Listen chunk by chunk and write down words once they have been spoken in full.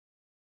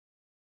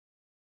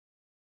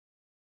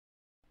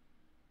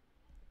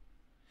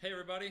Hey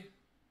everybody,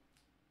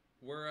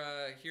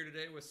 we're here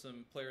today with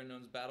some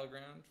PlayerUnknown's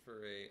Battleground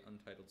for a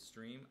Untitled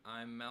stream.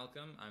 I'm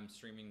Malcolm. I'm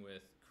streaming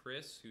with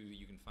Chris, who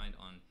you can find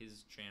on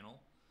his channel.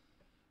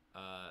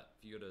 If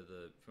you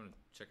want to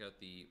check out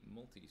the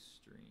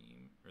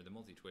multi-stream or the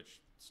multi-Twitch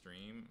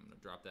stream, I'm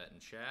gonna drop that in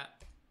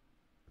chat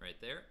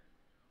right there.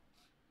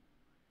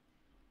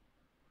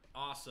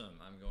 Awesome.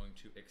 I'm going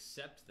to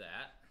accept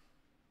that.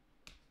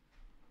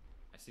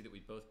 I see that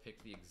we both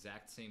picked the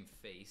exact same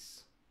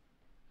face.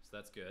 So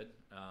that's good.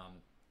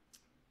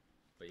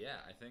 But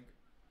yeah, I think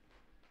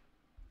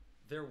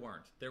there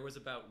weren't. There was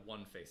about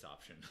one face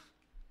option.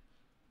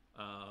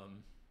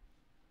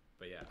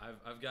 But yeah,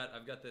 I've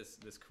got this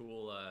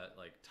cool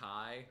like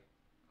tie.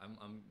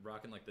 I'm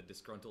rocking like the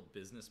disgruntled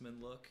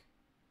businessman look.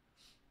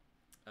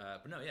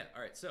 But no, yeah.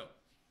 All right, so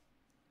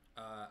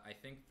I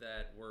think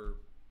that we're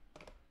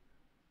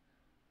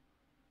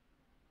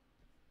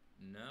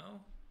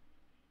no.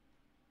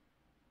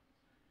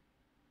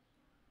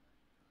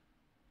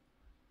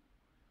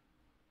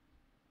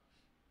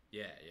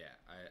 Yeah.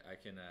 I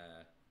can.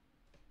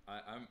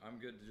 I'm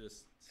good to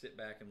just sit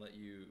back and let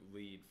you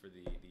lead for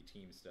the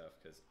team stuff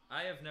because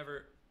I have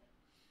never.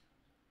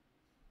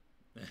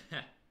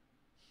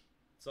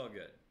 It's all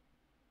good.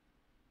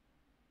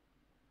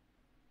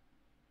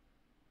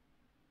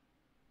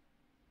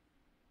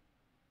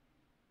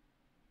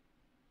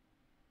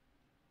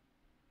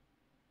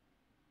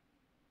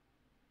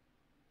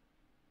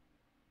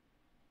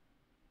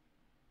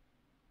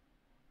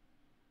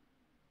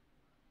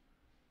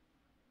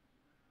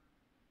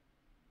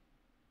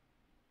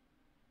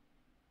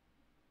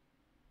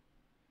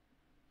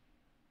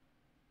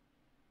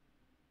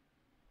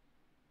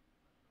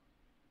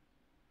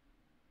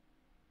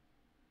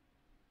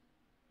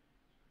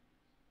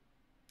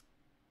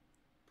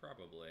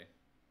 Probably.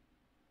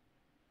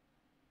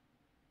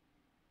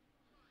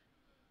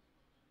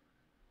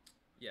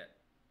 Yeah.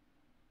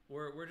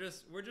 We're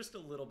just a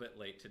little bit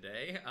late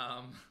today.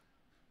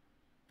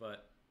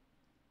 But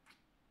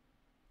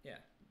yeah,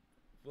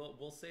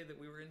 we'll say that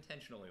we were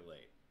intentionally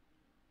late.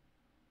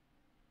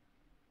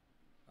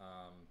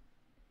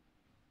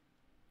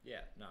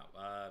 Yeah, no.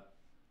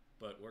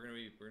 But we're gonna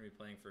be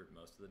playing for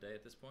most of the day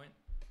at this point.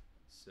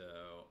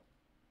 So,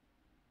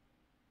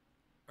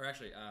 or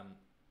actually,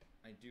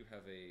 I do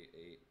have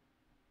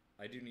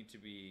I do need to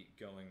be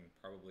going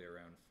probably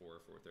around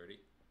 4:30.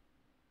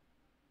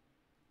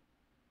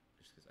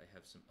 Just because I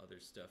have some other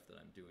stuff that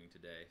I'm doing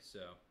today. So,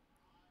 all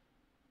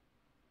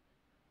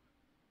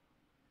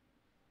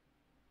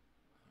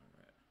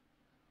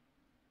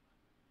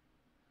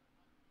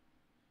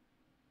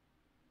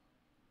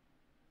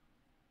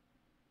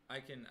right.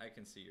 I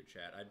can see your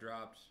chat. I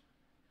dropped.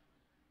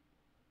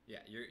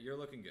 Yeah, you're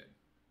looking good.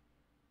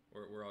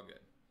 We're all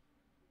good.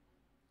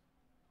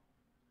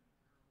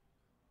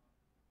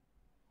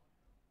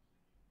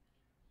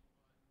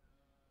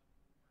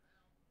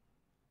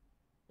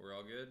 We're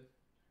all good.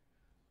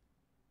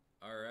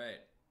 All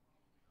right.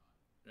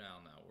 No,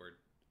 we're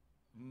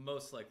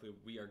most likely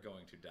we are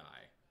going to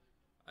die.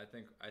 I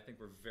think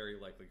we're very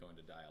likely going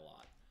to die a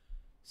lot.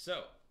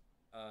 So,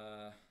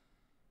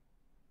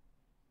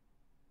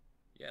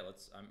 yeah,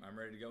 I'm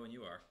ready to go when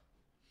you are.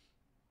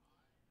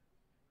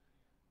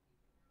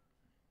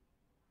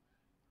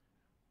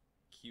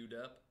 Queued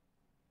up.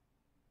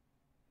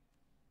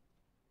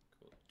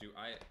 Cool. Do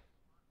I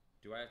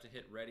have to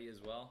hit ready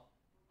as well?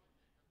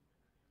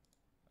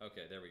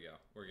 Okay, there we go.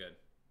 We're good.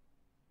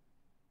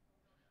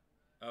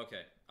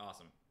 Okay,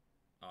 awesome.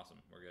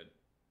 Awesome, we're good.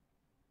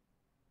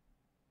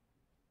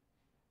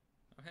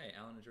 Oh, hey,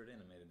 Alan and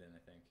Jordana made it in, I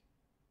think.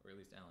 Or at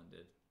least Alan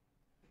did.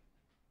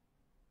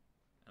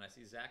 And I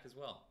see Zach as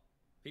well.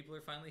 People are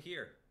finally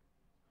here.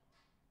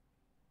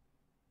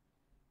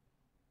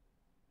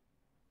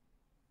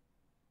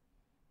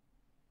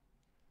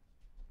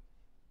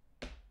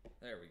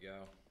 There we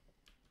go.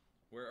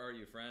 Where are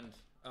you, friend?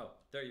 Oh,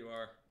 there you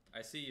are.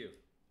 I see you.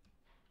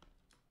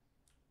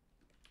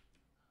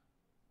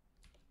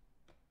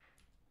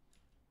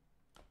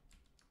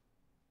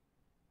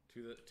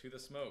 To the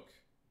smoke.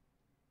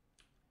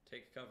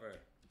 Take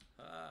cover.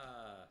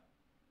 Ah.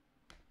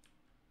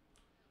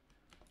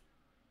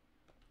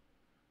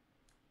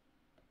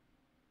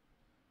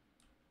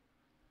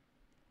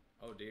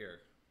 Oh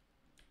dear.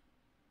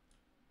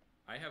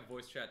 I have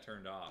voice chat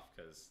turned off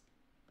because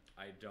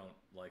I don't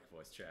like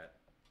voice chat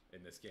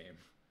in this game.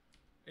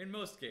 In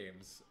most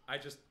games, I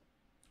just...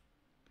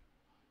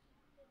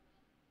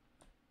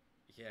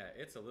 Yeah,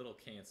 it's a little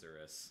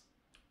cancerous.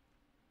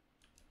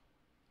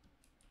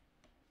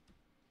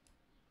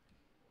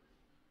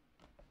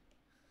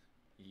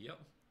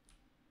 Yep.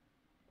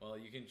 Well,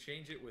 you can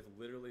change it with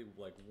literally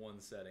like one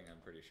setting,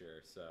 I'm pretty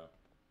sure, so...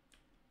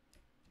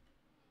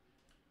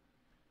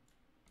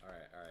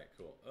 Alright,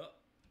 cool.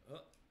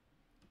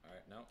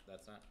 Alright, no,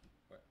 that's not...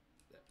 What?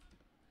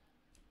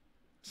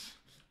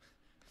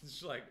 It's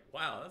just like,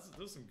 wow,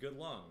 those are some good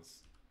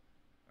lungs.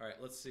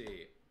 Alright, let's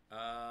see.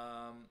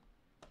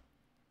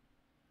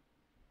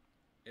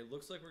 It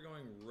looks like we're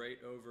going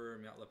right over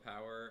Mount La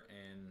Power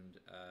and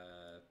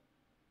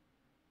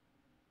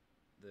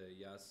the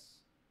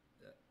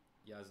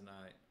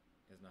Yasnaya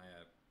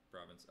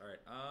province. All right.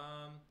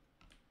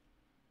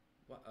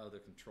 What? Oh, the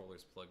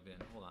controller's plugged in.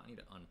 Hold on, I need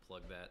to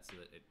unplug that so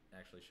that it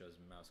actually shows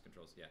mouse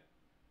controls. Yeah.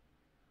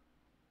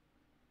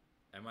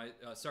 Am I?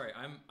 Sorry,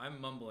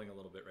 I'm mumbling a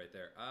little bit right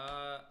there.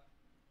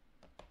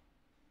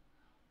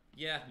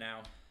 Yeah.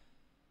 Now.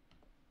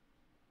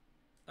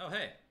 Oh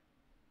hey.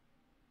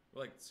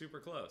 We're like super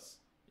close.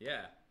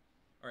 Yeah.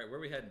 All right, where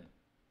are we heading?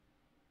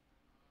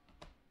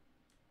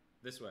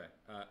 This way.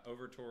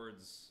 Over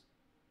towards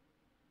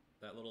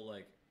that little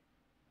like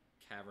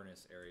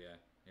cavernous area.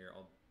 Here,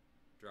 I'll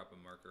drop a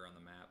marker on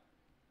the map.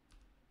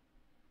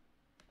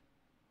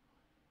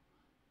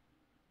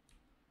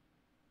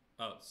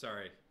 Oh,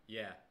 sorry.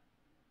 Yeah.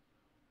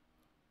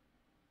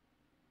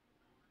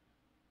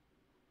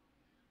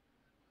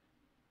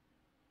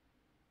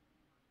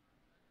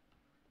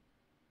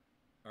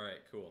 All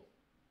right, cool.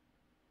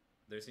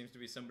 There seems to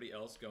be somebody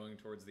else going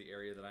towards the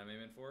area that I'm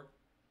aiming for.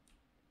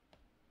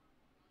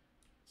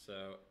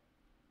 So,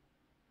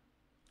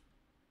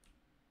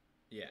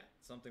 yeah,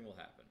 something will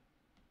happen.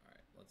 All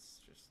right, let's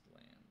just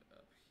land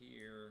up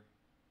here.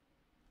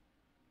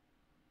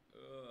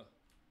 Ugh.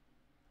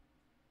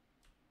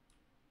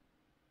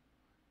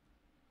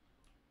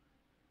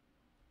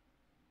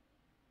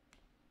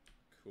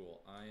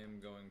 Cool. I am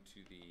going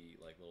to the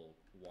like little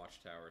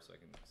watchtower so I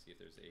can see if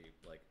there's a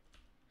like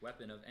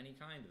weapon of any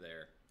kind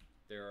there.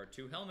 There are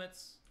 2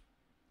 helmets,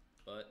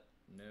 but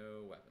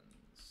no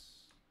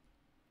weapons.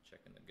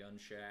 Checking the gun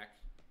shack.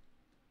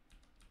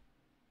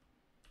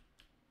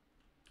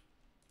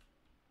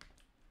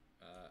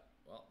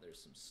 Well,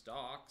 there's some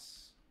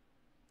stocks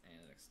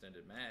and an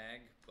extended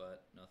mag,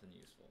 but nothing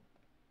useful.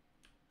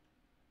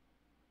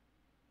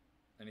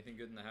 Anything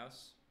good in the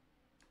house?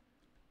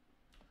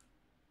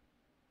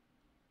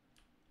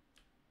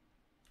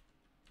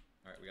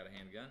 All right, we got a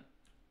handgun.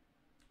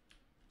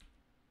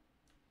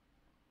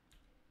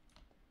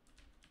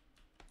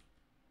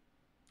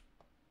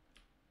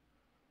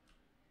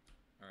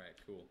 All right,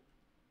 cool.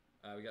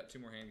 We got 2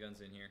 more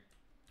handguns in here.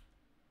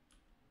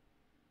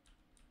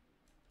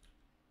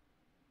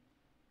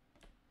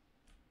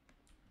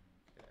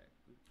 Okay,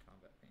 ooh,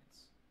 combat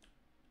pants.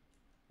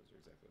 Those are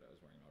exactly what I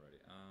was wearing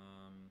already.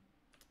 None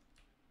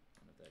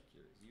of that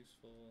gear is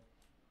useful.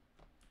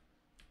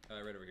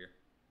 Right over here.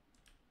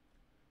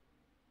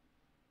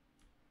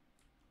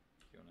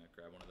 You wanna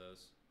grab one of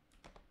those?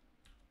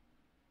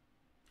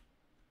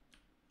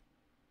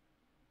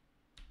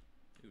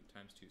 Ooh,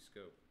 ×2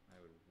 scope. I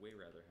would way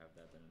rather have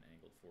that than an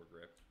angled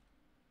foregrip.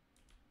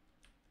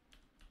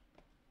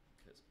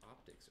 Because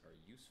optics are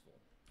useful.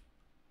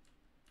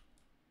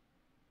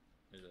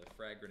 There's a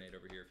frag grenade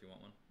over here if you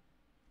want one.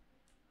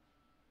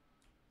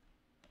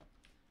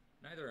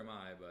 Neither am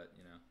I, but,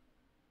 you know,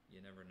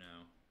 you never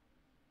know.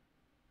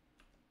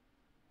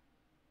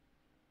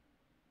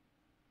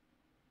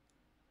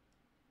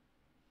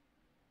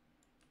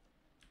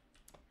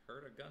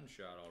 Heard a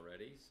gunshot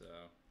already,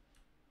 so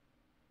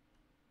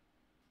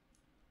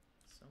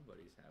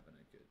somebody's having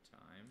a good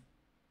time.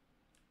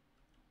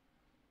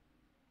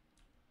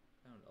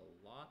 Found a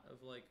lot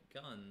of like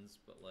guns,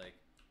 but like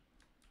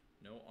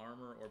no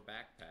armor or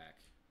backpack.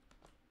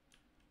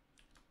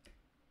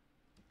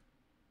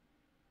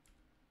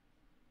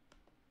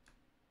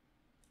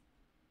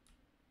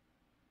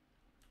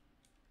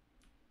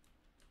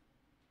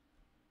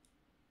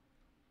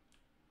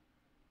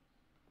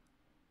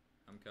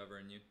 I'm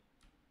covering you.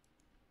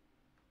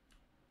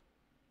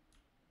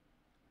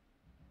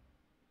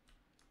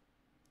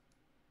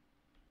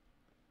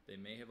 They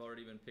may have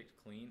already been picked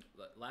clean.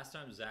 Last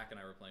time Zach and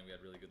I were playing, we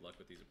had really good luck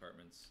with these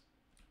apartments.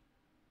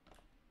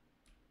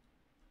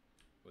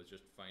 Was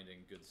just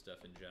finding good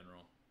stuff in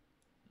general.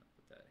 I'm gonna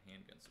put that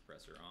handgun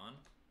suppressor on,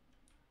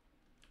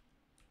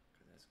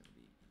 because that's gonna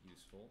be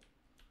useful.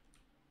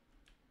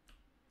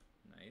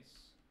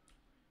 Nice.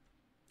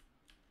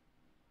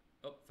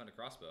 Oh, found a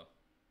crossbow.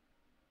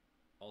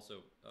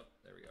 Also, oh,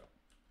 there we go.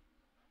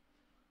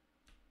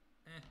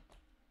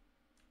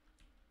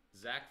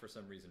 Zach, for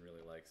some reason,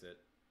 really likes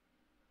it.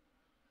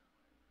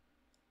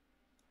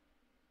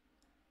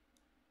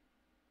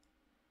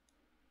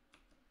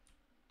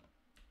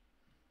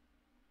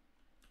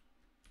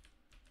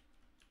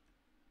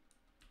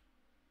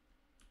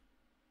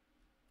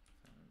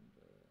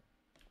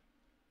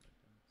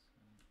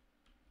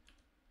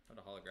 Found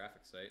a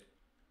holographic site.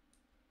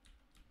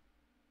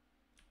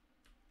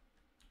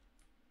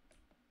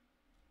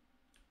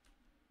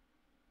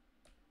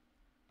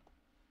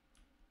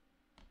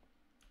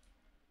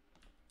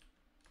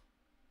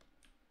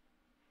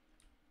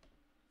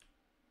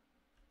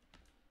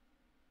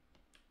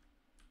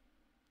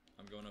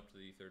 I'm going up to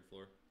the 3rd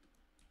floor.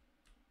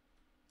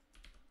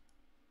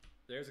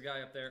 There's a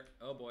guy up there.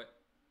 Oh boy.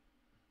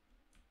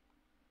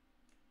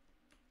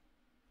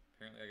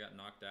 Apparently I got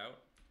knocked out.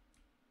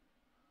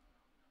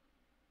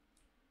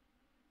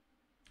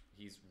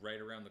 He's right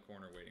around the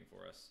corner waiting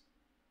for us.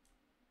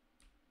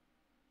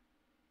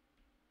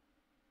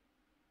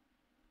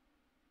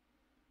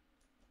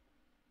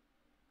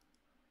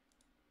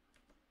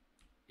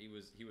 He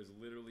was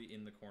literally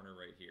in the corner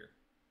right here.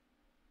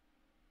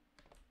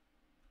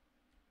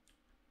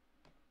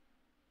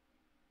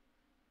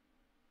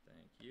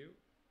 Thank you.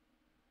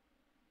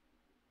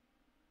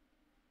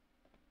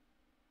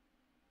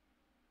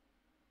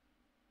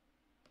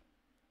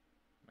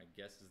 My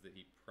guess is that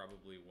he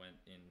probably went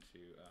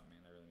into... Oh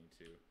man, I really need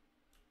to...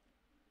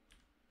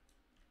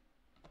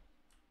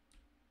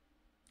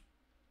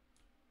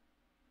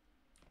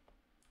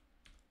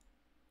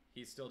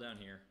 He's still down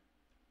here.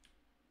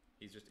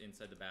 He's just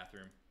inside the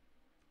bathroom.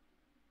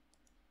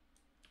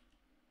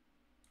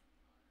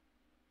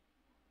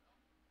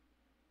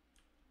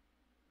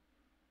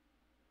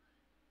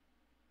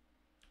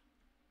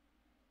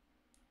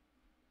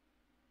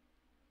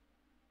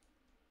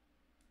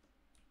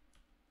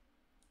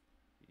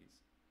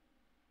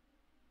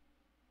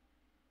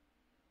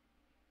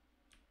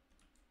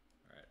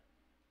 Alright.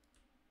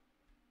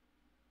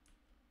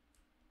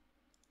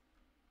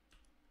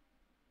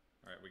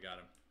 Alright, we got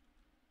him.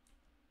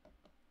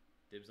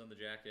 Dibs on the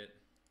jacket.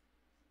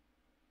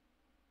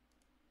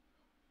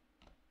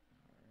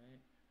 Alright.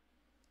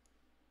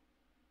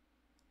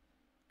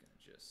 Gonna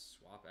just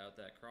swap out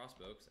that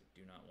crossbow because I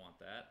do not want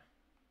that.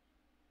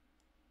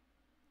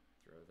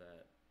 Throw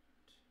that.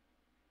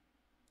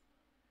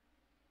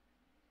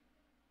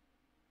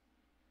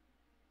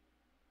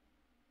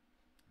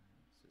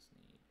 What's this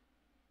need?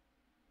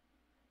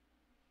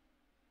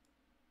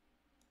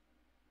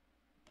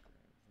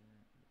 Grab that.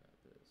 What about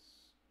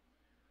this?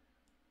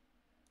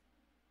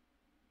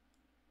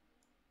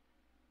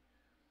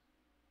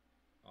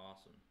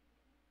 Awesome.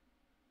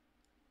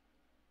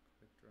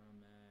 Quick draw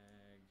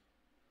mag.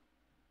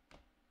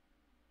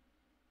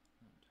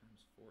 Oh,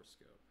 ×4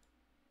 scope.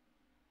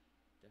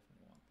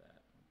 Definitely want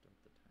that. I'll dump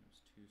the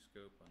 ×2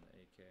 scope on the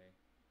AK. Grab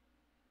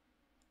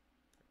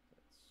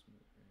that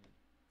smooth rig.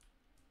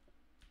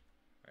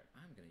 Alright,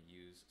 I'm gonna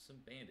use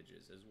some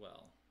bandages as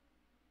well.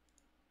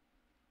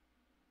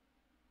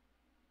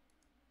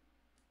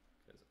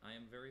 Because I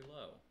am very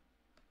low.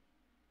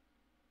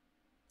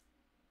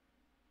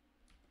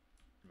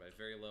 By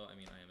very low, I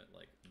mean I am at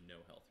like no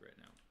health right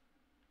now.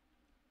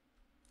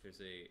 There's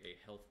a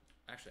health...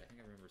 Actually, I think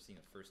I remember seeing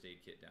a first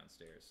aid kit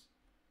downstairs.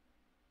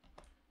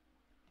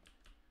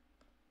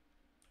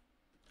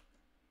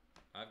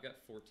 I've got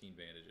 14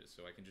 bandages,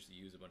 so I can just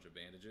use a bunch of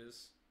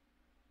bandages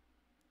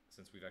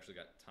since we've actually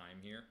got time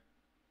here.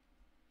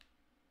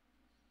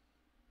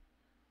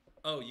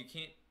 Oh, you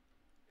can't...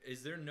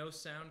 Is there no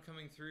sound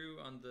coming through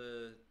on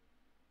the...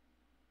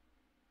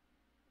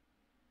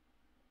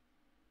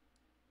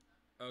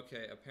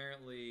 Okay,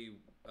 apparently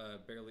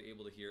barely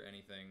able to hear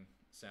anything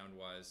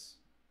sound-wise.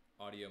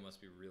 Audio must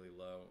be really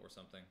low or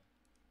something.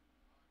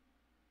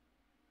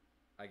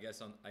 I guess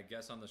on the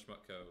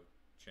Schmuckco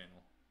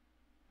channel.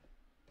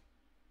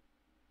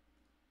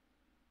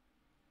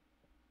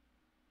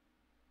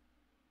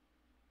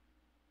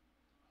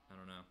 I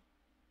don't know.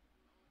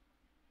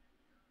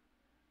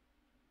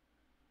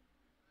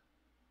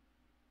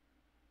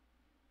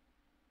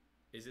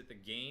 Is it the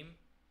game?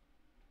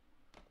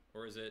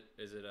 Or is it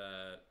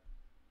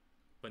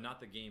but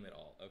not the game at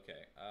all.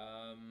 Okay.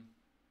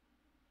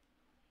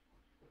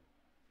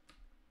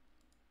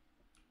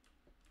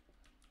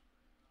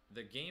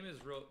 The game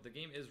is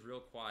real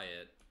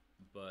quiet,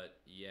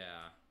 but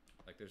yeah,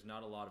 like there's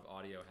not a lot of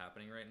audio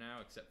happening right now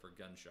except for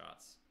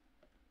gunshots.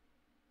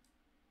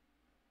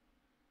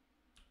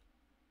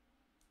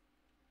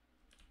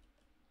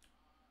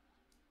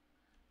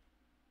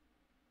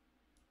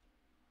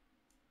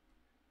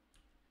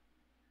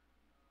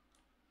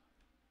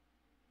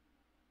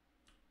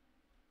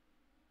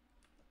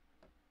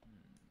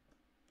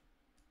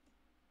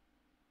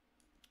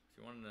 If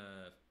you want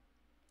an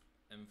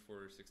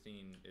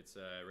M416, it's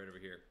right over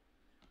here.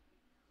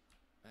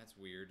 That's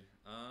weird.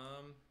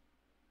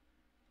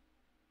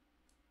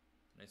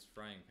 Nice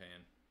frying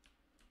pan.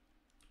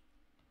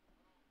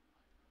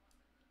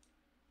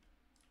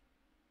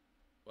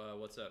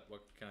 What's up?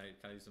 What can I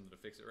do something to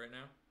fix it right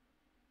now?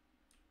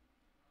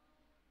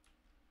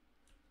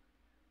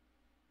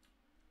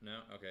 No?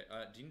 Okay.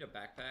 Do you need a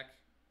backpack?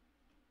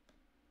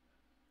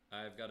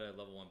 I've got a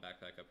level 1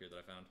 backpack up here that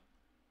I found.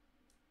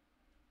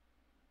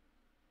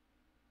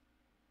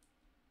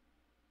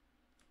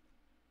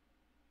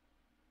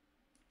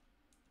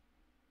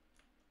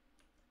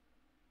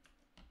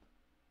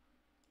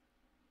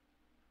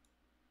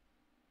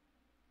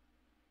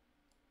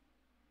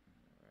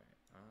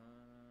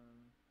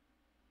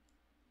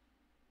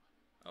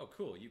 Oh,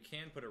 cool. You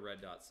can put a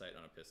red dot sight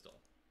on a pistol.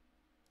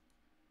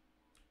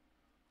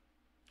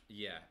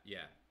 Yeah,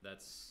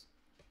 that's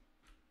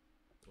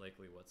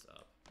likely what's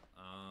up.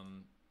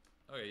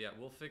 Okay, yeah,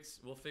 we'll fix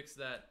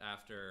that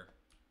after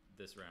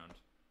this round.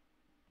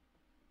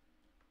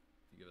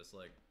 If you give us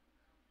like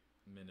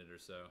a minute or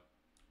so.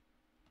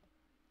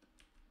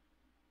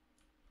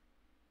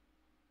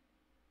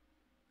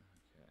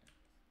 Okay.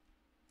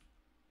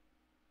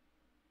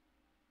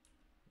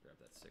 Grab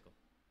that sickle.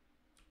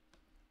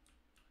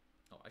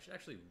 Oh, I should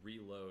actually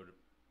reload.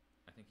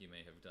 I think you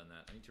may have done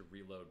that. I need to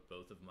reload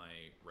both of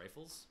my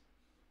rifles.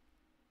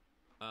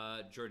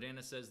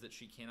 Jordana says that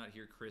she cannot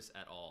hear Chris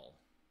at all.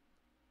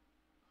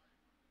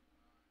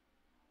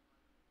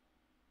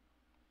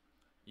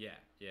 Yeah.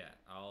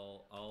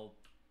 I'll.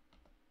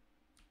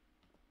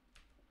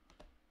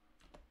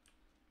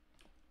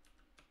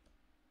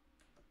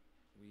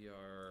 We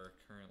are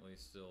currently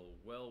still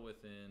well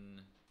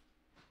within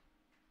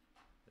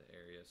the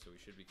area, so we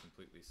should be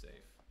completely safe.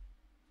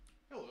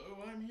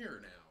 Hello, I'm here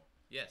now.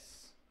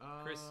 Yes,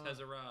 Chris has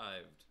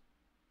arrived.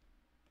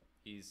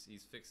 He's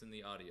fixing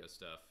the audio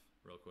stuff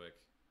real quick.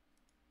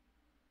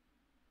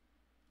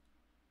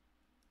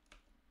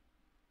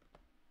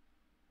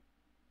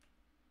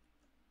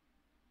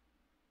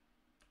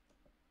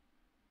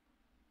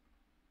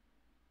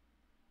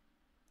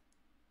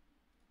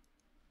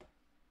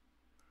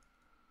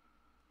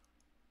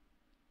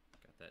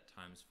 Got that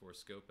 ×4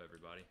 scope,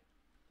 everybody.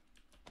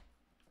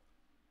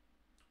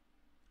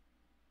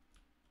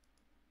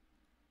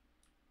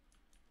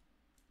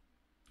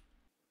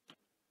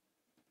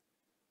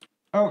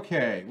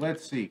 Okay,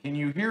 let's see. Can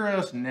you hear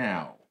us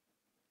now?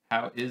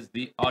 How is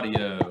the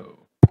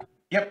audio?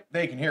 Yep,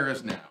 they can hear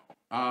us now.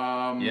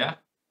 Yeah?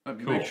 Let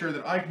me Cool. make sure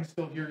that I can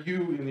still hear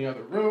you in the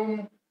other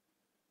room.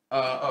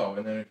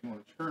 And then if you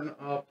want to turn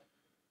up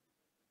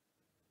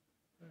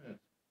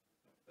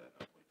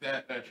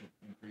that should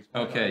increase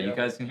my Okay, audio. you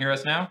guys can hear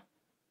us now?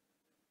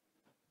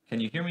 Can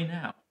you hear me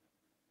now?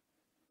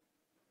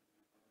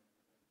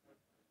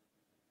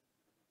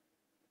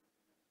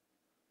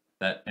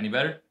 That any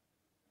better?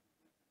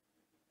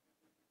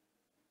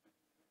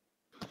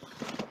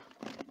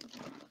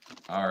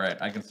 All right,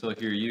 I can still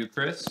hear you,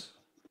 Chris.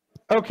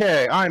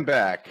 Okay, I'm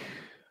back.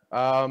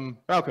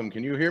 Malcolm,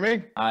 can you hear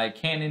me? I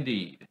can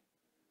indeed.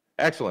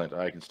 Excellent.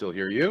 I can still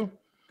hear you.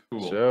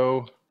 Cool.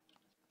 So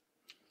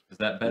is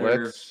that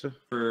better let's,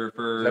 for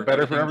is that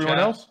better for everyone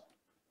chat? else?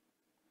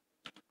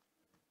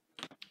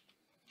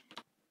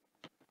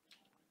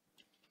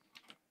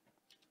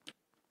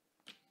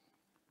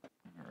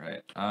 All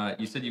right.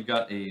 You said you've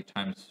got a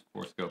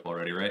 ×4 scope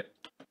already, right?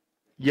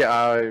 Yeah,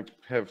 I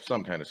have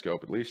some kind of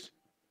scope at least.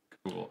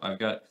 Cool. I've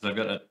got a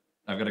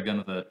gun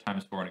with a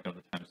 ×4 and a gun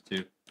with a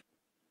 ×2.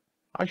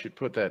 I should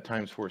put that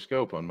 ×4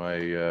 scope on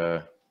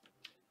my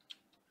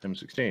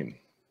M16.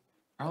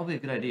 Probably a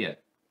good idea.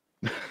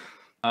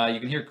 You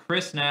can hear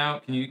Chris now.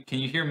 Can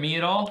you hear me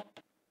at all?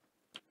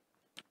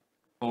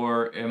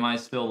 Or am I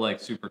still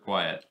like super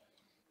quiet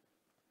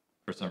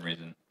for some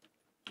reason?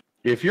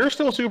 If you're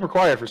still super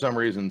quiet for some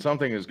reason,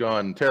 something has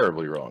gone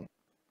terribly wrong.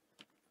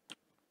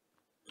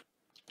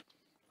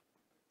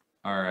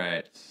 All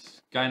right.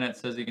 Skynet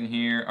says he can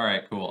hear. All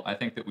right, cool. I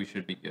think that we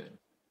should be good.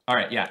 All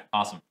right, yeah,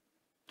 awesome.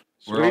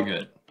 Sweet. We're all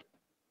good.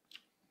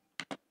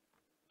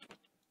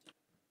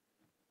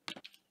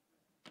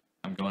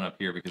 I'm going up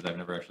here because I've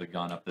never actually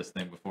gone up this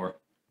thing before.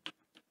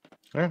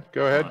 Yeah,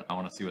 go ahead. I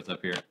want to see what's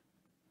up here.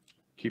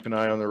 Keep an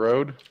eye on the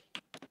road.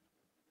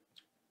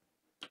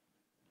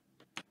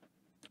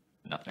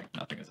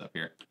 Nothing is up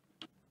here.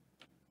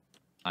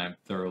 I am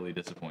thoroughly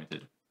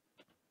disappointed.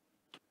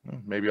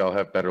 Maybe I'll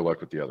have better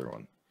luck with the other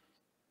one.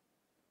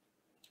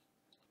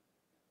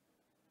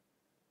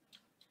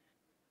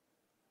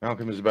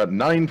 Malcolm is about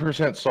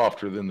 9%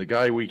 softer than the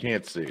guy we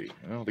can't see.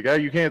 Well, the guy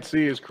you can't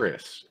see is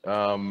Chris.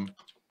 All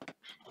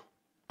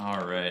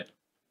right.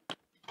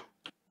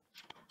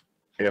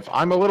 If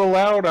I'm a little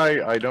loud,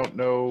 I don't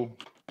know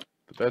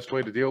the best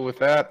way to deal with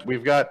that.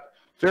 We've got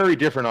very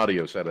different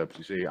audio setups,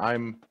 you see.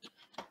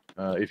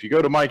 If you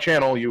go to my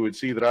channel, you would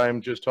see that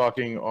I'm just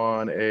talking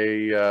on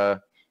I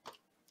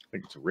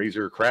think it's a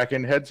Razer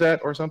Kraken headset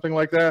or something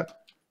like that.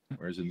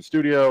 Whereas in the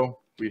studio,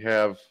 we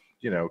have,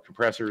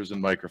 compressors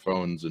and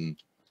microphones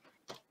and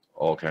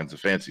all kinds of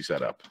fancy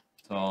setup.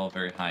 It's all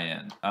very high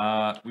end.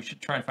 We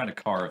should try and find a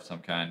car of some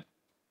kind.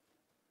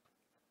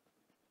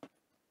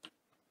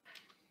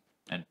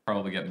 And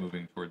probably get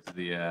moving towards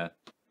the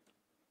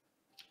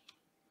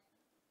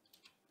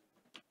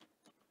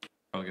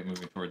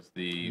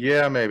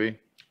Yeah, maybe.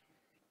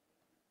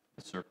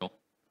 The circle.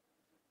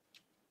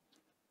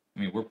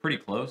 I mean, we're pretty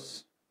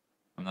close.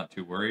 I'm not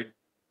too worried.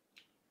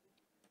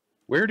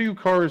 Where do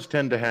cars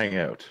tend to hang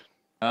out?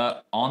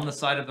 On the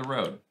side of the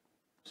road.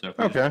 So if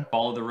we just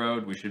follow the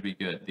road, we should be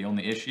good. The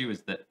only issue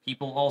is that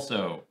people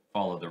also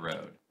follow the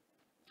road.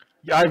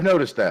 Yeah, I've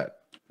noticed that.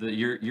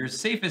 Your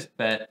safest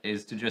bet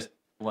is to just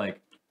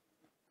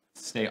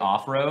stay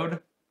off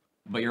road,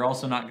 but you're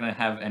also not going to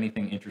have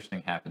anything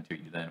interesting happen to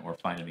you then, or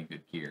find any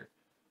good gear.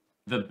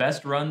 The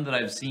best run that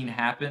I've seen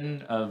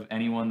happen of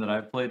anyone that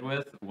I've played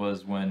with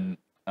was when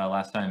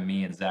last time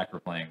me and Zach were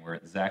playing, where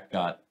Zach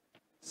got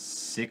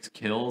 6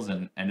 kills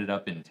and ended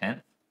up in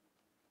 10th.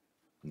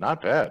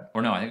 Not bad.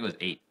 Or no, I think it was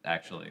 8th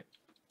actually,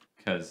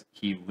 because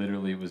he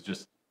literally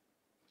was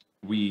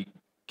we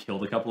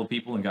killed a couple of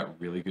people and got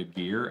really good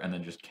gear, and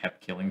then just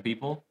kept killing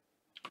people.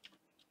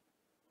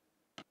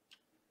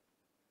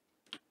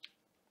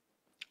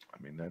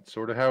 I mean, that's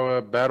sort of how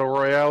a battle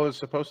royale is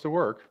supposed to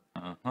work.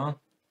 Uh-huh.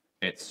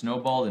 It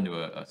snowballed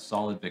into a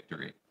solid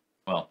victory.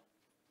 Well,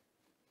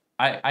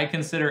 I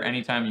consider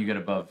anytime you get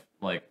above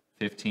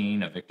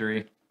 15 a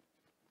victory.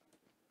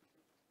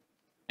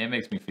 It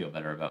makes me feel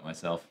better about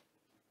myself.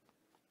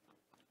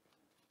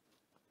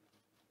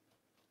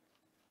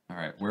 All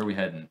right, where are we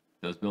heading?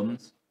 Those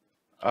buildings?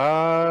 We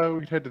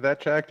head to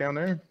that shack down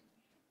there,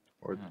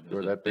 or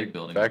that big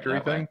building factory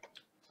thing.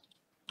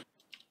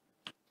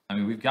 I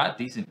mean, we've got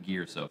decent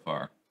gear so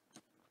far.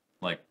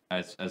 Like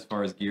as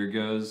far as gear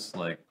goes,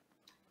 like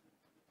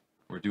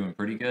we're doing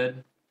pretty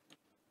good.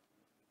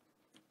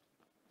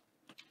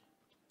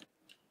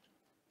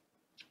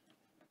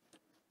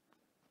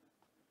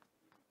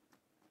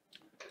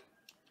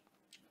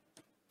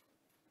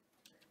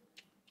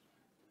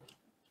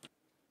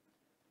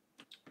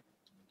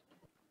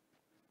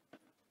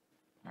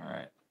 All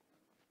right.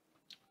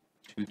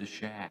 To the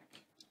shack.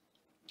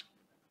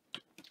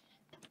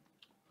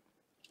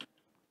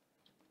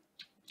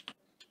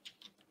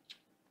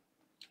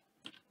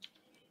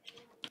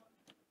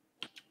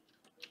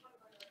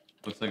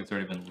 Looks like it's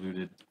already been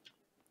looted.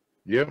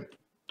 Yep.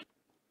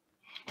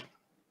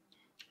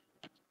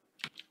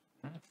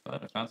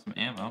 But I found some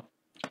ammo.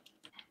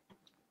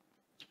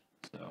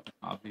 So,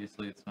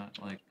 obviously it's not,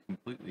 like,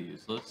 completely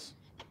useless.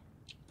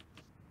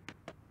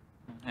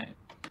 Oh, hey,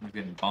 someone's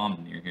getting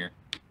bombed near here.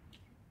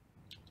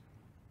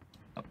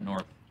 Up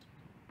north.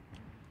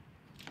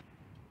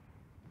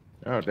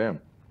 Oh, damn.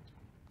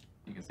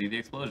 You can see the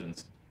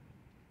explosions.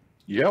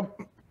 Yep.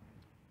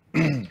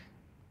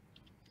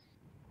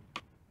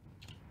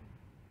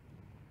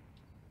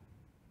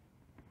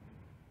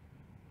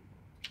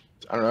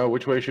 I don't know.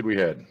 Which way should we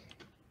head?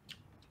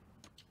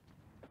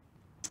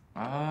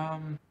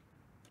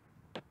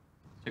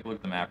 Take a look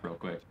at the map real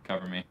quick.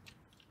 Cover me.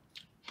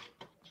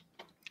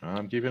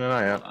 I'm keeping an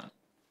eye out. Hold on.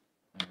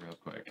 Real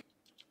quick.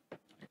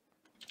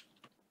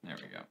 There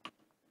we go.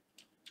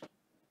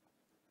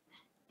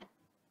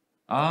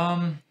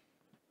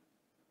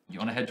 You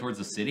want to head towards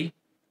the city?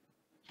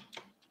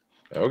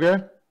 Okay.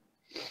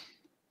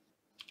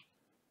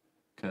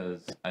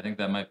 Because I think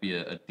that might be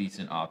a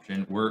decent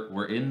option.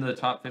 We're in the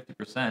top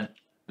 50%.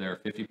 There are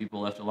 50 people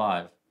left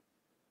alive.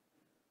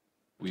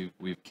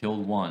 We've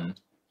killed one,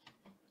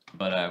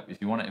 but if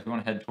you want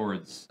to head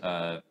towards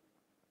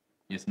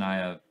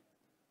Yasnaya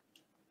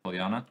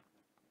Polyana, I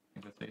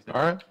think that's how you say it.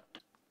 All right.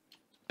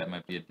 That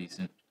might be a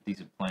decent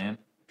plan.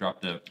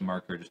 Dropped a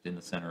marker just in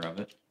the center of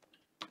it.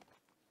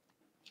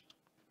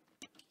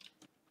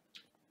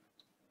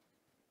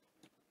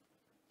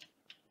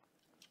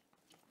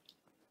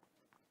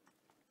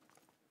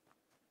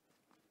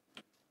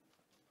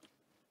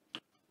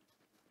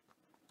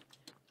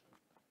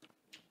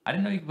 I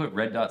didn't know you could put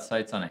red dot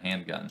sights on a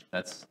handgun.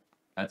 That's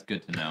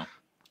good to know.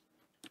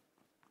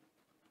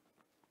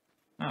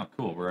 Oh,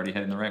 cool. We're already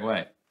heading the right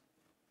way.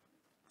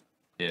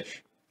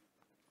 Ish.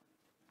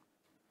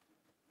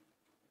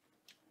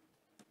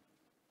 So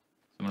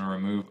I'm going to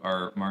remove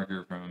our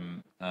marker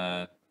from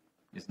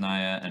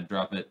Yasnaya and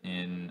drop it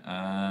in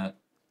a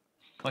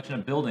collection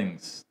of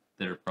buildings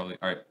that are probably...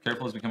 Alright,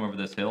 careful as we come over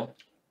this hill.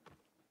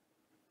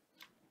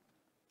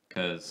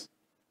 Because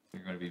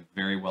they're going to be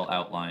very well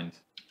outlined.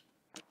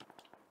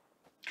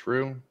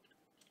 True.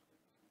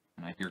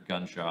 And I hear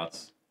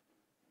gunshots.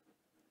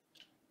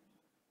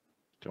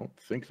 Don't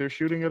think they're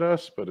shooting at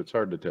us, but it's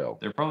hard to tell.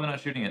 They're probably not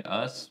shooting at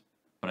us,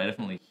 but I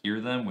definitely hear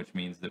them, which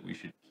means that we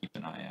should keep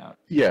an eye out.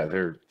 Yeah,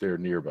 they're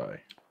nearby.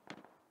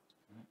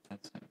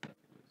 That sounded like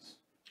it was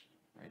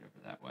right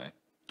over that way.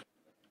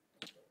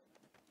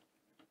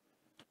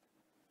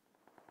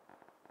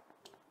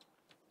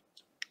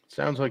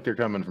 Sounds like they're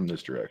coming from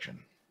this direction.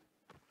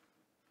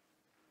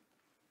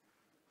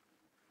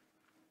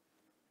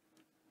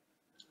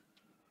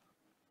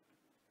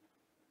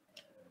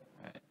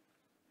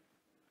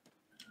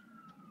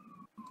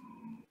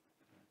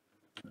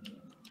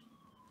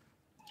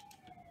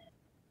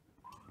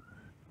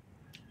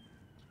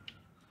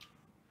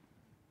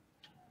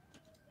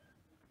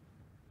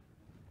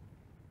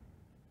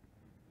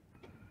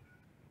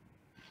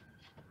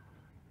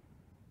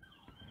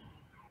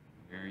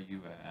 Where are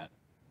you at?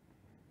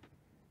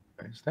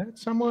 Is that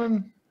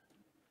someone?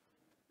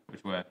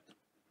 Which way?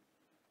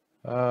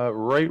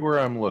 Right where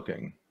I'm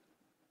looking.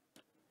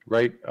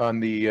 Right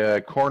on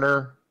the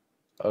corner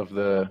of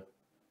the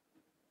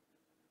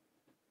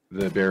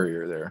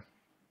barrier there.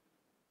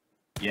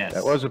 Yes.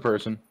 That was a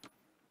person.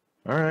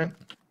 All right.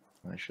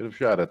 I should have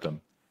shot at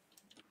them.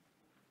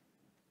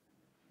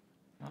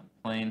 Not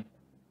plane.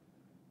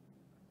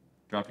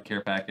 Dropped a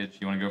care package.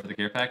 You want to go for the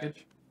care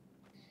package?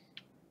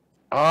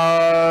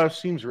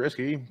 Seems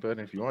risky, but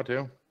if you want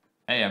to.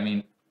 Hey, I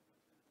mean,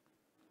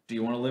 do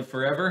you want to live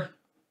forever?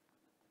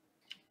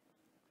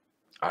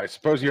 I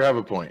suppose you have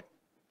a point.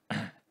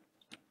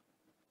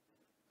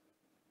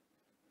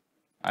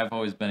 I've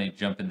always been a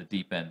jump in the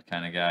deep end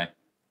kind of guy.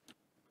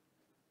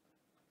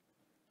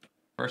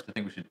 First, I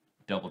think we should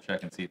double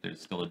check and see if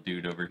there's still a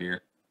dude over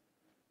here.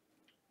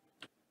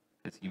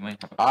 Because you might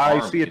have a car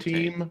I see we a could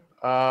team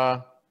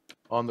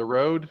on the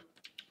road.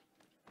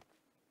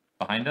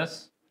 Behind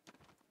us?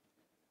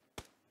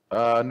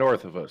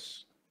 North of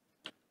us.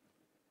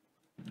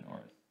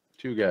 North.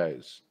 Two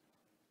guys.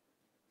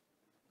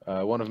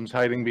 One of them's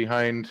hiding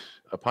behind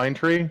a pine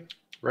tree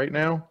right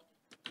now.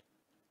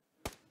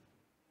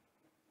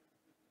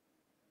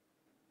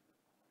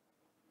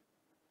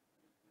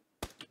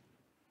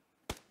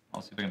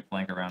 I'll see if I can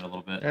flank around a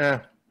little bit.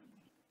 Yeah.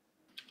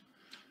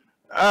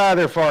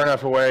 They're far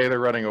enough away. They're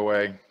running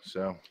away,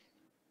 so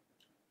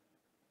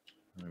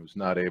I was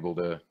not able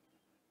to.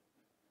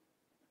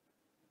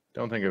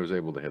 Don't think I was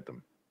able to hit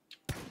them.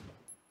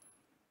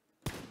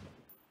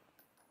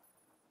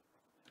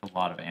 A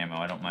lot of ammo.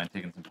 I don't mind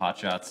taking some pot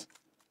shots.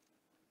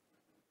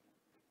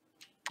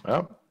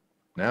 Oh,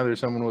 now there's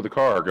someone with a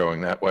car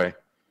going that way.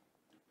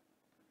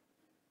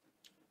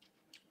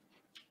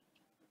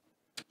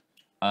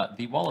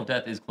 The wall of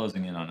death is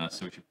closing in on us,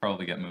 so we should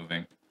probably get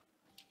moving.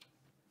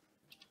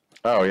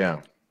 Oh,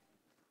 yeah.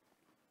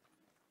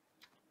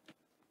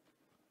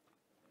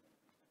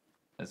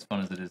 As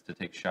fun as it is to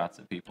take shots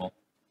at people.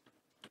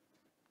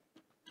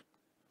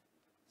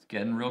 It's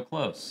getting real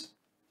close.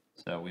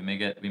 So we may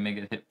get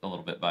hit a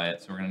little bit by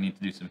it, so we're gonna need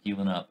to do some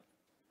healing up.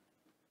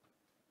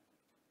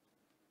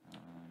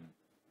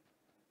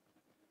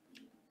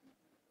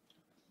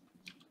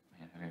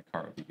 Man, having a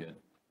car would be good.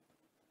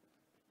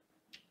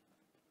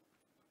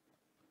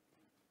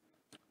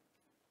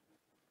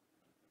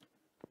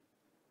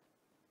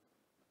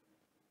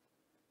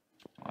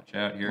 Watch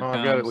out, here it comes.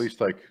 I've got at least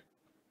like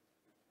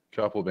a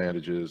couple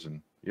bandages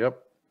and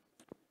yep.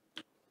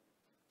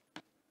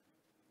 I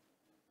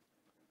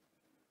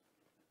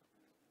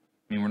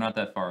mean, we're not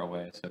that far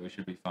away, so we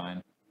should be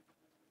fine.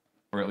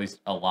 We're at least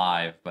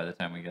alive by the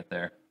time we get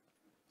there.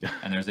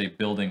 And there's a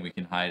building we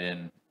can hide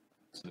in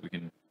so that we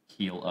can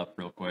heal up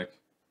real quick.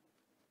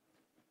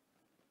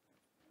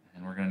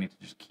 And we're going to need to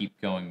just keep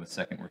going the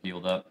second we're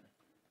healed up.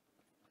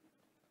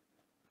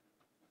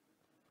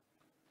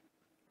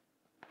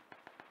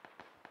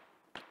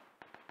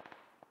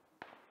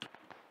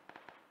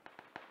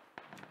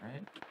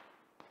 Alright.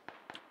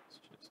 Let's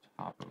just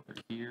hop over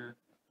here.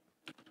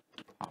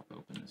 Pop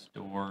open this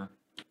door.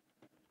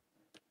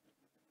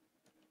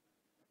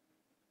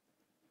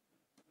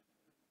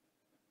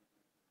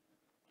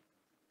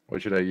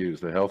 What should I use?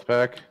 The health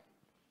pack?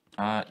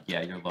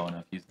 Yeah, you're low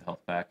enough. Use the health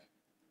pack.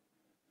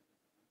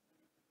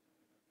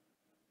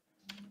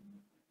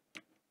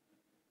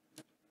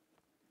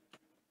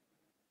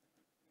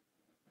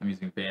 I'm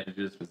using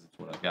bandages because it's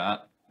what I've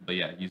got. But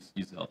yeah, use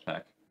the health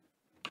pack.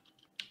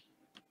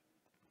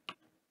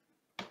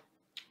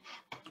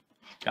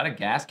 Got a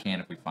gas can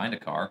if we find a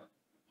car.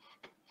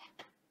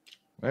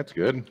 That's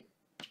good.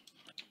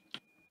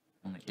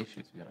 Only issue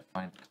is we gotta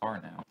find the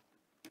car now.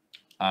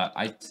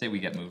 I'd say we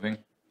get moving.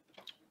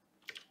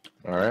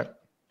 All right.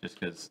 Just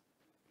because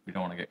we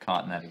don't want to get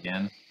caught in that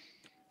again.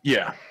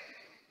 Yeah.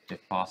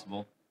 If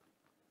possible.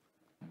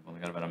 We've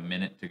only got about a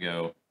minute to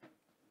go.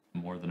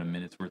 More than a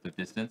minute's worth of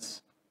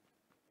distance.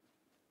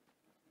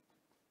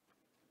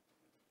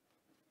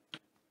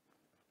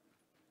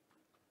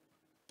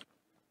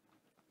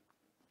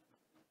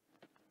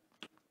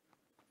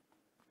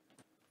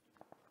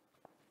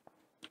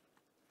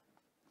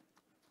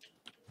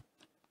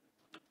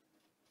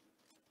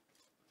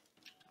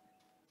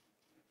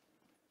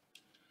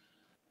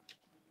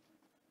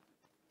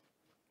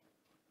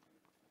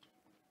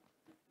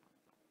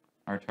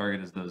 Our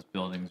target is those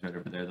buildings right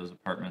over there, those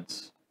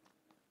apartments.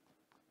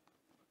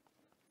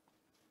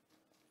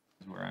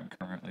 This is where I'm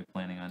currently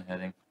planning on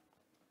heading.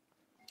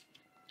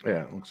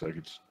 Yeah, it looks like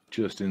it's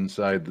just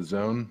inside the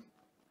zone.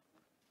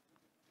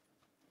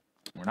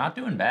 We're not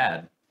doing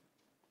bad.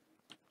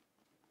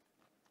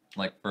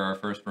 Like for our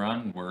first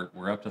run,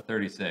 we're up to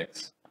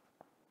 36.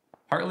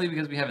 Partly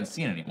because we haven't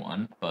seen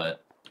anyone,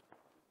 but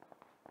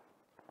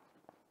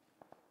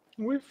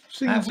We've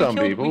seen some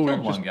people. We We've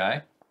killed just one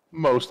guy.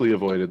 mostly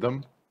avoided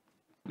them.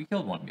 We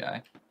killed one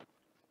guy.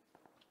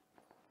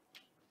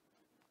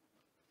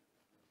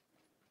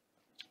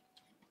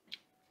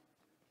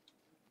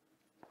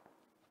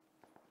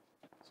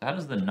 So how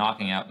does the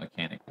knocking out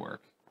mechanic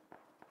work?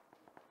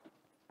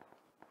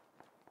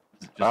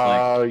 Is it just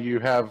like... You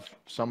have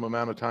some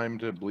amount of time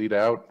to bleed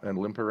out and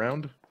limp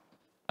around.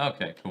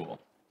 Okay, cool.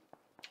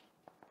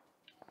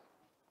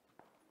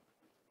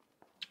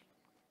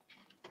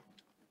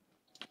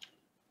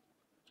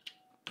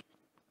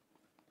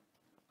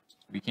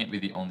 We can't be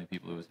the only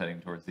people who is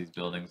heading towards these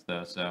buildings,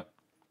 though, so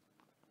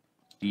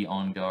be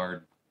on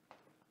guard.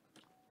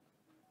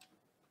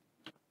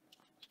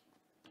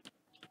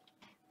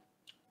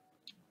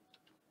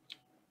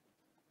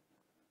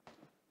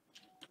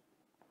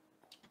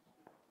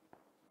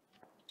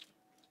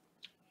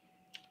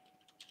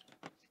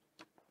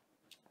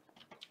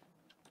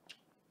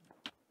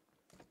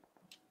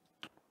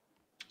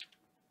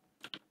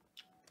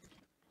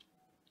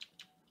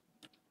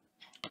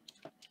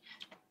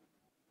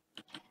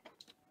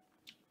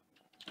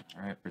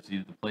 Alright, proceed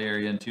to the play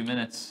area in 2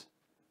 minutes.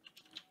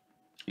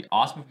 It'd be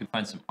awesome if we could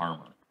find some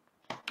armor.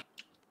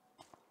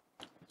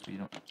 So you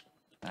don't...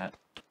 That.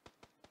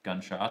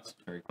 Gunshots.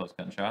 Very close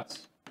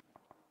gunshots.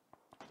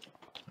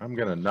 I'm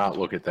gonna not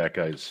look at that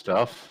guy's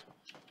stuff.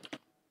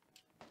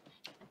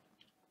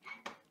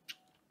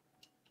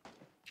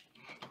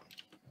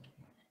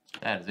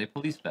 That is a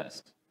police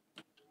vest.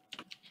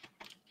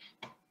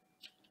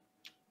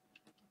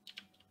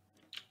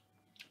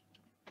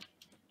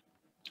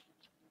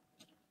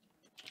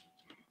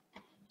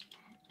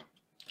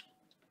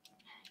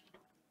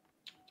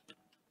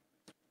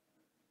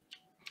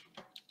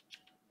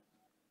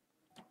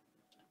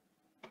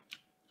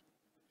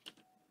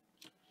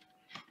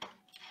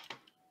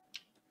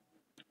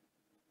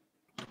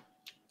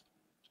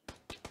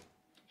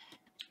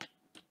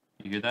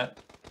 You hear that?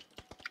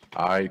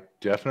 I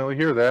definitely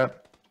hear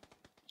that.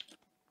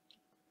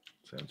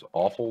 Sounds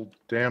awful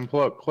damn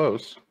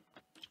close.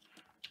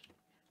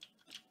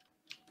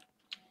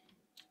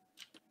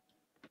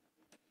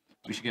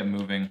 We should get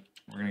moving.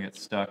 We're gonna get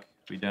stuck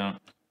if we don't.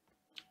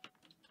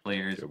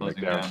 Players Go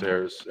closing back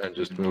downstairs down. and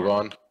just even move more.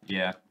 on.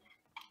 Yeah.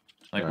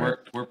 Like All right.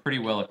 we're pretty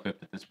well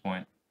equipped at this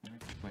point.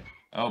 Wait.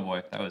 Oh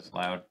boy, that was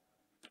loud.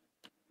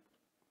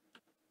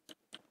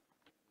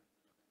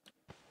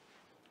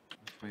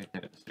 Which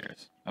way to the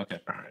stairs? Okay.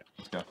 All right.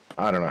 Let's go.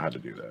 I don't know how to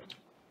do that.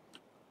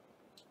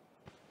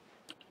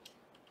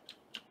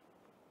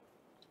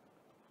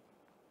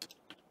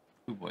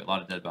 Oh boy, a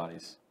lot of dead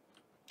bodies.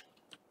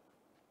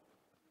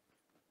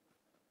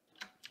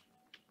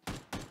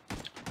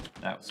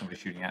 That was somebody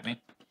shooting at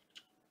me.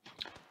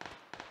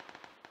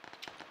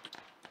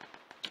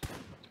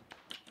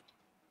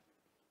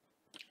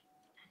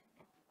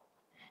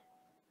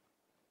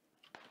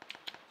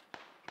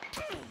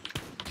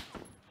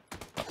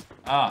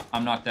 Ah,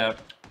 I'm knocked out.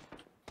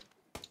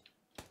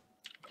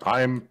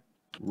 I'm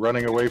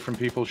running away from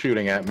people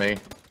shooting at me.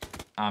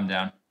 I'm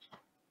down.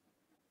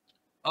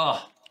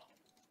 Oh.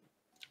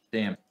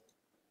 Damn.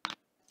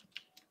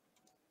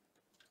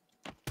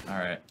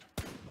 Alright.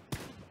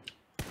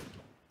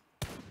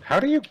 How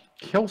do you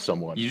kill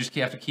someone? You just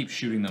have to keep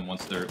shooting them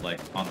once they're,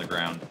 like, on the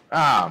ground.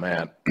 Ah,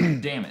 man.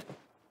 Damn it.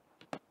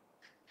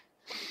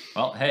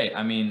 Well, hey,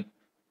 I mean...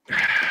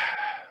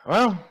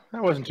 Well,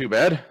 that wasn't too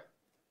bad.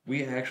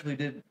 We actually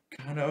did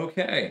kind of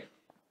okay.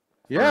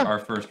 Yeah. Our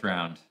first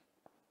round.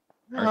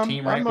 Our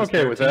team rank I'm was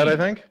okay with that, I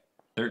 13. think.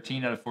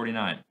 13 out of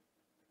 49.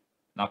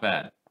 Not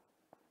bad.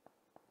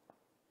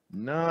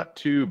 Not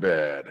too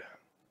bad.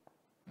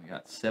 We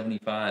got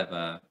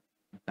 75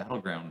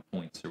 Battleground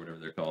points, or whatever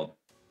they're called.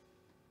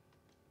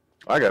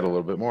 I got a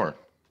little bit more.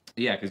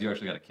 Yeah, because you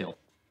actually got a kill.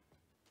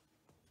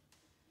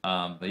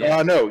 But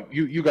yeah. No,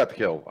 you got the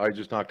kill. I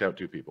just knocked out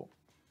 2 people.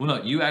 Well,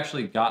 no, you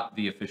actually got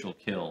the official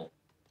kill.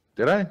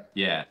 Did I?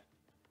 Yeah.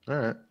 All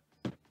right.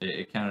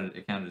 It counted.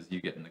 It counted as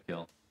you getting the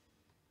kill.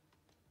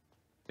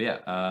 But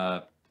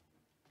yeah.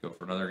 Go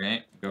for another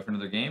game. Go for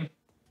another game.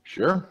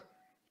 Sure.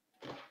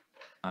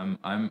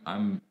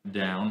 I'm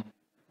down.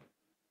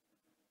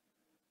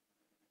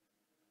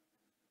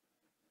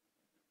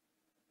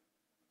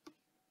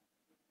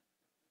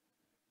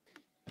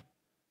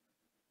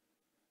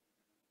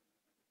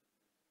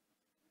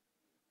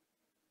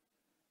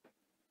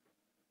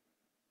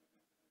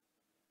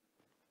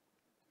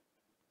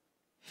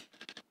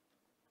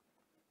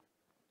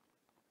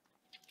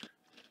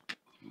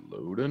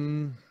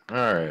 Loading.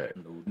 All right.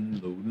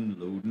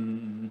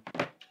 Loading.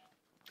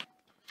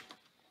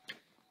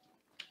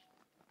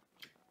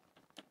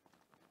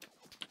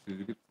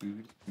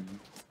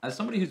 As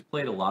somebody who's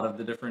played a lot of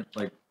the different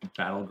like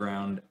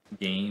Battleground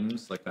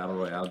games, like Battle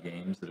Royale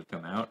games that have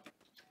come out,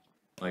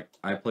 like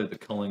I played the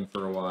Culling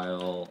for a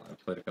while.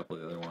 I've played a couple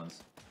of the other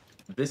ones.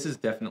 This is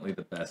definitely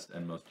the best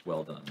and most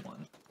well done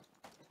one.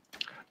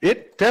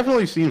 It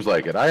definitely seems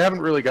like it. I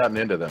haven't really gotten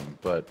into them,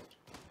 but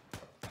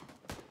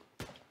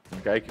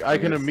like, I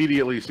can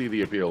immediately see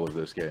the appeal of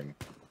this game.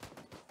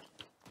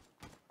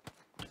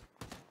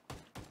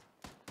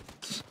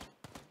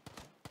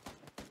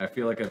 I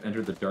feel like I've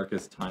entered the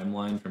darkest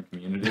timeline from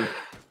Community.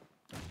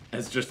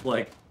 As just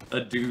like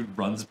a dude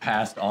runs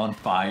past on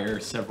fire,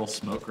 several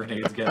smoke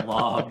grenades get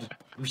lobbed.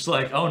 I'm just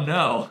like, oh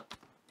no.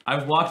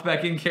 I've walked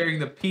back in carrying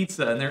the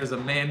pizza and there's a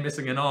man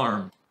missing an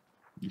arm.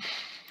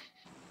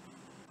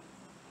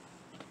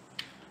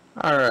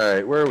 All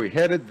right, where are we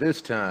headed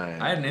this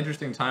time? I had an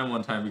interesting time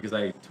one time because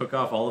I took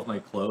off all of my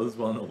clothes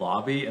while in the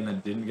lobby and then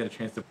didn't get a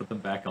chance to put them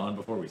back on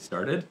before we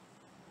started.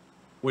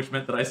 Which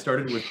meant that I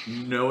started with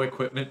no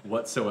equipment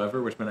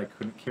whatsoever, which meant I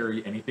couldn't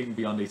carry anything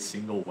beyond a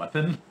single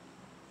weapon.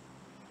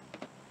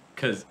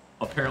 Because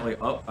apparently,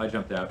 oh, I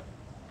jumped out.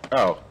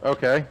 Oh,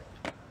 okay.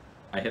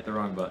 I hit the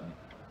wrong button.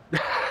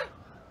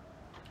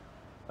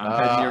 I'm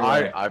heading your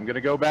way. I'm going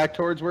to go back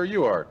towards where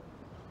you are.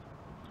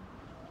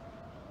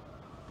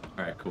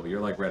 Alright, cool.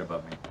 You're like right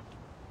above me.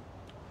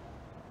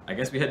 I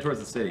guess we head towards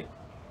the city.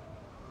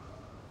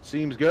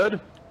 Seems good.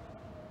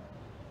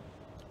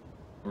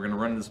 We're gonna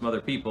run into some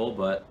other people,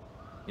 but,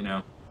 you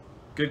know,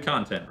 good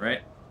content,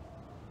 right?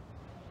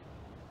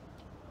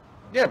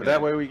 Yeah, but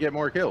that way we get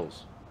more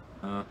kills.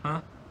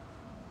 Uh-huh.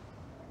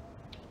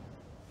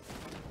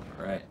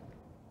 Alright.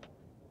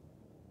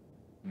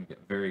 Get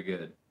very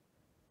good.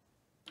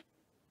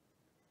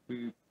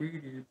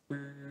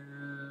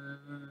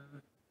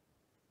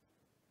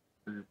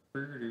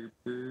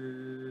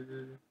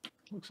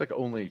 Looks like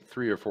only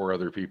 3 or 4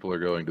 other people are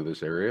going to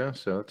this area,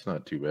 so that's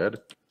not too bad.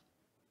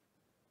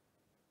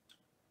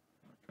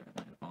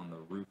 On the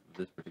roof of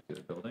this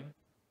particular building.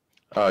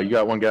 You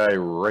got one guy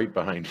right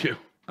behind you.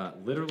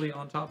 Literally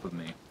on top of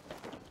me.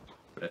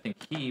 But I think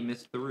he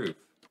missed the roof.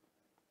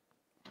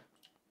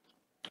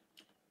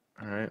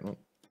 All right. Well.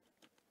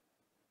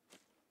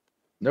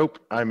 Nope,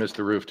 I missed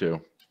the roof too.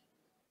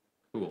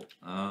 Cool.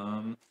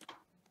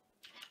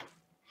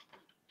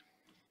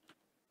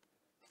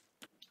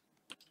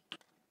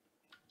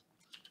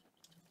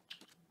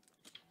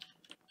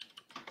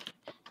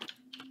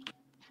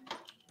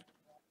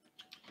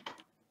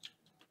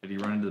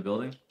 the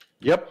building?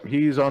 Yep,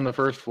 he's on the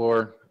first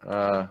floor.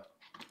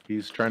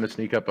 He's trying to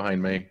sneak up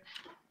behind me.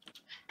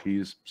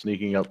 He's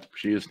sneaking up.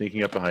 She is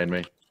sneaking up behind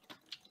me.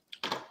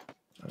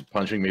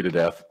 Punching me to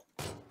death.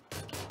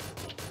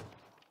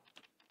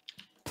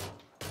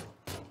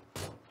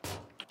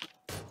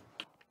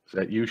 Is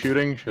that you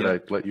shooting? Should I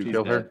let you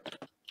kill her?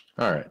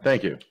 All right,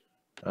 thank you.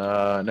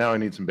 Now I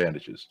need some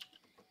bandages.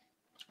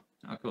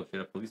 Oh, cool. She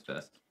had a police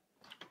vest.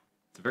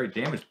 It's a very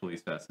damaged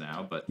police vest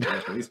now, but she had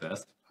a police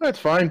vest. That's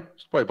fine.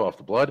 Just wipe off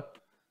the blood.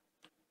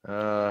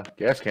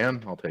 Gas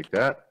can. I'll take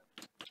that.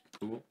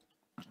 Cool.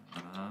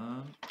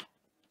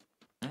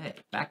 Hey,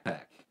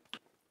 backpack.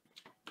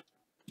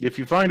 If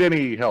you find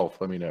any health,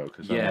 let me know.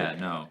 Yeah,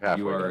 no,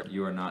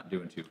 you are not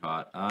doing too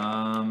hot.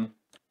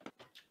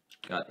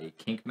 Got a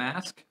kink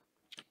mask.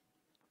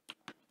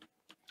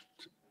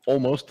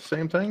 Almost the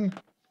same thing.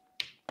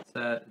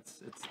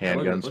 It's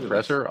handgun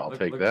suppressor. I'll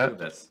take that.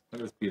 Look at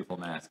this beautiful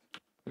mask.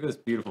 Look at this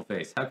beautiful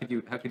face. How could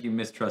you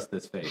mistrust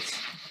this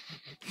face?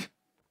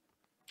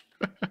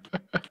 All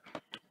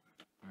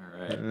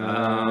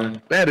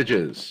right.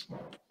 Bandages.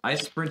 I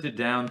sprinted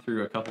down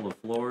through a couple of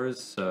floors,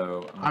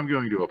 so I'm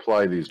going to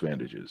apply these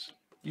bandages.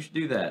 You should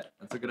do that.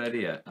 That's a good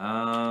idea.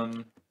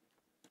 And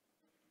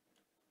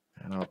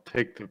I'll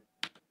take the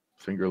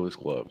fingerless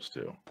gloves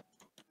too.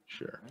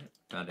 Sure. Right.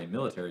 Found a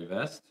military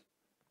vest,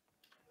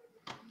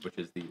 which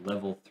is the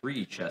level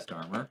 3 chest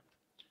armor.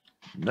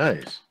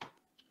 Nice.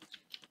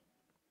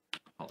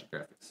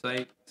 Holographic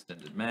sight,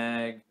 extended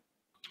mag,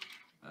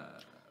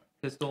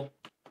 pistol.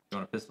 You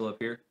want a pistol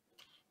up here?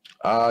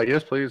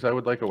 Yes, please. I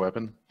would like a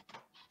weapon.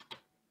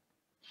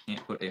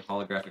 Can't put a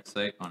holographic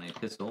sight on a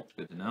pistol.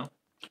 Good to know.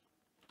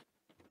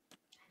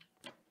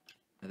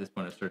 At this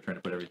point, I started trying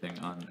to put everything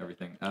on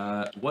everything.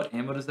 What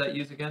ammo does that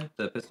use again?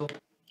 The pistol?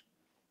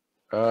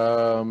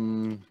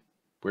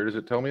 Where does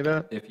it tell me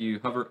that? If you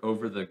hover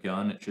over the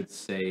gun, it should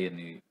say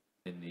in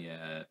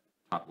the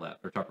top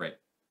left or top right.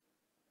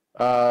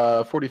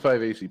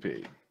 45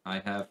 ACP. I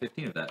have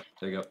 15 of that.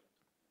 There you go.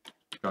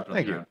 Dropped it on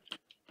Thank the you. ground.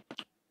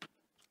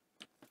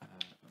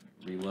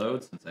 Let me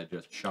reload since I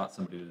just shot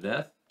somebody to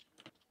death.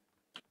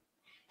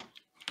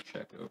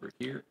 Check over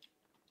here.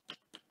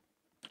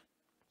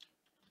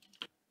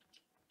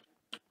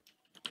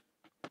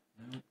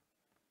 Nope.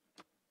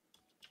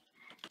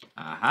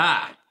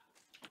 Aha!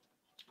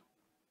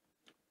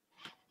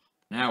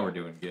 Now we're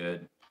doing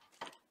good.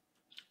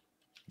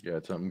 You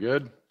got something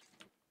good?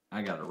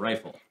 I got a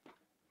rifle.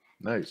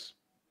 Nice.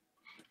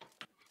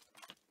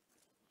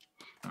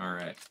 All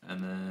right,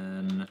 and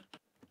then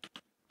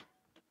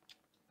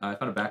I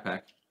found a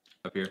backpack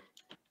up here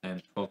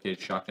and 12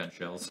 gauge shotgun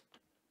shells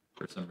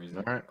for some reason.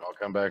 All right, I'll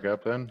come back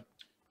up then.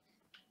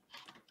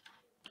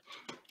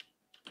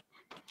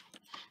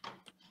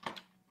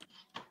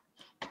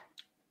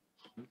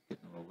 Ooh,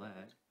 getting a little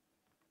lag.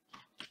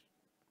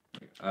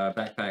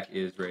 Backpack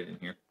is right in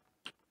here.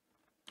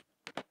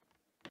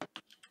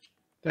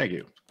 Thank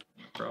you.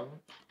 No problem.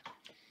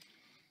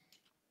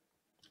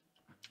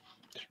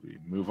 Should we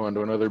move on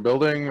to another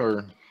building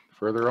or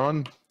further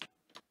on?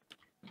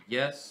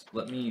 Yes,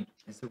 let me.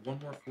 Is there one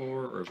more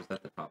floor, or was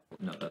that the top floor?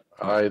 No, that.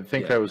 I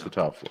think that was the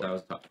top floor. That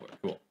was the top floor.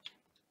 Cool.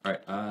 All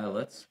right,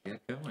 let's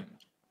get going.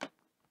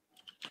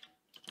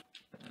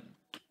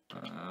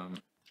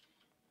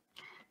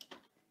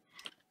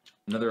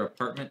 Another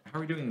apartment. How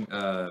are we doing?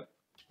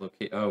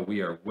 Oh,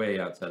 we are way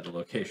outside the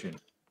location.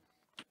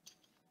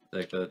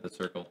 Like the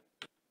circle.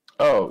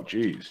 Oh,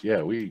 geez.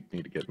 Yeah, we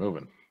need to get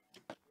moving.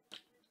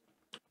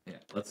 Yeah,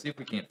 let's see if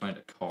we can't find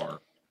a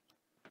car.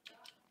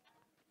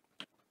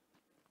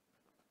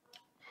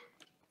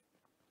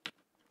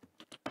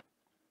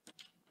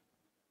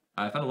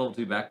 I found a level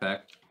 2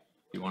 backpack.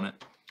 Do you want it?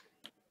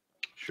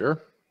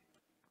 Sure.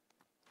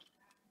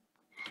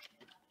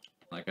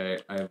 Like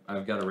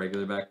I've got a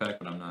regular backpack,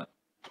 but I'm not.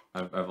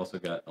 I've also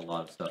got a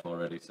lot of stuff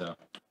already, so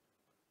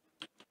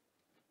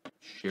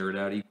share it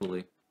out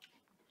equally.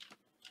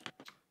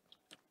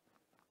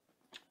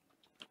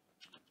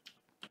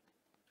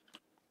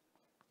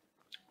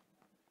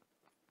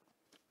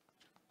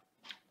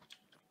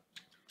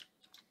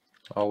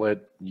 I'll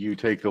let you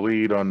take the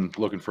lead on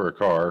looking for a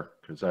car,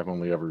 because I've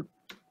only ever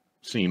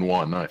seen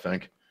one, I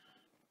think.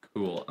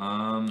 Cool.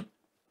 Oh,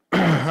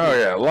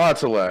 yeah,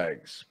 lots of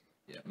lags.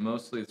 Yeah,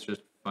 mostly it's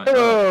just fun.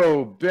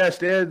 Hello,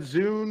 Best Ed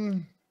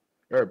Zune,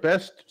 or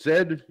Best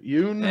Zed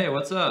Yoon. Hey,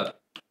 what's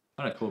up?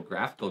 What a cool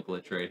graphical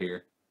glitch right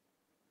here.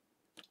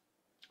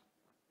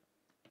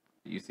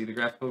 Do you see the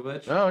graphical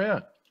glitch? Oh, yeah.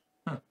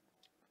 Huh.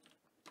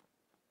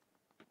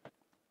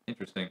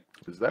 Interesting.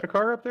 Is that a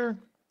car up there?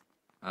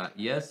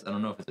 Yes, I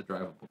don't know if it's a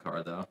drivable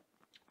car, though.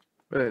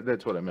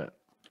 That's what I meant.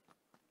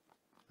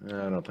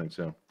 I don't think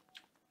so.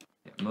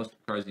 Yeah, most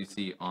cars you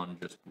see on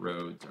just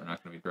roads are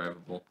not going to be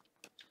drivable.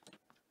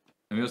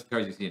 I mean, most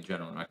cars you see in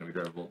general are not going to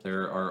be drivable.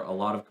 There are a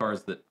lot of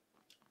cars that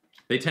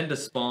they tend to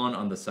spawn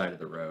on the side of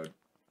the road.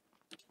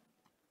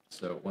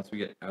 So once we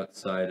get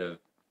outside of,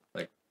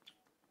 like,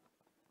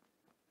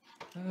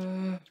 we're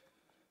not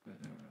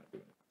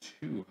doing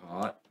too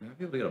hot. We might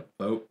be able to get a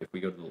boat if we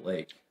go to the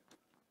lake.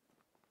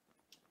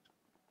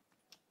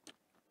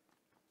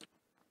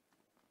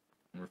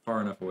 we're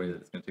far enough away that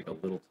it's going to take a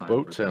little time.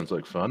 Boat sounds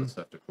like fun.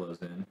 Stuff to close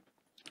in.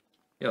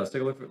 Yeah, let's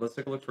take a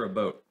look for a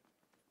boat.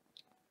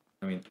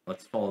 I mean,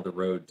 let's follow the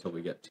road till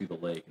we get to the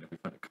lake, and if we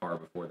find a car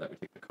before that, we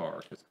take the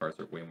car, because cars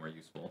are way more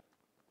useful.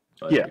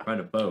 But if we find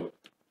a boat,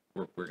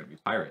 we're going to be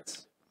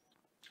pirates.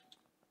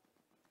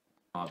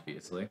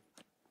 Obviously.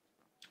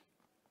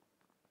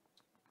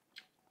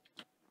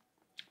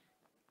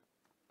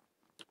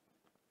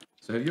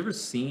 So have you ever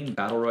seen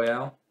Battle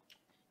Royale?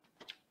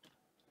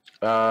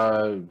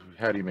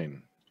 How do you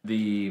mean?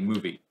 The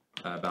movie,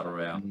 Battle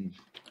Royale.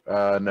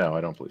 No,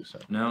 I don't believe so.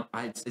 No,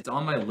 it's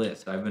on my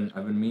list. I've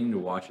been meaning to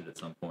watch it at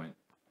some point,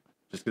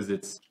 just because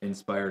it's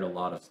inspired a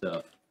lot of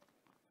stuff.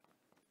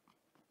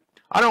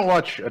 I don't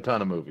watch a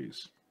ton of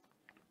movies.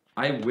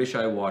 I wish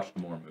I watched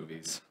more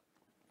movies.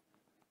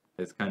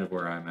 It's kind of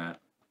where I'm at.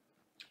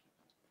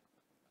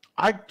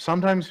 I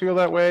sometimes feel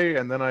that way,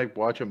 and then I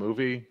watch a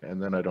movie,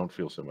 and then I don't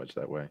feel so much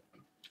that way.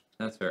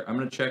 That's fair. I'm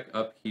gonna check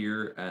up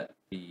here at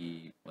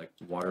the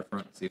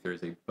waterfront, see if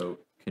there's a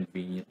boat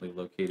conveniently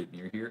located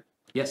near here.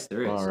 Yes,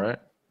 there is. All right,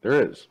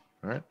 there is.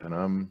 All right, and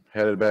I'm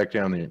headed back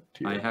down the.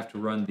 I have to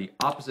run the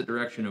opposite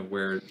direction of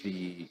where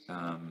we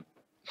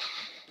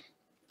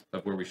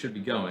should be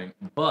going,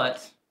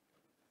 but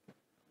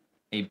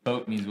a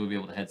boat means we'll be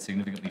able to head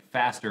significantly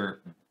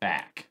faster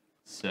back.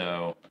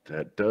 So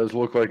that does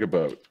look like a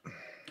boat.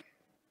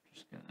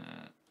 Just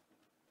gonna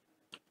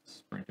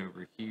sprint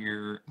over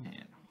here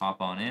and hop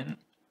on in, and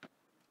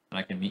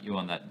I can meet you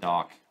on that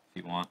dock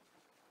if you want.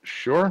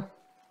 Sure.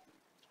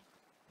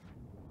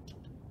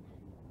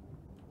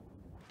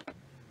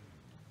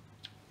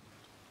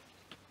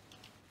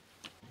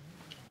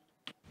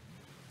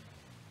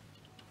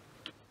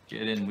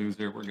 Get in,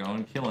 loser. We're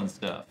going killing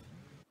stuff.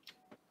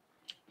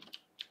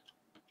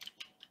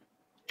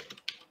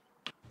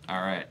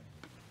 All right.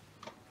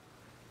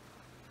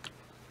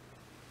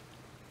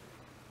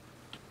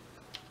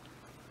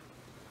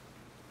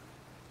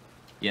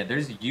 Yeah,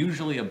 there's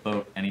usually a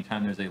boat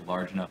anytime there's a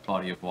large enough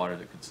body of water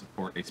that could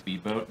support a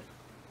speedboat.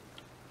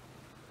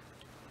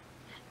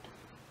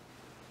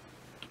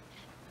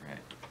 Right.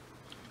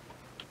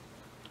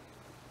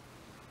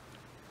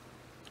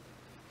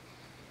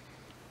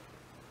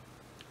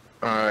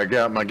 I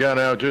got my gun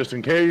out just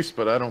in case,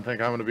 but I don't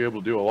think I'm going to be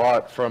able to do a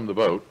lot from the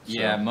boat. So.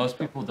 Yeah, most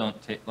people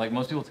don't take,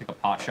 most people take a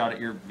pot shot at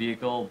your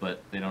vehicle,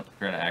 but they don't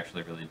try to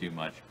actually really do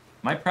much.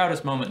 My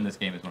proudest moment in this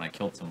game is when I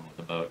killed someone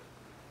with a boat.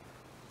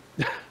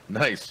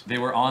 Nice. They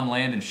were on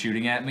land and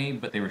shooting at me,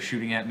 but they were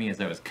shooting at me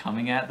as I was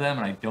coming at them,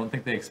 and I don't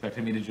think they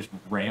expected me to just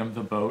ram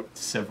the boat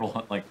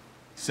several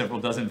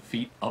dozen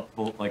feet up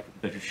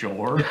the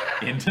shore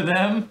into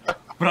them.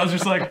 But I was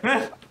just like,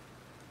 eh.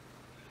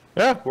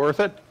 Yeah, worth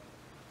it.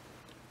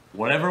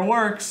 Whatever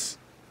works.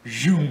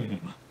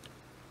 Zoom.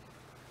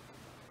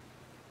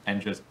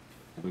 And just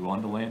flew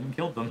onto land and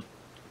killed them.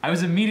 I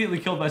was immediately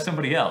killed by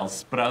somebody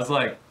else, but I was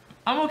like,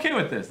 I'm okay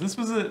with this. This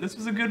was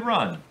a good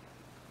run.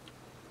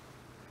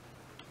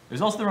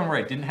 There's also the one where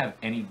I didn't have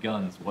any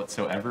guns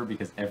whatsoever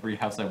because every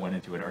house I went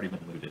into had already been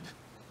looted.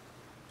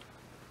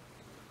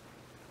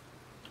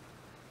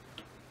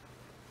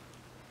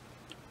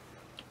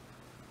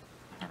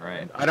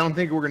 Alright. I don't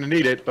think we're going to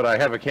need it, but I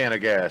have a can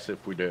of gas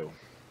if we do.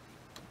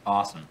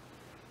 Awesome.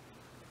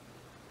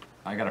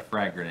 I got a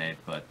frag grenade,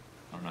 but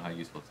I don't know how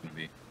useful it's going to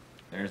be.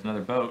 There's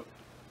another boat.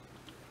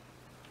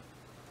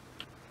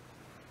 I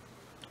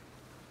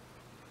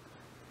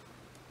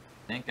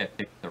think I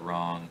picked the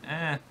wrong...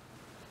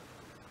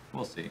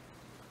 We'll see.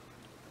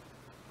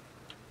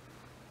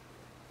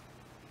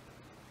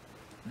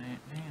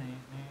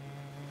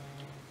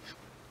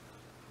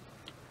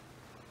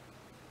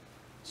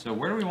 So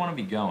where do we want to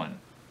be going?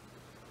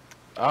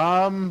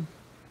 I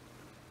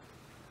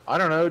don't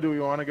know. Do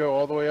we want to go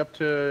all the way up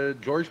to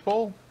George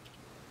Pole?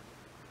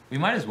 We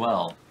might as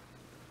well.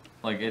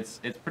 Like it's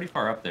pretty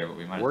far up there, but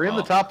we might as well. We're in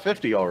the top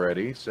 50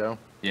 already, so.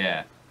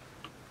 Yeah.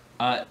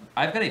 I've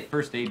got a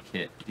first aid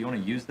kit. Do you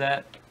want to use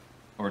that?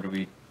 Or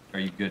are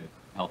you good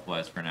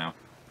health-wise for now?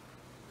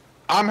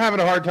 I'm having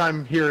a hard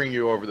time hearing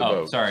you over the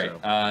boat. Oh, sorry.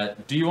 So.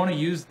 Do you want to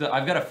use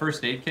I've got a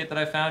first aid kit that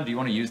I found. Do you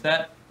want to use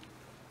that?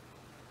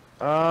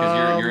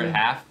 Because you're at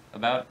half,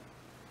 about.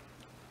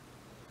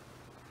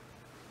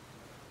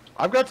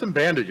 I've got some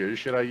bandages.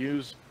 Should I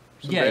use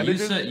some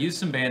bandages? Use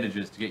some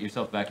bandages to get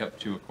yourself back up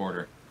to a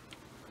quarter.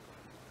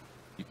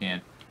 You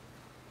can.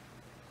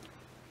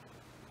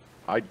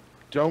 I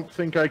don't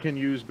think I can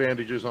use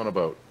bandages on a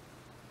boat.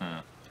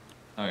 Huh.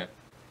 Okay.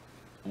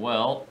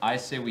 Well, I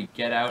say we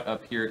get out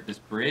up here at this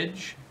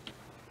bridge.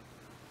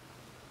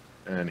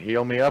 And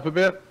heal me up a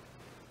bit.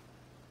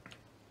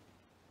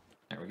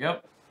 There we go.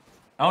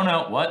 Oh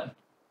no, what?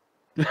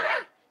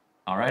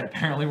 Alright,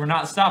 apparently we're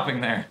not stopping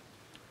there.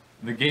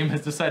 The game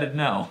has decided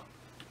no.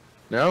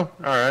 No?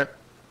 Alright.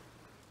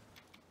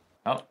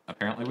 Oh,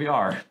 apparently we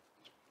are.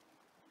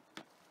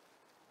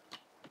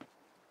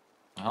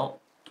 Well,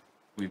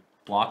 we've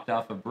blocked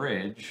off a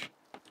bridge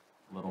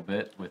a little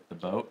bit with the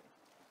boat.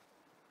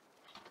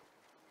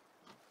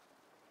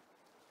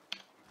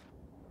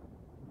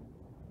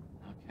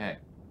 Okay.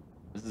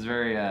 This is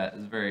very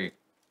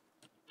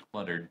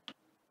cluttered.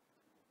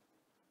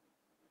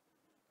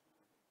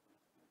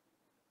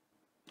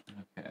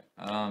 Okay.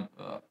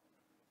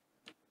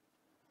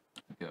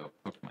 Go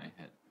poke my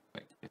head.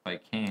 If I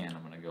can,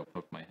 I'm gonna go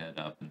poke my head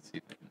up and see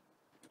if I can.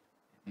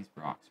 These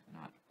rocks are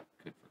not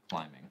good for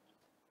climbing.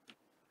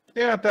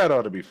 Yeah, that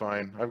ought to be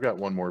fine. I've got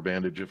one more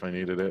bandage if I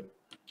needed it.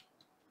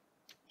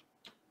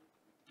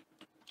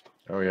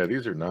 Oh yeah,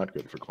 these are not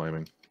good for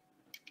climbing.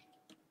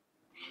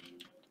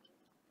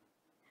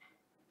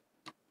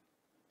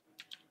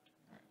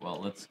 Well,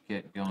 let's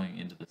get going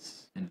into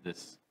this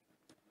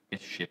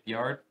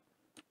shipyard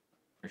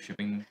or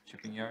shipping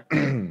yard.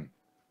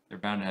 They're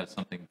bound to have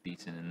something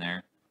decent in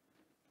there.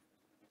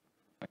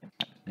 If I can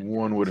find it.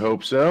 One would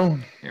hope so.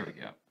 There we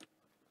go.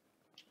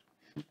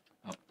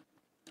 Oh.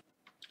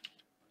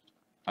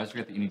 I always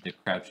forget that you need to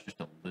crouch just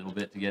a little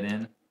bit to get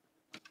in.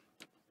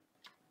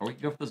 Or we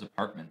can go for those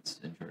apartments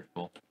in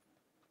Georgeville.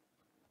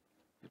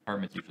 The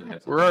apartments usually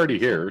have something. We're already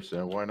here,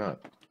 so why not?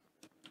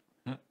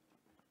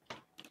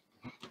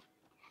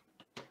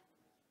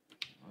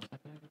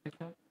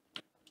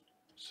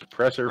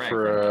 Suppressor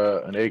for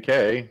an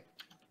AK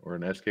or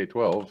an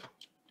SK-12.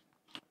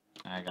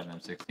 I got an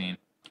M16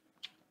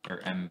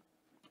 or M.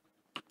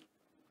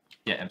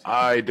 Yeah, M16.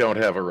 I don't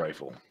have a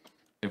rifle.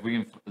 If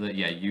we can,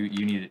 yeah, we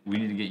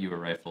need to get you a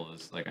rifle.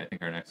 Is like I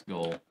think our next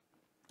goal.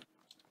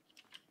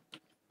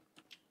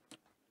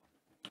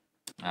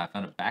 I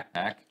found a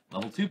backpack,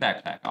 level 2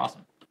 backpack,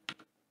 awesome.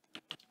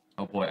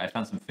 Oh boy, I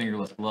found some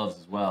fingerless gloves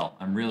as well.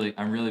 I'm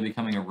really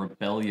becoming a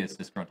rebellious,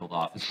 disgruntled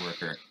office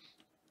worker.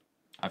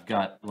 I've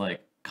got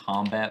like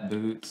combat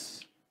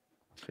boots.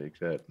 Take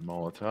that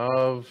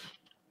Molotov.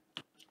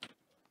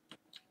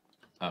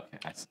 Okay,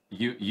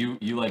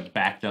 you like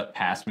backed up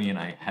past me, and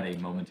I had a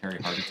momentary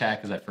heart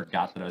attack because I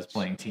forgot that I was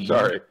playing team.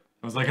 Sorry.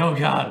 I was like, oh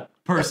god,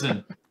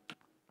 person.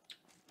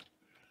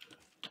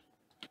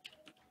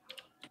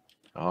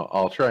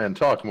 I'll try and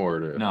talk more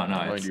to No,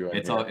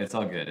 it's all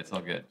good. It's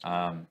all good.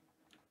 I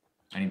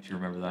need to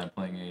remember that I'm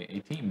playing a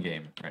team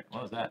game. Right?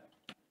 What was that?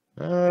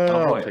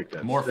 Oh boy, I'll take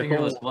that. More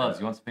fingerless gloves.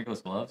 You want some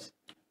fingerless gloves?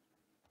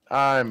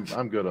 I'm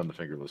good on the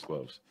fingerless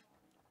gloves.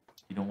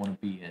 You don't want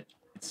to be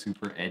it's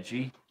super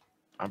edgy.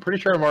 I'm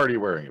pretty sure I'm already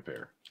wearing a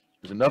pair.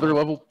 There's another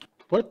level.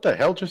 What the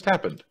hell just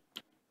happened?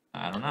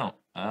 I don't know.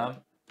 Oh,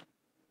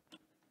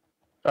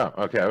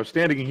 okay. I was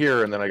standing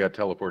here and then I got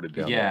teleported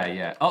down.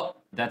 Yeah. Oh,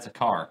 that's a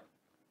car.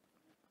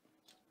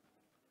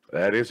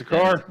 That is a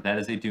car. That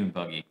is a dune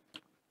buggy.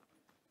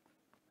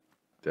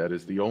 That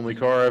is the only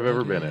car I've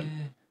ever been in.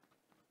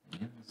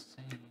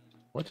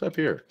 What's up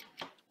here?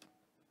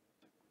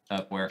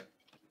 Up where?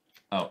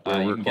 Oh,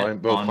 you can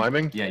get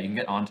climbing? Yeah, you can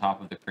get on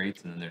top of the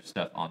crates, and then there's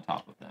stuff on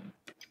top of them.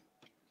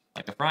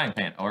 Like a frying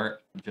pan, or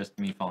just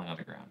me falling on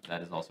the ground.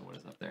 That is also what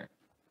is up there.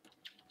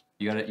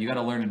 You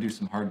gotta learn to do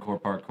some hardcore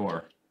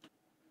parkour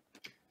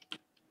to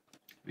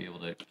be able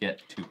to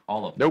get to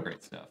all of the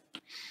great stuff.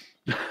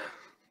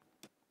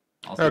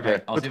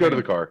 Okay, let's go to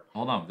the car.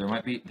 Hold on, there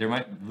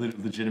might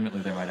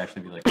legitimately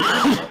actually be like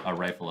a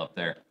rifle up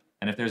there.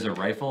 And if there's a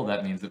rifle,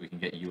 that means that we can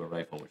get you a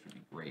rifle, which would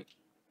be great.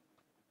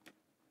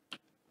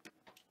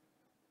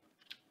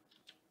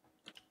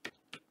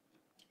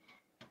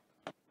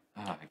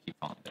 Ah, I keep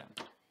falling down.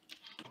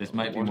 This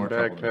might be more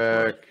trouble than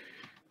backpack.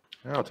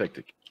 I'll take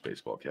the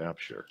baseball cap,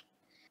 sure.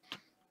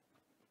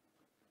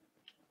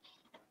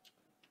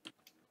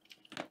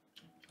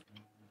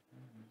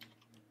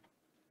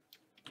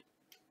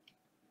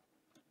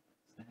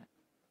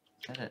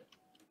 That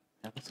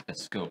looks like a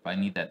scope. I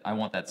need that. I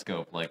want that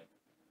scope. Like,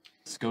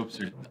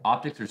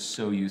 optics are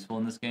so useful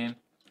in this game.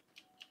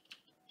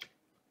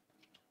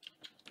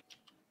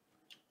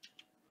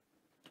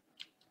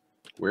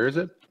 Where is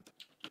it?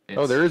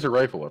 Oh, there is a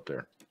rifle up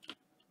there.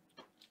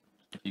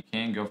 If you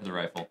can, go for the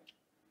rifle.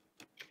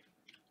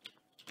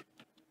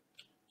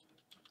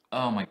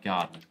 Oh my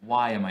god,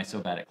 why am I so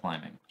bad at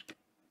climbing?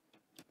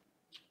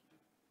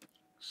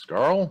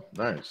 Scarl?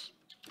 Nice.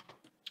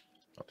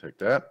 I'll take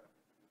that.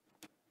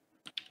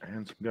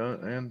 And some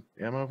gun and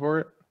ammo for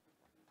it.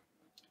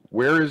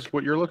 Where is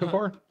what you're looking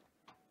for?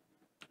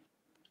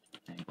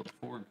 Angled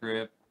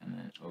foregrip, and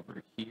then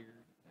over here,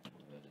 that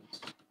was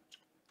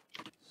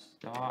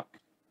stock.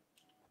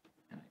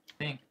 And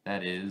I think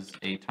that is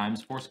a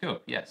 ×4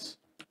 scope, yes.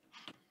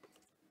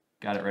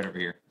 Got it right over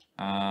here.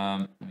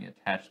 Let me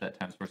attach that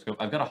 ×4 scope.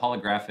 I've got a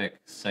holographic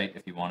sight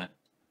if you want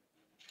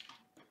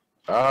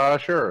it.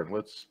 Sure.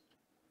 Let's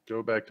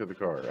go back to the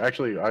car.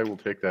 Actually, I will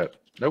take that.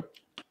 Nope.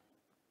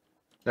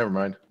 Never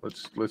mind.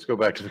 Let's go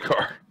back to the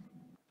car.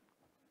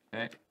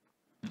 Okay.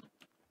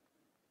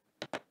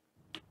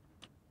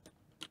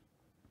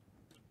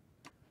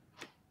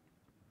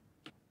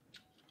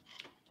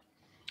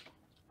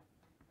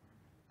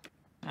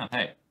 Oh,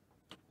 hey.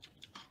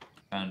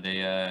 Found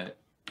a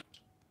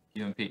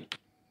UMP.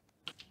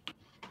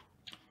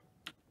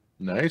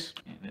 Nice.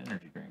 And an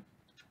energy drink.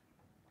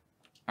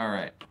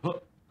 Alright.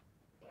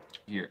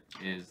 Here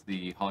is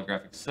the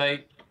holographic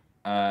sight.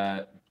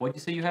 What'd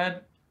you say you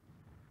had?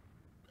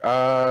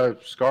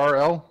 Scar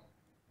L.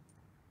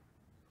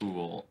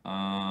 Cool.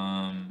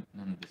 None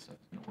of this stuff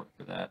is gonna work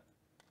for that.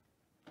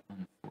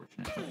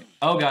 unfortunately.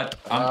 Oh god,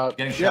 I'm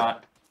getting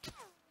shot.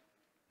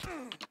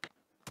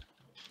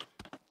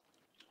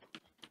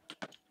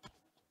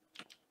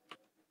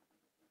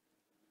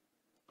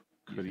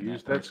 Could have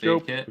used that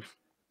scope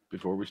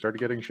before we started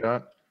getting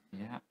shot.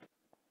 Yeah.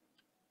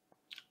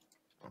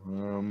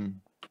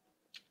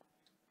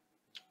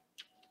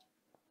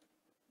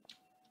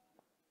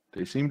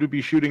 They seem to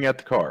be shooting at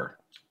the car.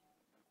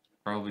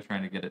 Probably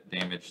trying to get it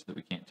damaged so that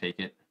we can't take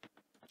it.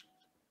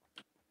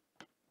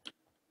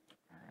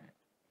 Alright.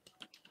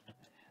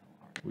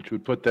 Which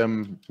would put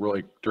them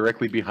like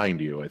directly behind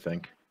you, I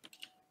think.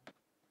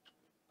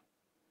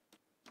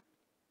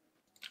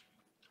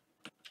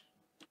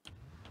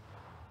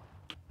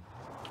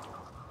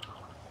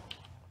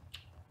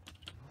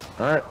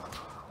 All right.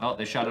 Oh,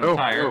 they shot at a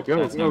tire.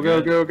 Go, That's go, no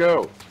go, good.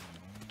 go, go.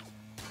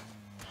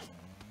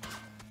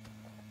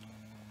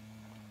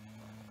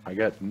 I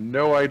got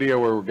no idea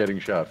where we're getting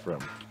shot from.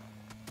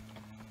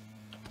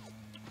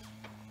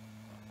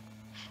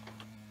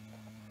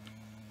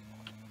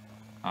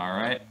 All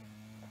right.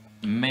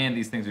 Man,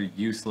 these things are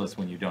useless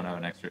when you don't have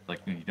an extra, like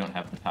when you don't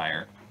have the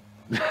tire.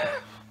 I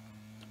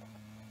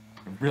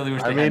really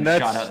wish they hadn't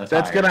shot out the tire.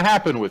 That's gonna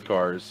happen with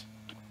cars.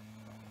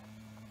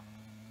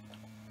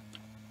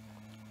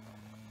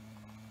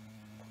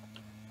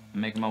 I'm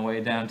making my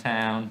way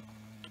downtown.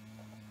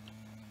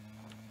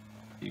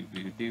 All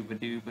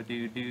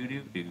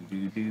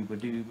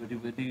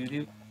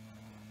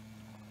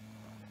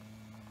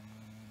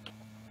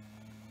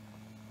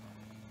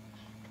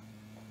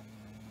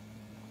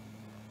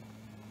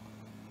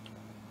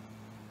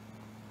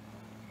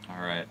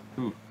right.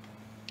 Ooh.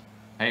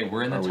 Hey,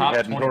 we're in the top 23. Are we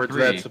heading towards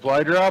that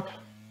supply drop?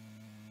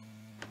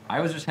 I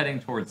was just heading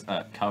towards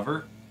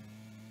cover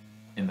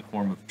in the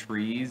form of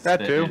trees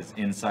that is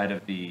inside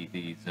of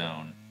the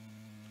zone.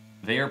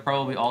 They are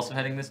probably also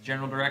heading this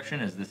general direction,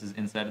 as this is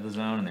inside of the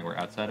zone and they were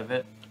outside of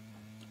it.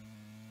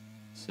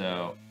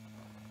 So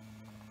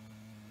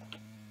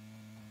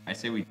I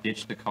say we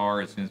ditch the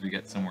car as soon as we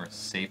get somewhere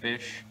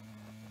safe-ish,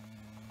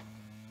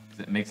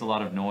 because it makes a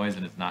lot of noise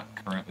and is not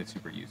currently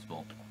super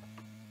useful.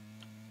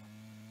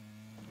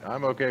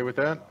 I'm okay with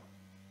that.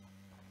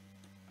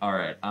 All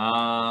right.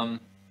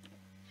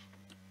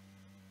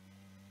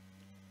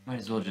 Might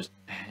as well just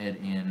head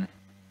in.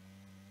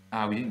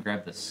 Ah, we didn't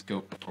grab the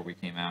scope before we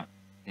came out.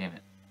 Damn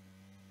it.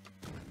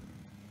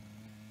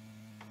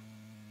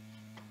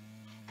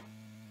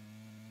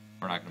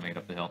 We're not gonna make it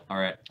up the hill. All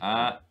right.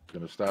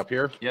 Gonna stop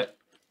here. Yep.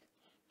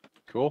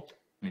 Cool.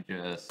 Let me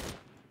just.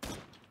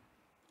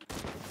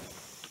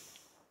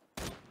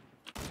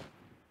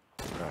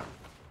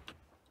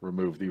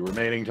 Remove the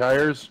remaining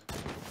tires.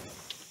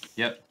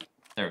 Yep.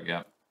 There we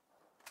go.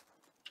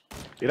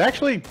 It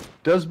actually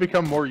does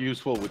become more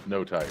useful with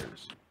no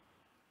tires.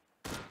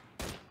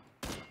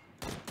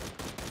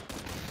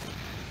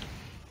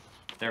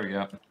 There we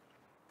go.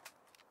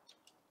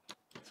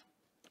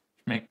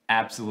 Make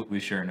absolutely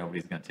sure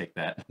nobody's gonna take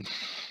that.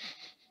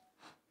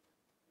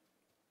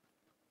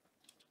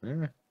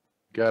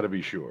 Gotta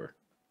be sure.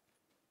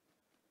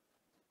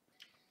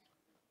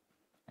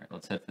 All right,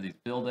 let's head for these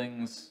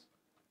buildings.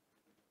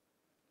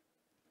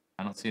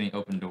 I don't see any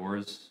open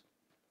doors,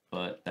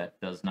 but that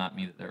does not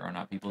mean that there are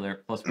not people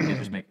there. Plus, we can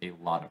just make a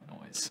lot of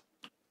noise.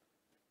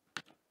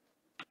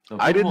 So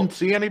I didn't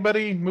see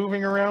anybody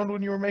moving around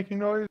when you were making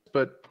noise,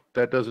 but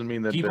that doesn't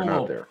mean that they're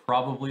not there. People will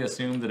probably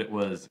assume that it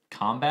was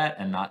combat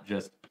and not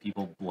just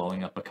people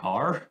blowing up a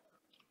car,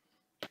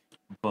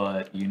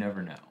 but you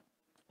never know.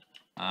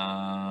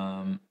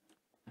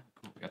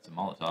 Cool. We got some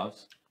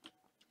Molotovs.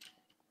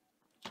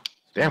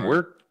 Damn,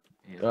 we're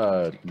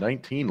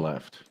 19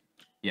 left.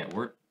 Yeah,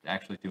 we're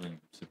actually doing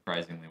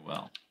surprisingly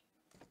well.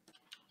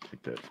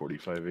 Take that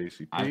 45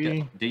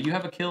 ACP. Do you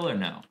have a kill or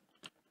no?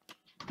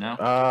 No?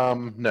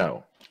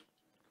 No.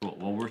 Cool.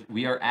 Well,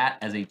 we are at,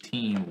 as a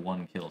team,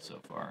 1 kill so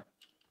far.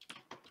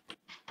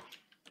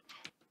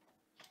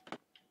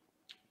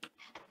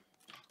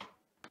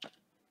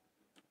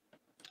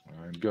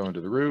 I'm going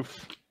to the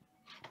roof.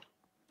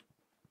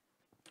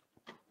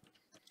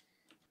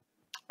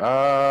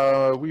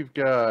 We've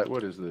got,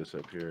 what is this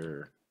up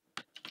here?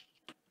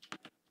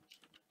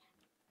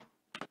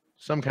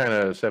 Some kind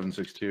of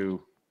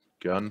 7.62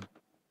 gun.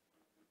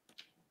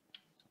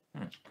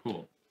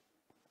 Cool.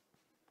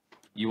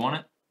 You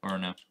want it or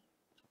no?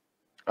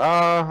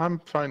 I'm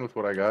fine with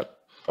what I got.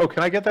 Oh,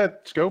 can I get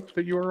that scope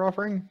that you were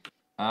offering?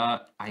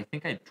 I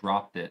think I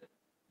dropped it.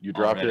 You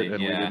dropped it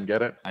and we didn't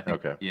get it? I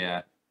think, okay.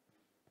 Yeah.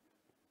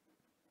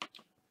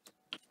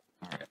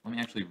 Alright, let me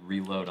actually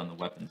reload on the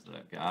weapons that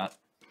I've got.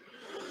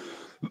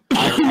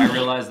 I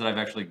realize that I've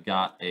actually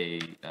got a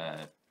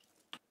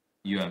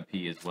UMP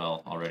as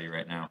well already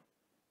right now.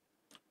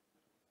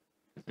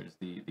 There's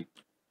the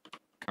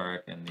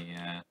Karik and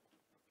the...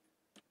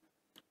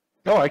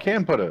 Oh, I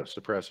can put a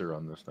suppressor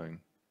on this thing.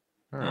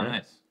 All right.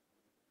 Nice.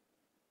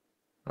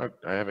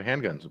 I have a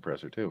handgun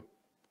suppressor too.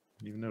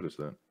 Didn't even notice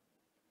that.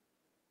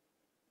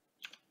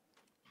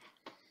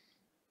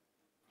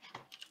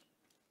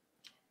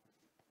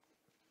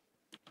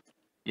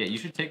 Yeah, you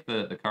should take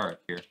the Karik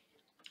here.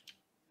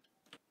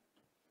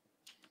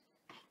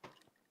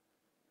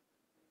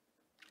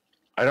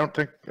 I don't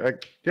think.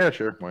 Yeah,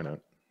 sure. Why not?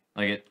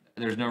 Like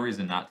there's no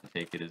reason not to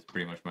take it. Is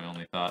pretty much my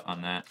only thought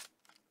on that.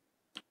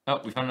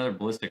 Oh, we found another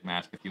ballistic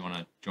mask. If you want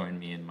to join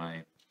me in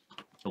my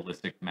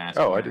ballistic mask.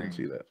 Oh, I didn't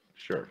see that.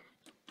 Sure.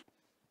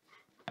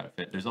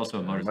 Outfit. There's also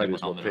a I motorcycle might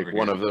as well helmet take over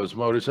one here. of those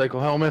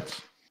motorcycle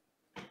helmets.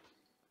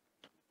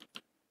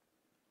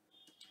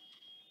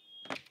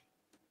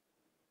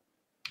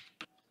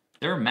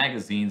 There are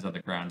magazines on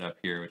the ground up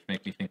here, which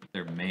make me think that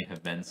there may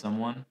have been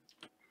someone.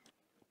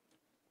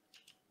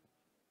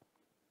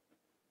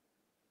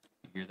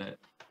 You hear that?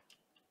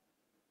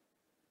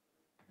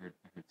 I heard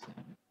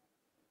sound.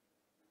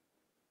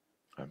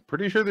 I'm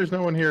pretty sure there's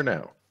no one here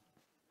now.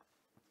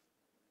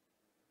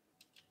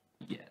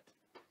 Yet.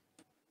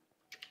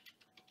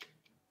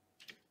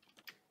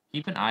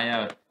 Keep an eye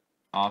out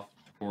off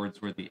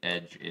towards where the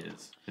edge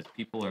is, because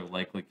people are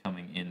likely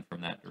coming in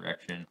from that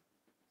direction.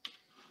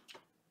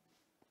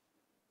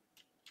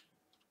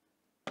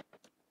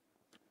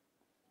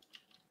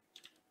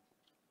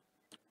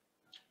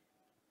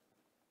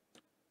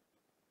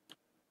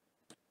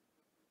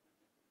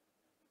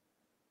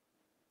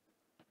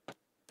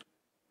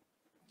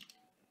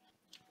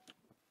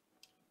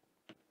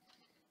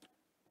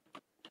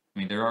 I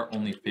mean, there are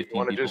only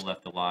 15 people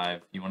left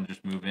alive. You want to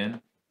just move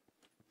in?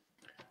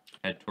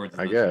 Head towards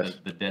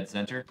the dead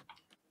center?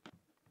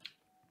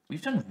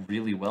 We've done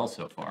really well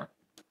so far.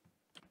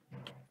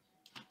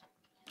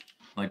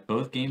 Like,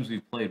 both games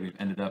we've played, we've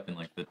ended up in,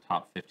 like, the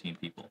top 15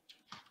 people.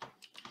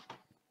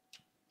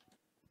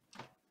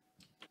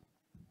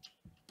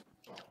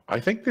 I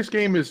think this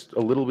game is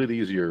a little bit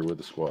easier with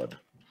a squad.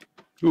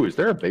 Ooh, is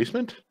there a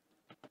basement?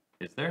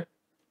 Is there?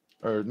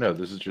 Or no,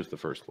 this is just the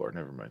first floor.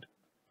 Never mind.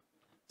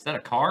 Is that a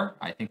car?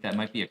 I think that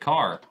might be a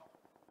car.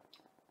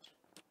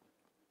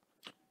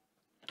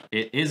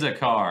 It is a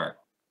car.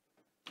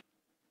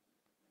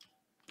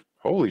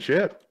 Holy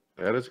shit.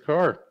 That is a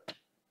car.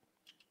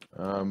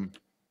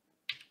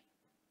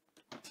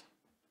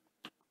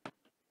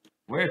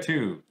 Where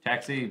to?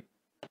 Taxi?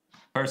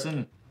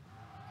 Person?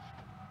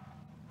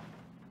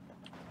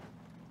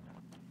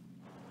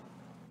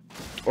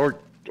 Or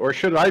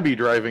should I be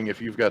driving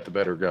if you've got the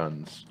better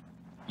guns?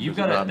 You've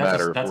got a,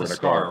 that's a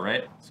Scar,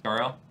 right?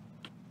 Scar-L?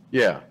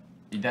 Yeah.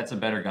 That's a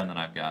better gun than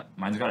I've got.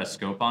 Mine's got a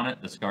scope on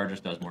it. The Scar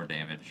just does more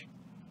damage.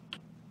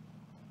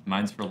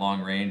 Mine's for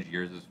long range.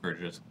 Yours is for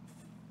just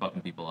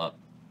fucking people up.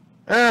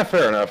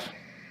 Fair enough.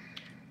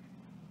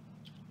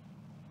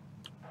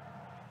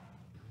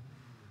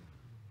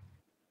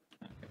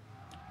 Okay.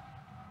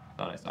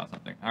 Thought I saw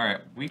something. All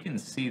right, we can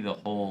see the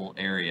whole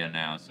area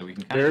now, so we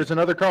can kind There's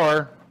another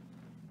car.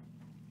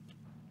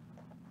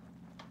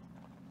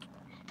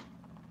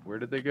 Where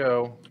did they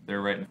go?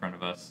 They're right in front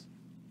of us.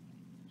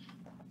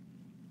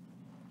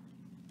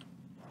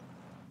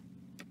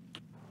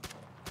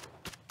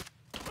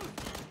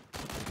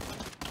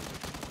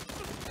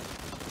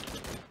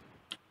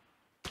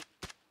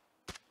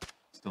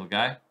 Still a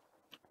guy?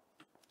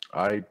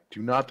 I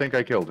do not think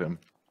I killed him.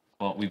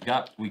 Well,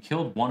 we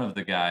killed one of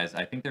the guys.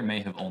 I think there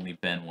may have only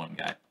been one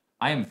guy.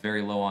 I am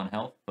very low on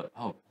health, but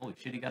oh, holy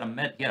shit, he got a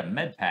med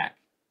pack.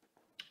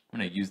 I'm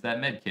gonna use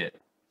that med kit.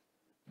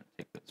 I'm gonna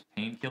take those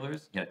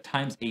painkillers. He got a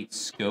 ×8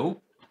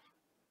 scope.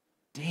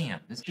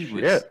 Damn, this dude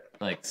was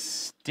like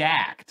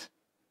stacked.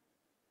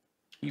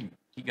 He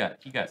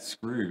got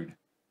screwed.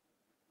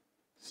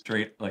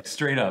 Straight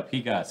up,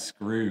 he got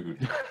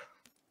screwed.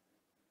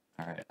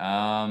 All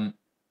right.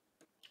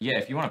 Yeah,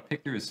 if you want to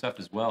pick through his stuff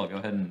as well, go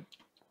ahead and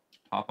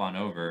hop on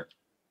over.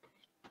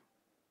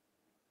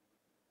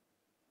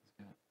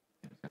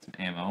 He's got some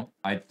ammo.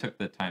 I took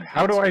the time.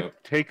 How do I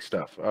take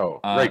stuff?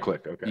 Oh, right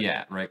click. Okay.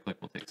 Yeah, right click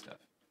will take stuff.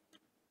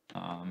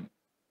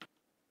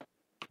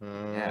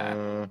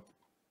 Yeah.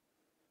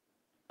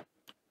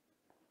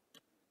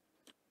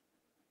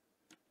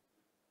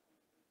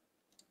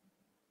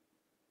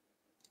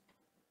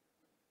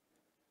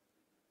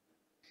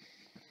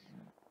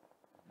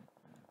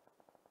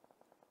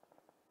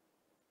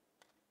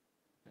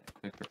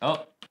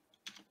 Oh,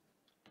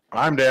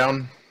 I'm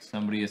down.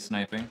 Somebody is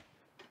sniping.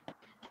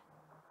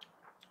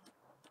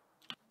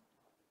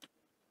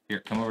 Here,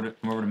 come over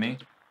to me.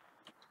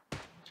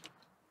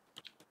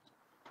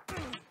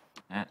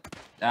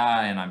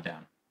 And I'm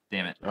down.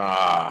 Damn it.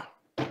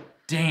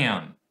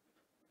 Damn.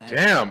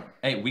 Damn.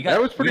 Hey,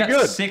 that was pretty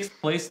good.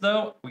 6th place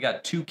though. We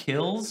got 2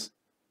 kills.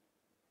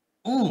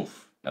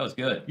 Oof, that was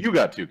good. You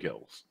got 2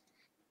 kills.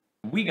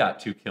 We got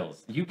 2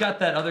 kills. You got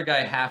that other guy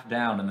half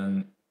down, and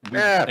then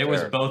it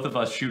was both of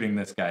us shooting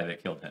this guy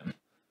that killed him.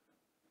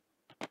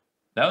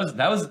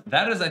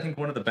 That is I think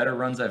one of the better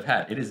runs I've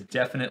had. It is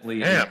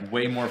definitely a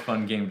way more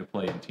fun game to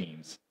play in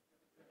teams.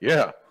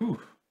 Yeah. Whew.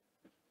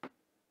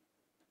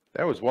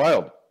 That was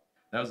wild.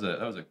 That was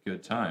a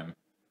good time.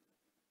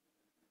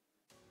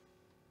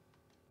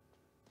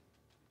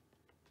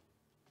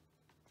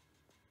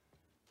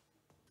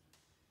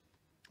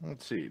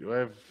 Let's see. Do I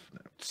have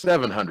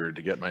 700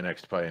 to get my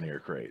next Pioneer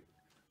crate?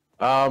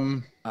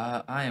 I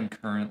am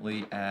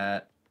currently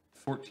at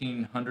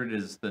 1400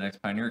 is the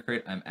next Pioneer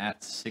crate. I'm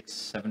at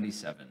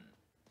 677.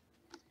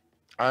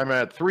 I'm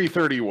at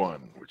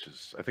 331, which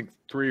is, I think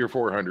 300 or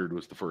 400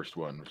 was the first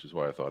one, which is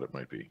why I thought it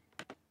might be.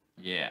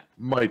 Yeah.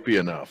 Might be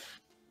enough.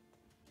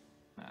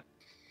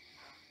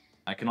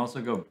 I can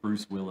also go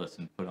Bruce Willis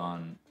and put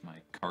on my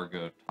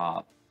cargo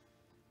top.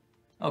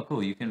 Oh,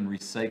 cool. You can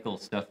recycle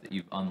stuff that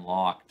you've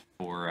unlocked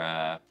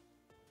for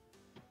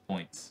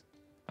points,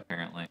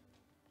 apparently.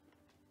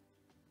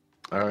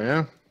 Oh,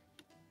 yeah?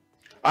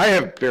 I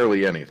have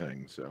barely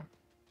anything, so.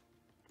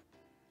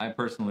 I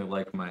personally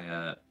like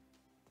my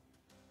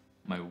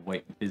my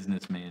white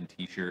businessman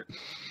T-shirt.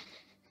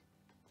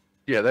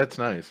 Yeah, that's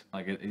nice.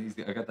 Like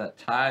I got that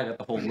tie, I got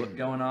the whole look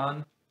going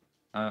on.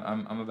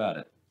 I'm about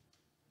it.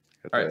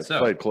 Got All that right, so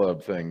Fight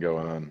Club thing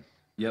going on.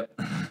 Yep.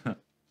 I've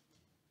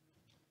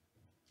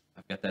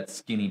got that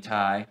skinny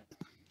tie.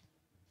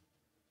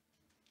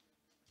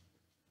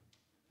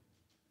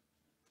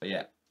 But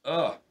yeah.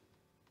 Ugh.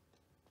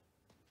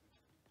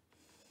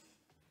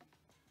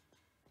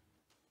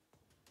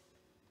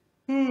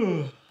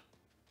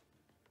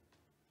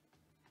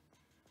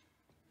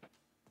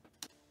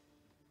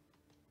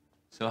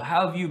 So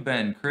how have you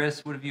been,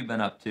 Chris? What have you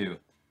been up to?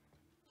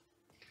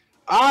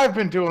 I've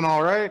been doing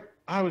all right.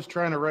 I was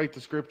trying to write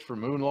the script for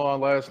Moonlaw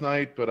last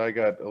night, but I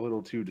got a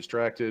little too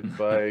distracted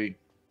by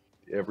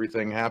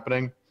everything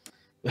happening.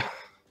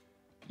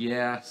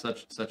 Yeah,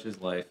 such is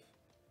life.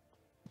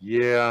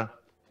 Yeah.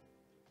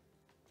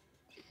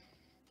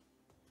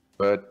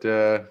 But,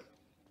 I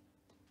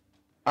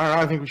don't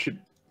know, I think we should...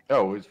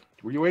 Oh,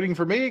 were you waiting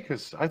for me?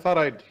 Because I thought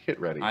I'd hit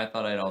ready. I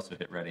thought I'd also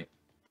hit ready.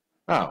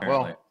 Oh, Apparently.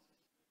 well...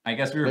 I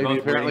guess we were Maybe both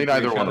apparently waiting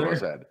for neither each one other, of us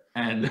had.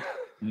 And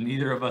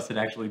neither of us had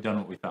actually done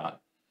what we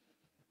thought.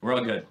 We're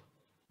all good.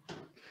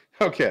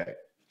 Okay.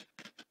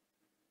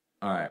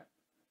 All right.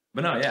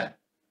 But no, yeah.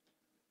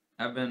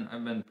 I've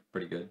been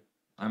pretty good.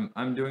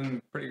 I'm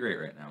doing pretty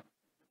great right now.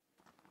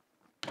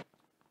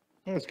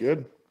 That's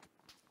good.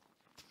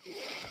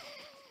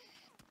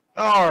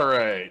 All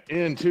right,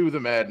 into the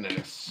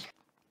madness.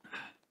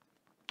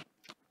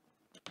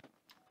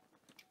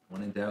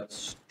 When in doubt,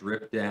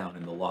 strip down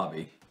in the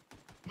lobby.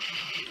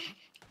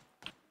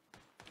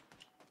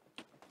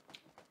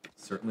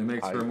 Certainly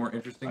makes for a more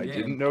interesting game. I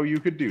didn't know you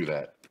could do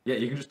that. Yeah,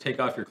 you can just take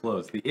off your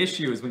clothes. The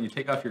issue is when you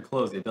take off your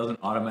clothes, it doesn't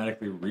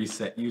automatically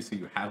reset you so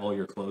you have all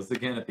your clothes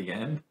again at the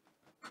end.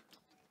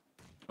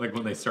 Like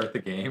when they start the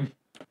game.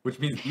 Which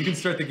means you can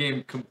start the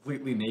game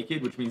completely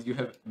naked, which means you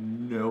have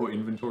no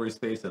inventory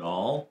space at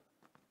all.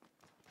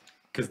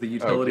 Because the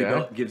utility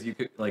belt gives you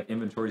like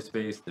inventory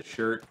space, the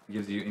shirt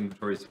gives you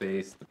inventory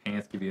space, the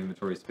pants give you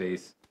inventory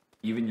space,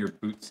 even your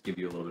boots give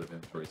you a little bit of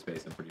inventory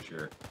space, I'm pretty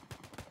sure.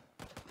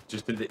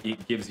 Just that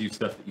it gives you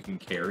stuff that you can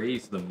carry,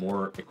 so the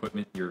more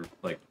equipment you're,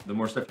 like, the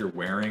more stuff you're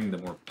wearing, the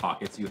more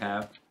pockets you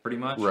have, pretty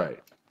much. Right.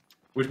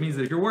 Which means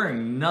that if you're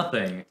wearing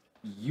nothing,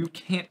 you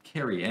can't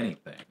carry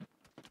anything.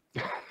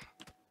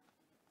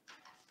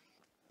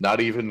 Not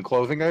even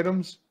clothing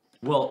items?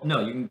 Well,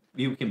 no,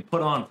 you can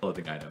put on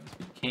clothing items,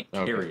 but you can't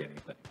carry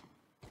anything.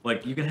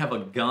 Like, you can have a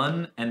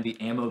gun and the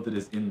ammo that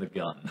is in the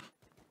gun.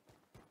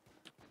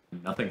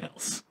 Nothing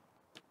else.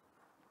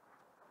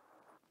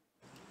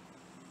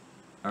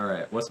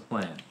 Alright, what's the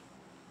plan?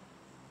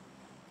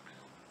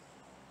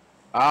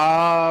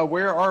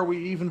 Where are we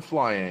even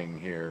flying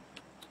here?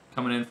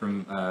 Coming in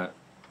from,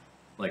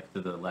 like,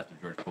 to the left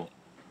of George Pool.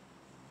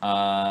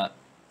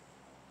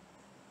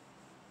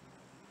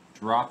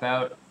 Drop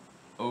out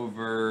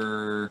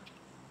over...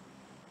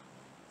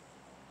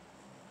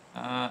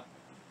 I'm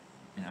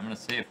gonna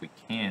say if we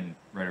can,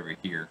 right over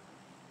here.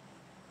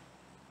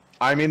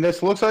 I mean,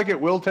 this looks like it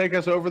will take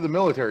us over the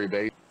military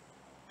base.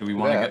 Do we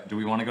want to go? Do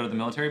we want to go to the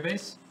military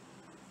base?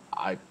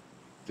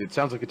 It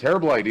sounds like a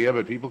terrible idea,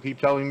 but people keep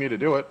telling me to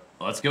do it.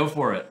 Let's go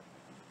for it.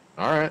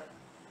 All right.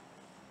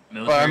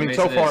 Well, I mean,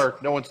 so far,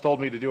 no one's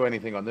told me to do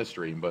anything on this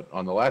stream, but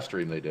on the last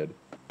stream they did.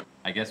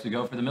 I guess we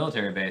go for the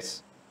military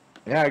base.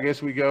 Yeah, I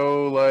guess we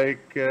go,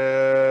 like,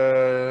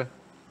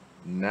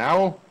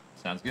 now?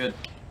 Sounds good.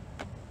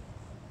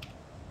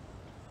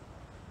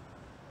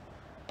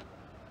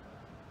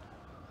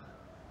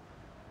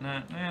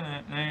 Nah, nah,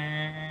 nah,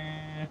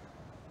 nah.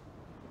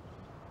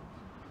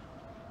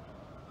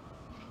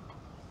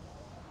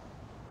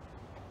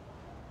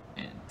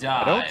 And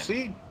dive. I don't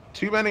see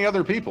too many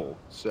other people,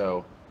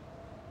 so...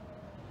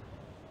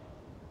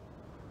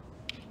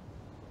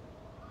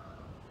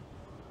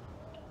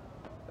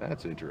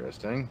 That's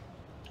interesting.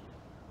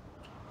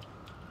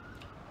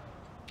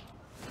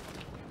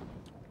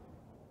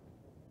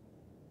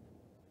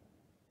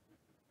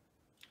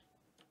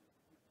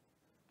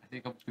 I see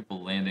a couple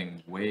people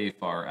landing way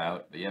far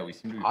out, but yeah, we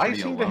seem to be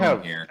pretty alone here. I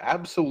seem to have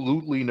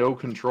absolutely no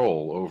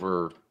control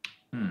over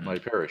my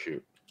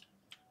parachute.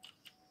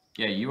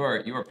 Yeah, you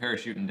are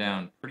parachuting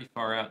down pretty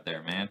far out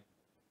there, man.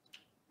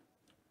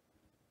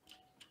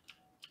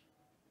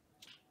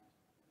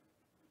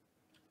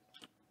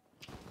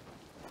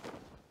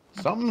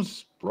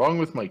 Something's wrong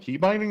with my key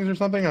bindings or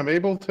something. I'm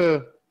able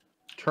to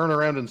turn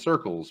around in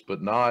circles,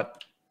 but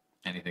not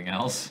anything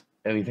else.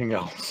 Anything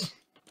else.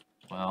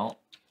 Well,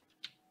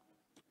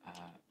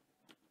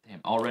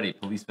 damn, already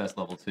police vest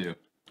level 2.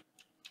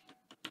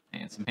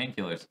 and some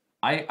painkillers.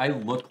 I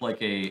look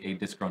like a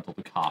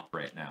disgruntled cop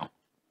right now.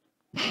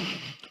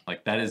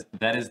 Like that is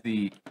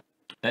the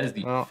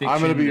Well, fiction.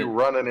 I'm gonna be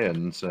running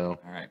in, so.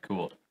 All right,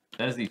 cool.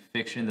 That is the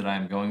fiction that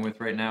I'm going with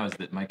right now. Is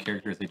that my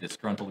character is a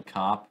disgruntled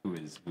cop who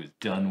is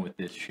done with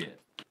this shit.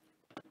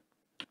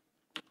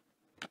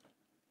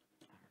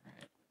 All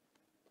right.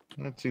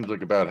 That seems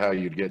like about how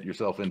you'd get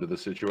yourself into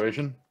this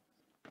situation.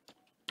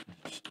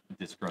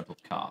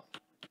 Disgruntled cop.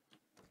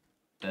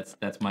 That's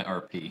my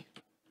RP.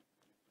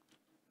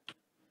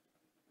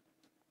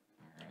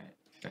 All right,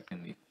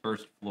 checking the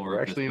first floor.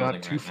 We're of this actually not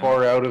building too right far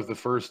now. out of the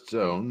first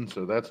zone,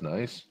 so that's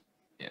nice.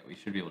 Yeah, we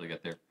should be able to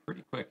get there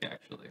pretty quick,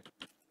 actually.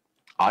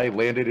 I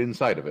landed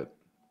inside of it.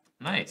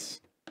 Nice.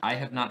 I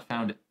have not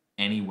found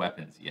any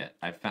weapons yet.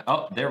 I've found.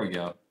 Oh, there we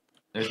go.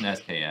 There's an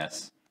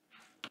SKS.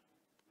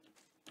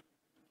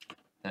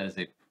 That is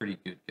a pretty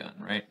good gun,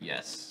 right?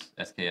 Yes,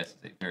 SKS is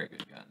a very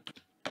good gun.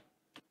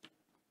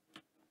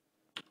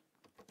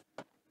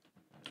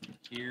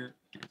 Here's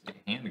a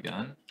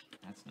handgun.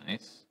 That's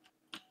nice.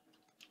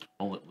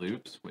 Bullet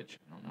loops, which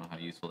I don't know how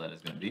useful that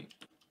is going to be.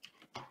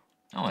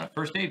 Oh, and a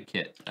first aid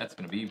kit. That's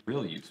going to be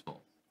real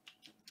useful.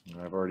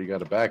 I've already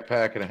got a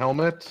backpack and a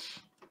helmet.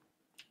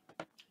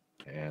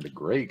 And a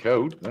gray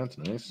coat. That's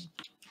nice.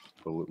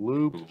 Bullet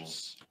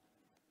loops.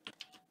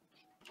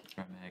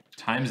 Cool.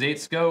 ×8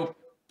 scope.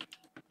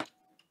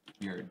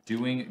 You're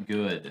doing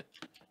good.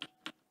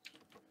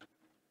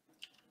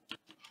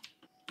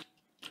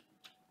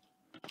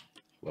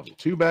 Level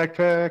 2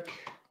 backpack.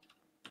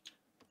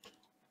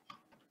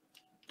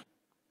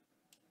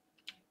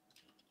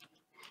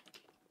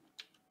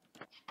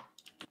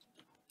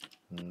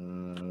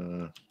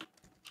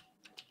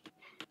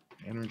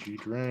 Energy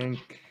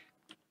drink.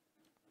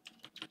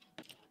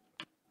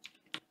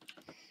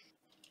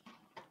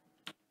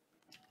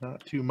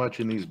 Not too much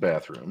in these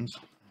bathrooms.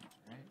 All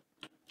right.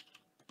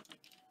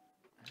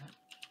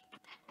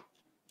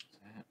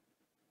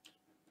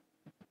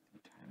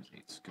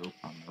 ×8 scope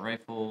on the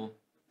rifle.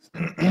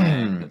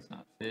 Mag does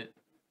not fit.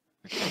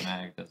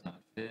 Mag does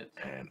not fit.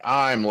 And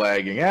I'm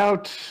lagging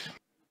out.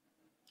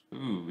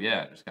 Ooh,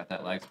 yeah, just got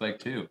that lag spike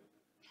too.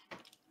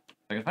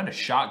 If I can find a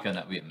shotgun,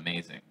 that would be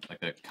amazing. Like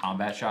a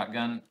combat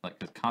shotgun. Like,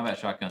 because combat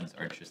shotguns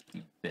are just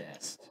the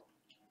best.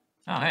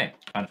 Oh, hey,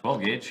 found a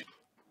 12 gauge.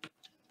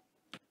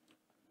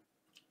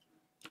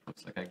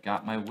 Looks like I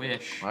got my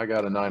wish. I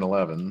got a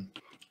 911.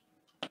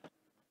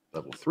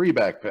 Level 3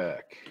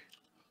 backpack.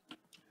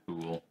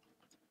 Cool.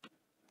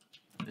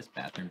 And this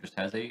bathroom just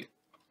has a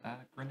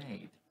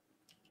grenade.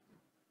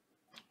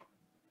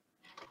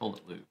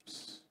 Bullet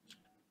loops.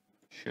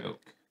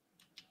 Choke.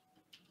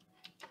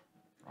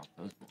 Drop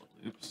those bullet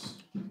loops.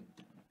 I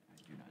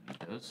do not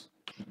need those.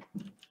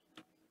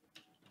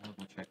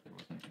 Double check there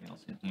was anything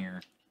else in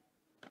here.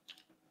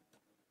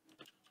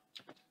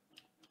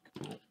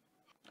 Cool.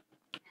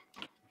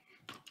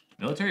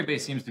 Military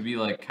base seems to be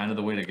like kind of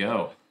the way to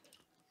go.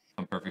 If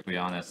I'm perfectly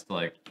honest.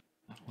 Like,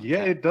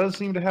 Yeah, it does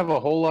seem to have a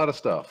whole lot of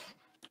stuff.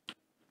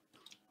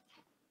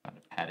 Found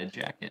a padded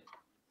jacket.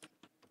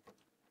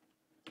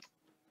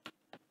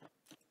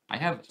 I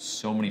have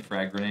so many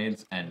frag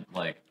grenades and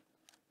like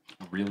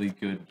really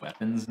good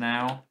weapons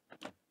now.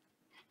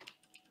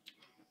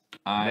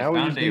 I now we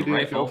found just a need to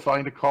rifle. go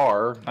find a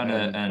car. Found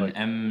an like,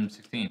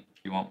 M16. If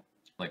you want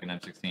like an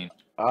M16.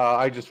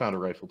 I just found a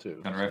rifle too.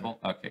 Found a rifle?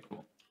 Okay,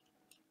 cool.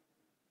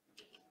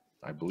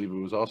 I believe it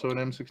was also an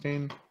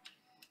M16.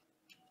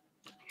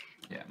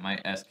 Yeah, my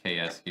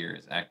SKS here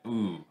is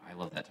ooh, I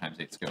love that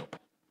 ×8 scope.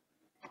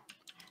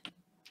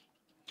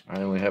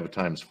 I only have a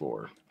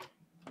 ×4.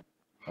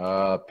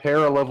 Pair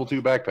of level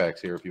 2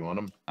 backpacks here if you want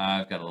them.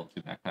 I've got a level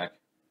 2 backpack.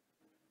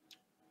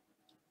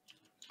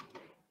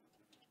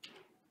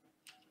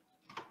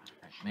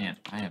 Right, man,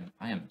 I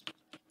am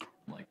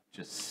like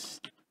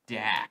just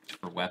stacked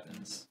for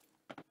weapons.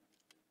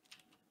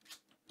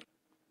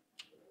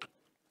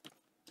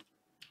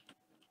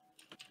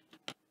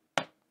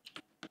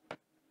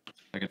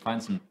 If I could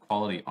find some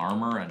quality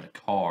armor and a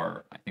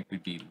car, I think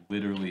we'd be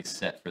literally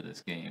set for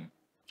this game.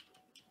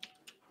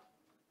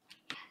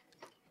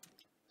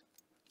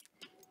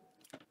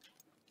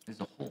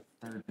 There's a whole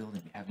third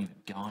building we haven't even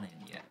gone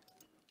in yet.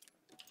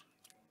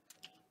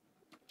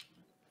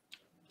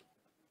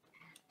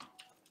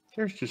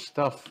 There's just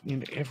stuff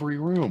in every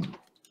room.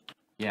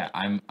 Yeah,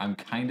 I'm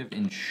kind of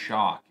in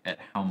shock at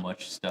how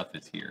much stuff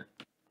is here.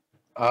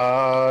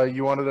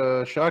 You wanted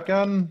a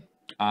shotgun?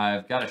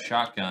 I've got a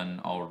shotgun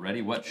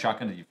already. What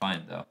shotgun did you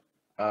find, though?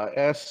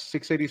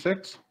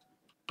 S686?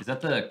 Is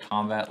that the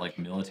combat, like,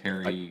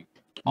 military...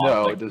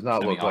 No, like, it does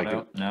not look like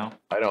it. No?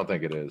 I don't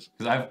think it is.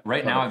 Because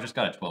right now I've just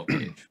got a 12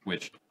 gauge,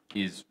 which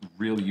is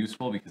really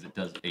useful because it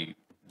does a,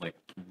 like,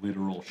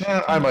 literal shit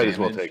ton I of might as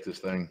well damage. take this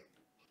thing.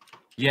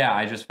 Yeah,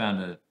 I just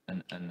found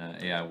an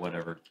AI,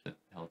 whatever the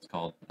hell it's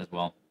called, as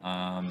well.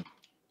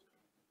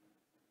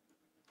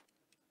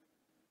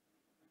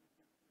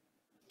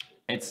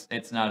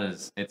 It's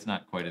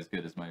not quite as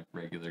good as my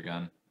regular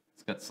gun.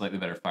 It's got slightly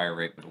better fire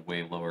rate, but a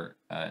way lower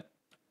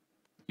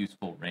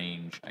useful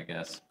range, I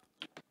guess.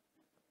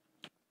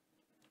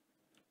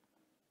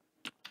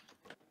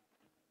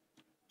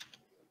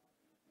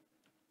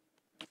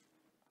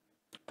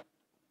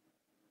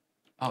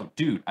 Oh,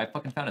 dude, I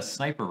fucking found a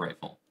sniper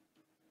rifle.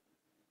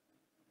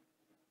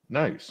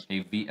 Nice.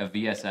 A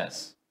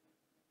VSS.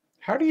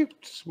 How do you...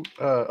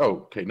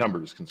 oh, okay,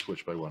 numbers can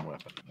switch by one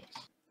weapon.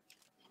 Nice.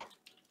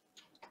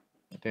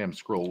 That damn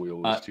scroll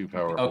wheel is too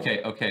powerful.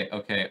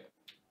 Okay.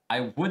 I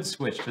would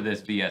switch to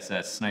this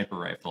VSS sniper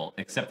rifle,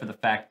 except for the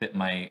fact that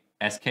my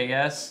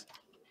SKS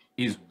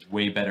is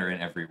way better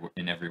in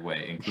every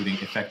way, including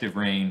effective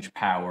range,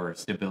 power,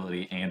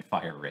 stability, and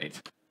fire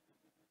rate.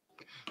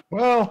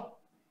 Well,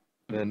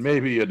 then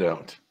maybe you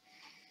don't.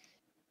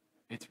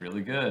 It's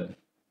really good.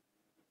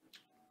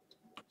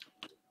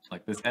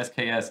 Like, this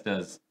SKS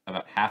does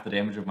about half the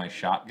damage of my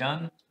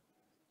shotgun,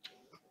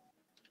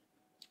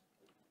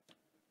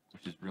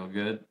 which is real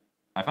good.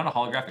 I found a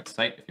holographic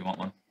sight if you want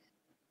one.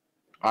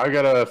 I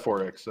got a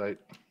 4X sight.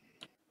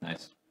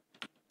 Nice.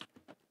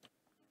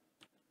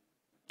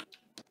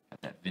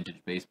 Got that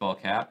vintage baseball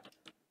cap.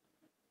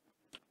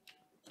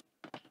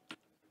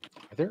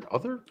 Are there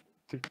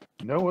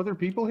no other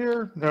people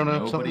here? No,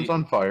 Nobody. Something's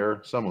on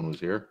fire. Someone was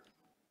here.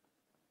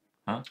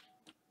 Huh?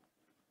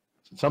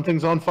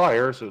 Something's on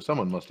fire, so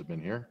someone must have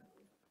been here.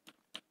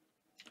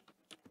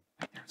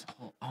 There's a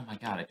whole... Oh my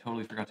god, I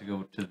totally forgot to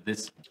go to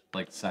this,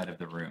 like, side of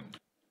the room.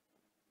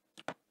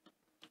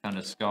 Found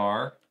a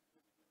scar.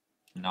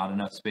 Not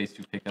enough space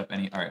to pick up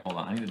any... Alright, hold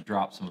on. I need to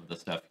drop some of the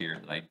stuff here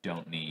that I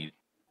don't need.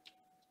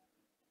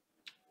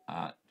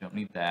 Don't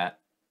need that.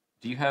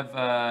 Do you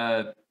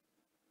have,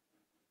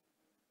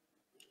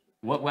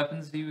 what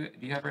weapons do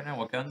you have right now?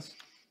 What guns?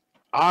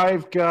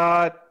 I've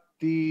got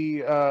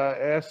the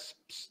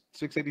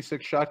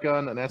S686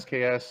 shotgun, an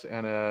SKS,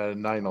 and a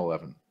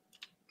 911.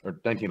 Or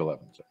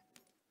 1911, sorry.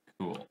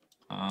 Cool.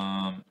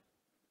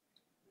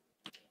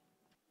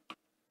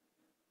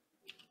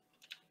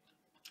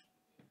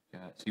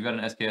 So you got an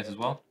SKS as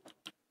well?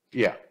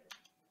 Yeah.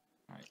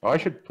 All right. Oh, I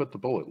should put the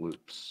bullet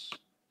loops.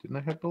 Didn't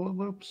I have bullet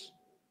loops?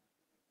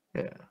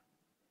 Yeah.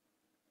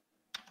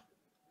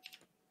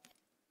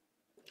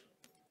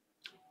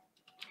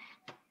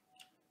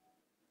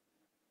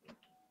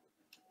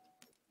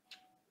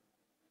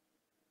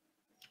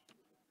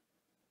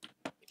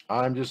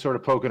 I'm just sort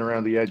of poking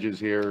around the edges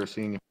here,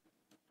 seeing...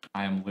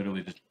 I am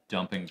literally just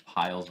dumping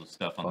piles of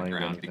stuff on the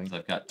ground because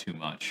I've got too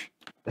much.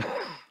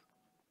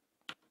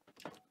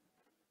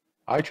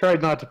 I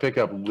tried not to pick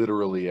up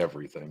literally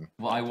everything.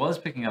 Well, I was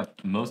picking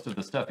up most of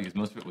the stuff because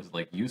most of it was,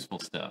 like, useful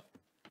stuff.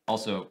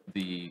 Also,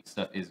 the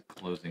stuff is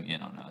closing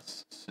in on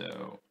us,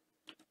 so...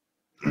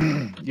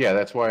 Yeah,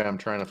 that's why I'm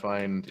trying to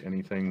find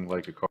anything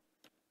like a car.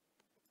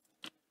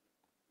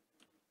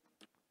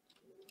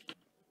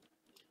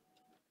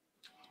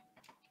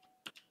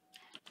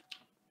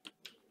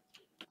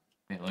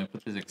 Okay, let me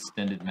put this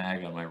extended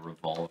mag on my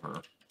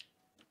revolver.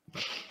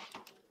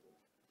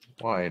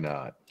 Why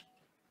not?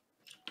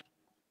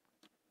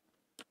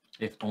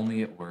 If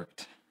only it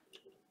worked.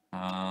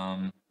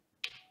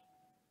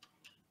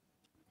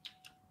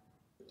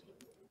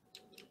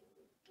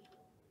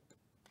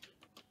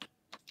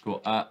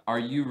 Cool. Are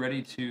you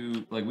ready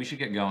to, like, we should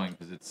get going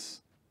because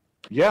it's...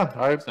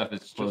 Yeah, stuff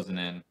is closing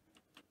in.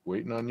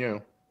 Waiting on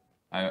you.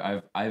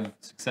 I've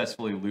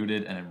successfully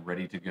looted and I'm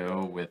ready to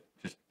go with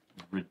just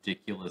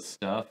ridiculous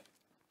stuff.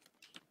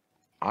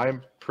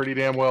 I'm pretty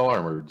damn well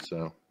armored,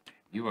 so...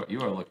 You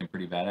are looking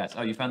pretty badass.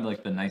 Oh, you found,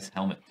 like, the nice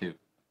helmet, too.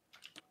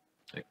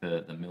 Like,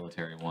 the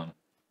military one.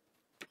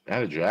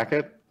 And a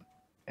jacket.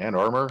 And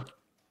armor.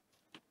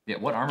 Yeah,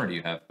 what armor do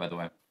you have, by the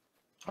way?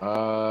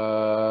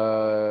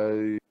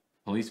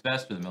 Police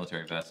vest or the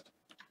military vest?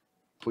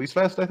 Police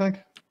vest, I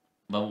think.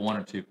 Level 1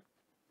 or 2?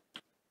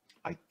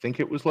 I think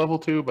it was level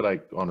 2, but I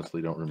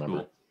honestly don't remember.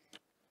 Cool.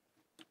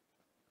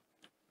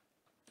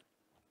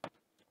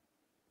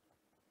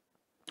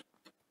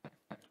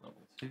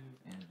 Level 2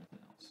 and nothing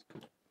else.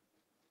 Cool.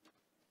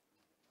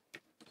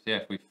 So yeah,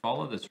 if we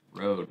follow this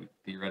road, we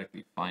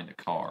theoretically find a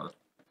car.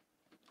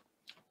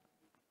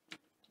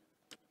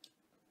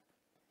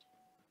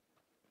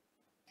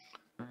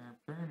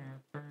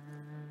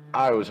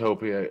 I was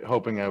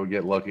hoping I would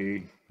get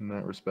lucky in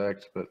that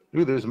respect, but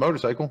ooh, there's a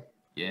motorcycle.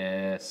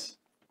 Yes.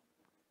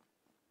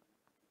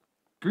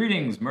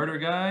 Greetings, murder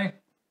guy.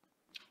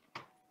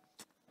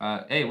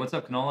 Hey, what's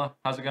up, Canola?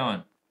 How's it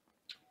going?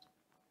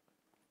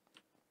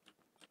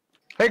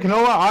 Hey,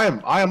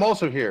 Canola, I am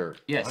also here.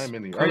 Yes. I am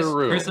in the other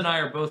room. Chris and I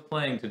are both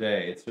playing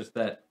today. It's just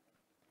that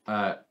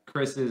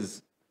Chris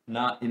is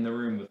not in the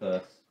room with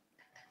us.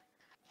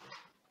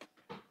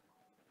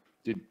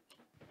 Did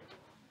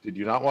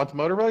you not want the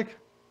motorbike?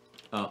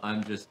 Oh,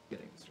 I'm just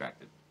getting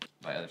distracted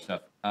by other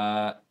stuff.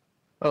 Oh,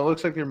 it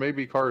looks like there may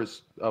be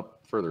cars up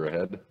further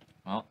ahead.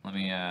 Well, let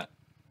me,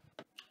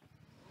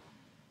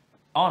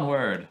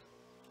 onward!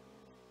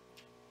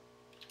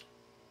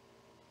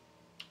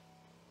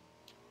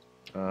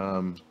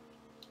 But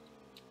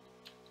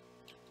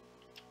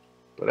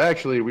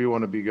actually, we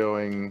want to be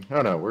going...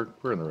 Oh, no, we're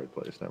in the right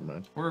place. Never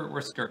mind. We're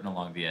skirting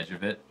along the edge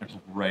of it,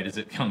 right as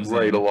it comes in.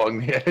 Right along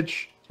the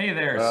edge. Hey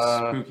there,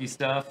 spooky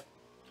stuff.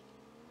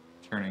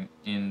 Turning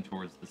in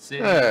towards the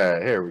city.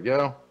 Yeah, here we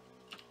go.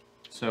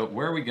 So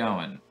where are we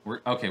going?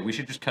 Okay. We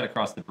should just cut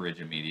across the bridge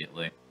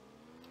immediately.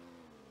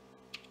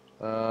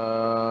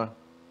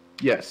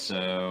 Yes.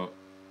 So.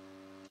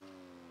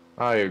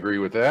 I agree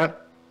with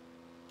that.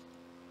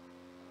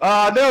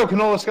 No,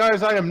 Canola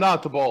Skies, I am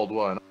not the bald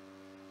one.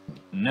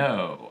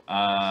 No.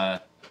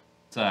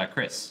 It's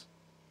Chris,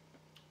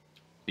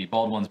 the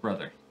bald one's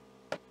brother.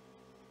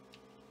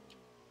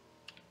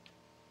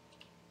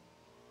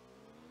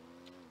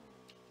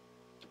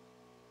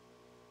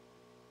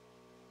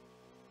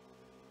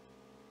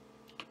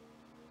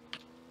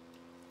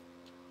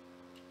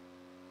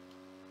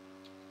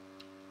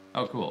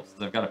 Oh, cool.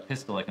 So I've got a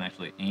pistol I can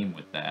actually aim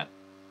with that.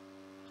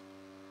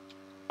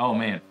 Oh,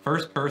 man.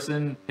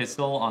 First-person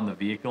pistol on the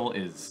vehicle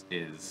is...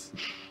 It's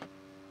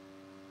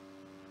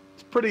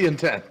pretty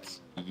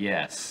intense.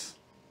 Yes.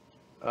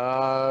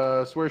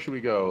 So where should we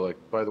go? Like,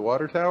 by the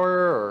water tower,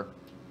 or...?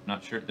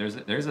 Not sure. There's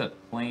a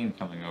plane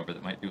coming over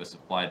that might do a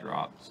supply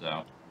drop,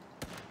 so...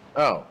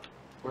 Oh.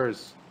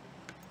 Where's...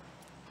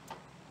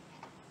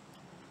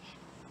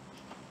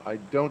 I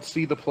don't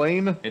see the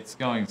plane. It's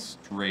going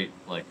straight,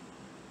 like...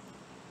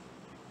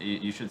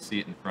 You should see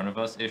it in front of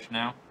us-ish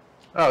now.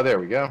 Oh,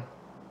 there we go.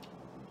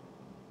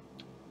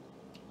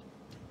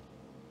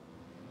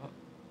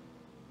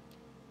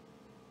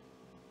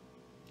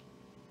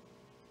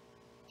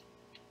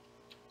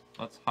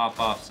 Let's hop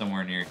off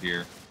somewhere near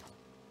here.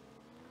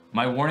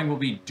 My warning will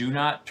be, do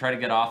not try to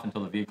get off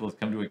until the vehicle has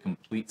come to a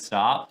complete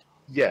stop.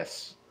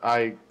 Yes,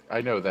 I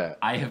know that.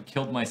 I have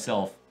killed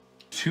myself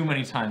too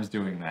many times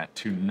doing that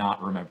to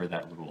not remember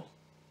that rule.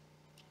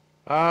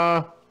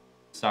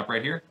 Stop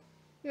right here?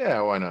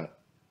 Yeah, why not?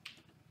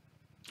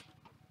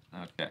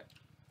 Okay.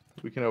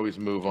 We can always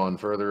move on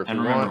further if we and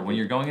remember, want. when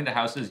you're going into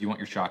houses, you want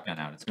your shotgun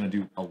out. It's going to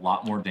do a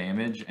lot more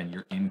damage, and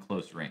you're in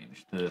close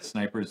range. The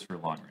sniper is for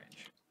long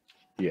range.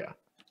 Yeah.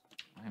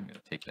 I'm going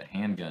to take the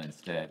handgun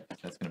instead,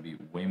 because that's going to be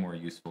way more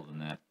useful than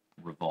that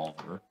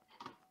revolver.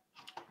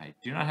 I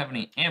do not have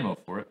any ammo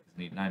for it, because I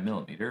need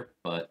 9mm,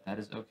 but that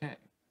is okay.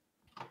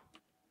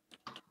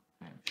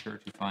 I'm sure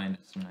to find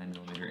some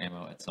 9mm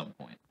ammo at some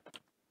point.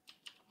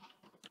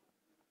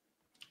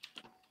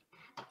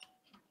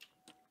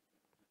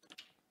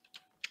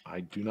 I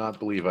do not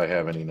believe I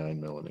have any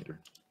 9mm.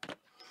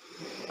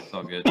 It's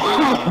all good.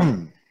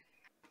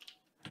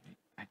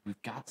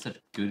 We've got such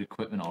good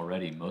equipment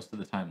already. Most of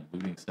the time,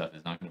 looting stuff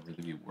is not going to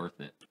really be worth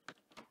it.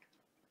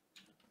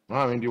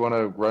 Well, I mean, do you want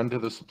to run to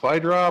the supply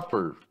drop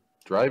or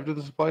drive to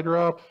the supply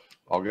drop?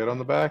 I'll get on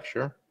the back,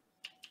 sure.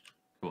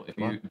 Cool.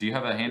 Do you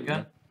have a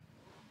handgun?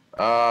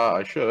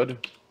 I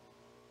should.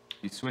 If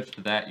you switch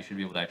to that, you should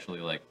be able to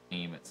actually, like,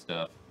 aim at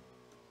stuff.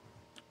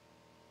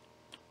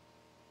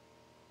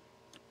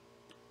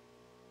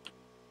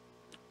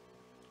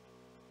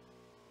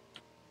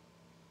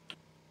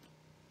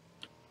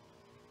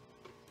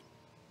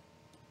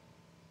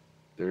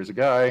 There's a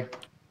guy.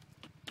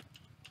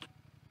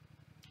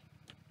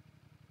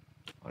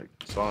 I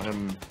saw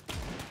him.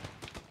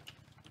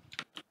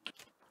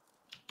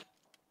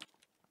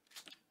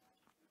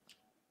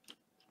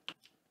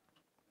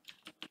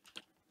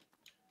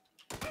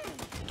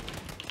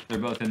 They're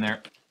both in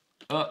there.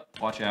 Oh,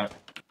 watch out.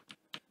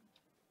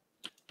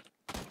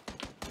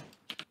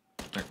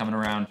 They're coming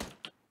around.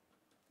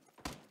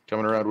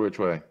 Coming around which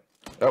way?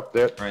 Oh,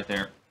 there. Right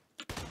there.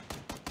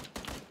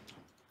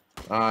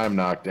 I'm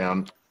knocked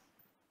down.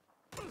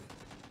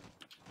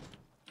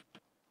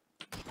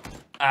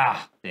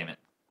 Ah, damn it.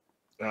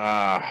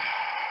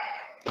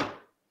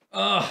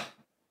 Ugh.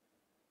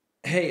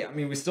 Hey, I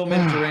mean, we still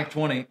made it to rank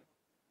 20.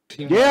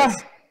 Yeah.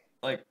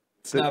 Like,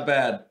 it's not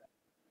bad.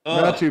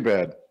 Not too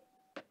bad.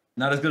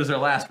 Not as good as our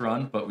last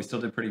run, but we still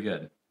did pretty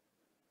good.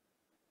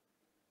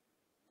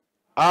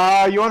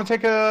 You want to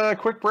take a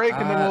quick break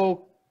and then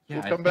we'll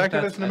come back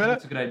to this in a minute?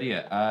 That's a good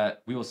idea.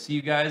 We will see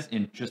you guys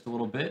in just a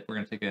little bit. We're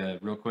going to take a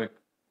real quick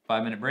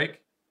 5-minute break.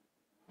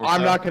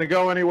 I'm not going to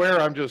go anywhere.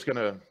 I'm just going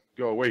to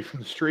go away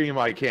from the stream.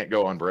 I can't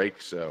go on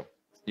break, so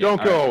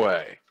don't go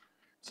away.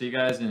 See you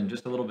guys in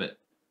just a little bit.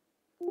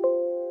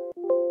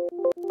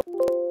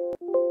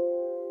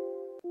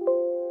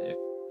 If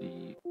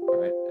the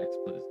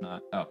XSplit is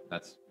not... Oh,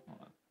 that's... Hold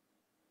on.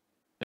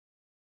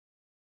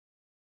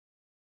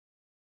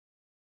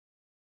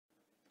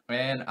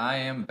 And I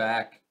am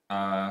back.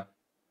 Yeah,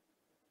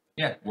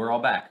 we're all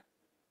back.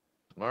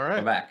 All right.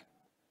 We're back.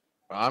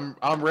 I'm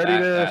ready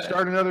to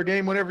start another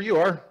game whenever you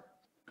are.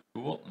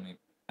 Cool. Let me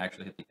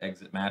actually hit the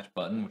exit match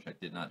button, which I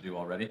did not do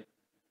already.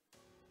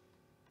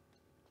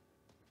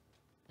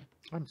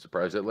 I'm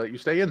surprised it let you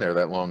stay in there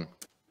that long.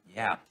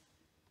 Yeah.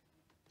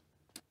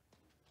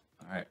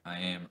 All right, I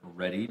am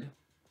readied.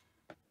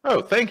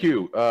 Oh, thank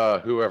you,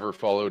 whoever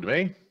followed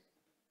me.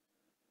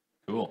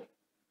 Cool.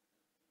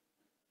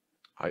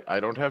 I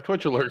don't have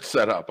Twitch alerts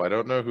set up. I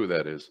don't know who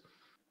that is.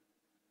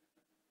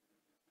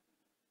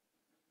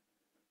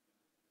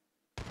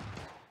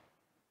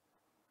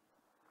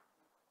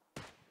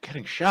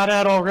 Getting shot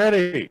at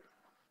already.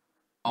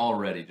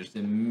 Already, just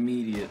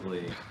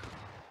immediately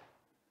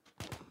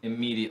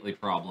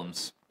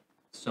problems.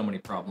 So many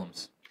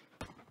problems.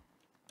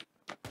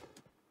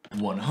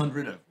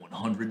 100 of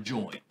 100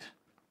 joined.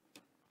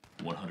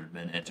 100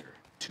 men enter.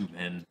 2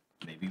 men,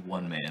 maybe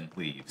 1 man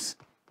leaves.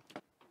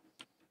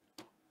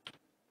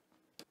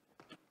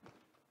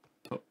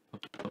 Oh,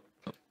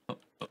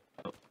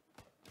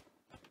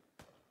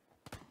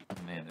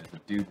 man, there's a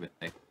dude with,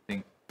 I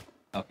think...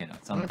 Okay, no,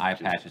 it's not an eye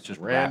patch. It's just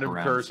random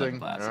wraparound cursing.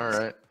 sunglasses. All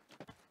right.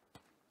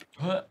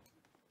 Huh.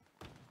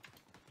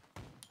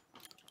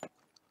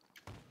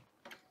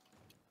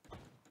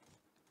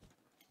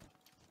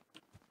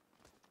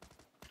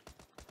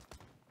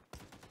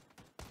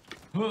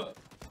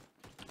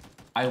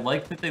 I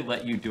like that they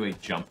let you do a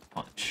jump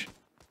punch.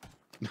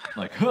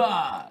 Like,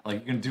 ha!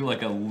 Like you can do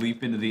like a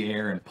leap into the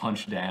air and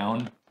punch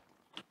down.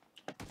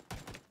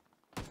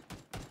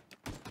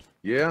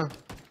 Yeah.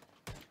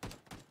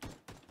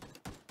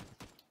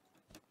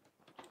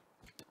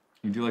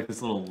 You do like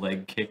this little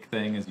leg kick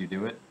thing as you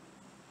do it.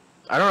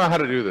 I don't know how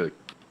to do the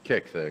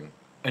kick thing.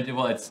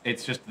 Well,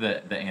 it's just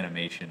the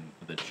animation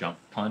for the jump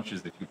punch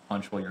is if you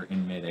punch while you're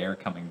in midair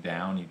coming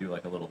down, you do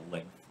like a little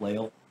leg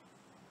flail.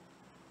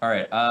 All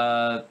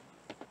right,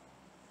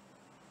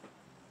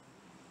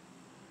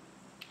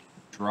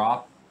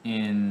 drop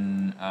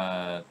in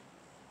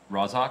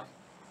Rozhok.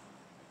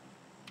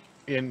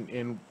 Yeah,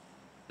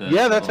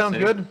 that sounds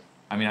city. good.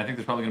 I mean, I think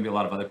there's probably gonna be a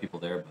lot of other people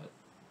there, but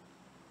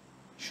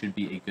should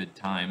be a good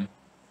time,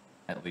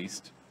 at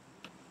least.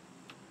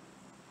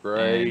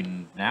 Right.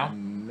 And now?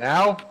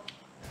 Now?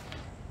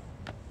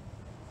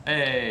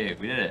 Hey,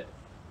 we did it.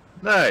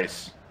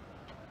 Nice.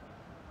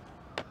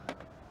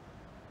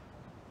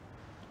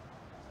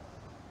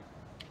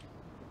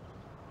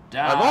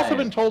 Dive. I've also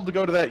been told to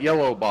go to that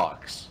yellow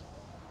box.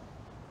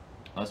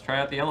 Let's try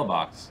out the yellow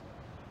box.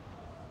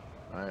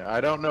 I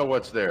don't know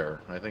what's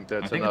there. I think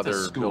that's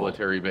another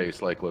military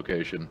base-like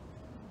location.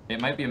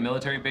 It might be a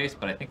military base,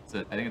 but I think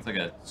it's like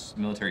a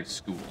military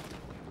school.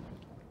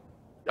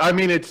 I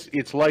mean,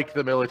 it's like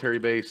the military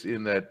base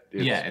in that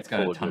it's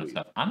got a ton of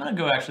stuff. I'm gonna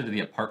go actually to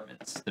the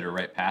apartments that are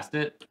right past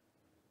it.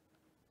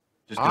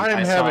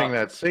 I'm having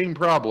that same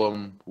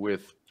problem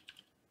with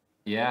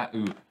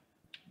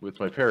with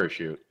my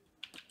parachute.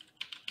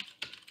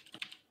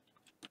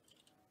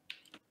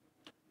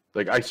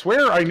 Like, I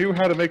swear I knew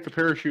how to make the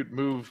parachute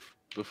move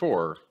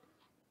before.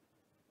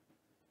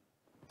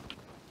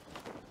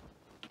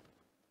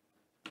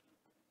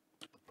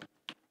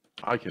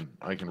 I can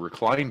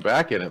recline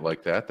back in it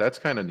like that. That's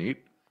kind of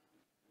neat.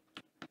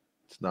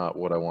 It's not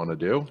what I want to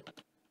do.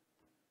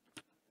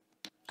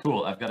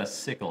 Cool. I've got a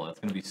sickle. That's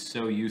going to be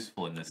so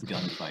useful in this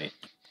gunfight.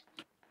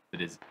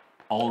 That is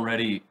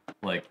already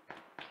like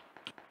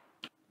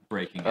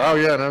breaking out. Oh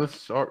yeah, no, this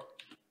is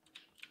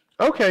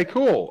okay.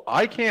 Cool.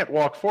 I can't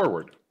walk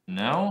forward.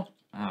 No?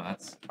 Oh,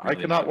 that's really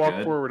I cannot walk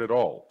good. forward at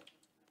all.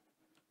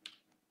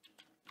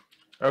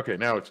 Okay,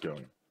 now it's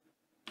going.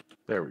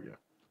 There we go.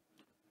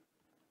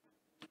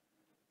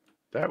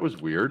 That was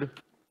weird.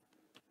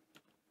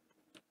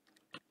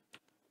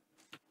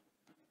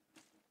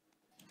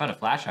 Found a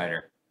flash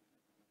hider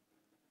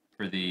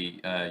for the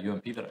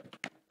UMP that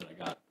I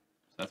got.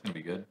 So that's going to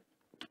be good.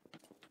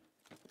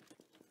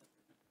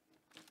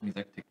 That means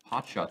I can take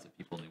pot shots at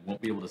people and they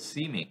won't be able to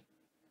see me.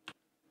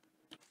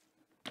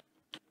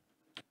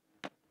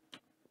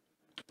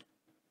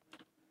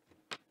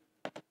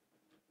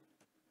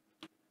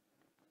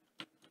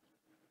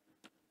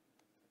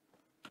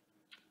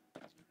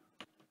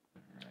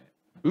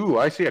 Ooh,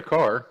 I see a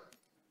car.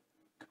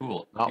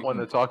 Cool. Not one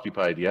that's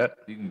occupied yet.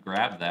 If you can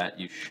grab that,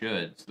 you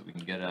should, so that we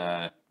can get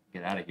out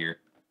of here.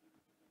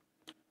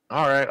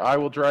 All right, I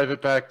will drive it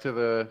back to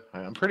the...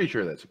 I'm pretty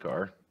sure that's a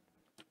car.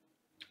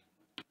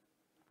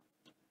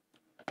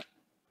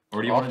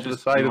 Or do you want to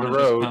just, the side of the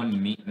road?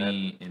 Come meet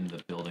me in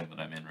the building that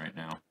I'm in right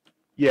now?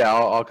 Yeah,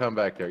 I'll come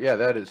back there. Yeah,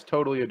 that is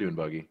totally a dune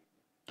buggy.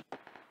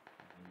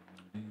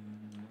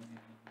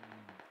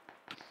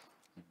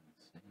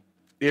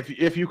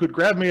 If you could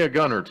grab me a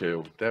gun or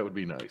two, that would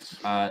be nice.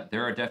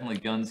 There are definitely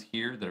guns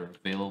here that are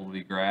available to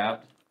be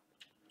grabbed.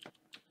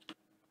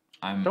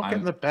 Don't get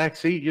in the back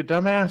seat, you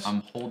dumbass.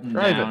 I'm holding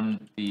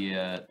down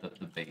the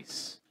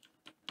base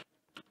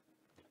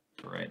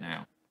for right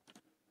now.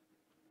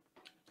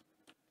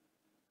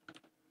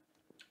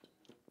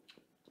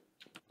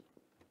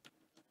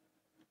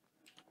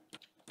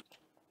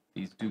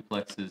 These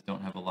duplexes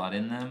don't have a lot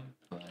in them,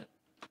 but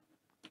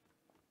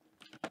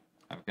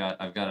I've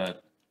got a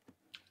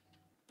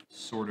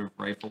sort of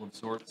rifle of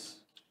sorts.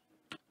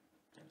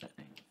 Grab that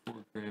thing.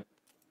 Foregrip,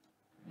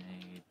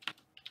 grenade,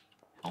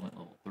 helmet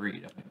level 3.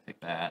 Definitely take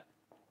that.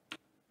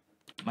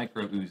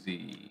 Micro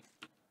Uzi.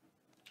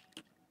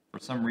 For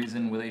some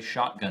reason, with a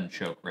shotgun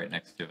choke right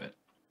next to it.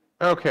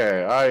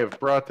 Okay, I have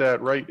brought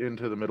that right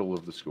into the middle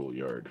of the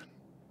schoolyard.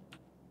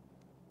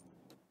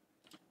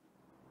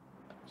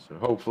 So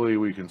hopefully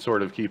we can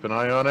sort of keep an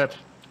eye on it.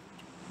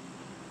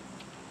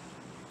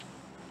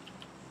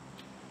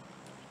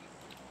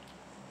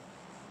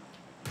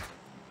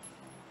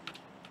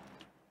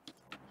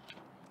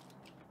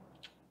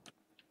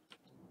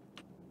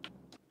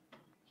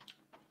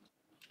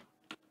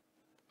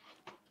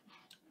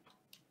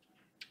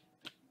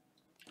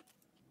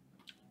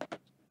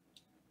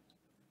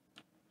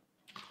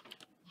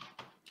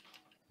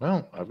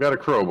 Well, I've got a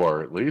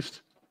crowbar at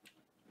least.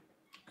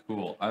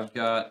 Cool. I've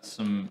got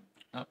some...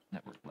 Oh,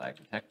 network lag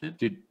detected.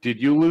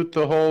 Did you loot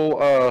the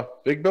whole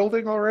big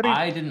building already?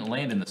 I didn't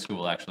land in the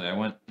school, actually. I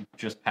went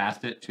just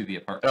past it to the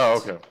apartments. Oh,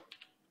 okay.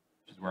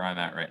 Which is where I'm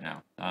at right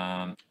now.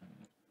 What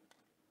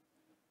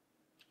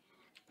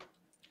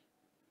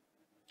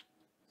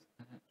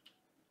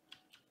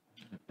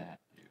did that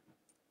do?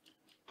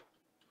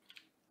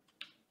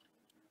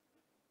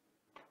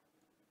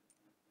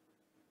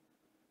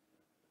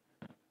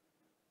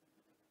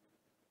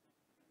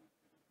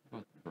 Go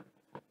with the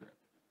vertical foregrip.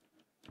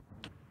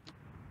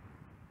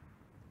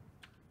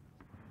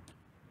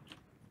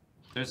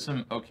 There's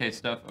some okay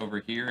stuff over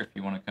here if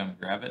you want to come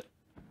grab it.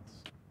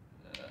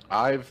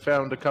 I've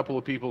found a couple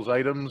of people's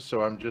items,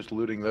 so I'm just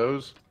looting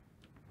those.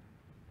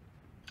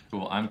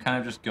 Cool. I'm kind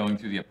of just going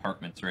through the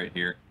apartments right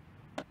here.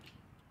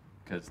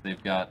 Because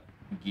they've got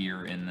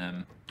gear in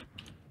them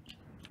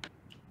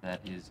that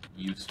is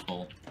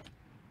useful.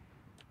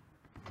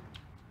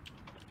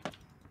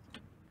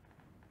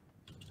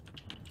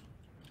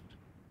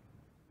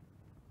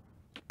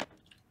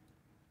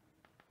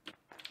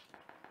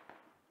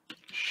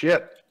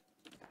 Shit.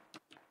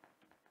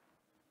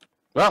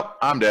 Well,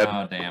 I'm dead.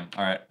 Oh, damn.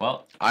 All right.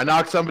 Well, I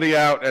knocked somebody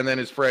out, and then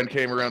his friend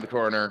came around the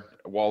corner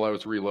while I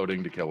was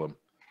reloading to kill him.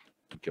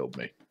 He killed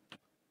me.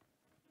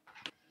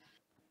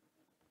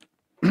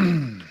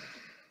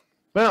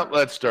 Well,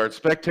 let's start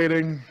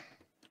spectating.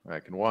 I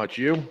can watch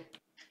you. all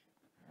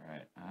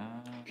right.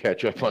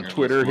 Catch up on Fingerless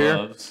Twitter here.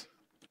 gloves.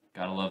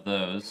 Gotta love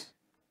those.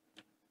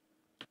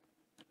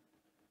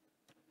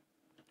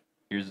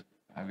 Here's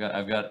I've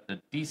got a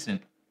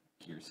decent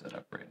gear set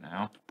up right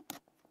now.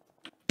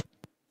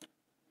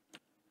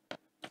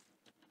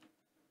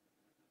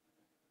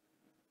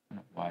 I don't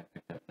know why I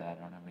picked up that.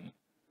 I don't have any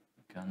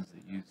guns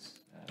that use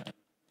that.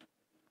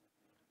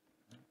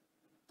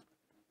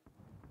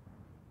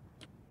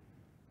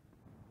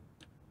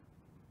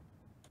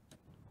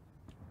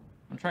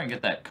 I'm trying to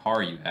get that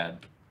car you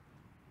had.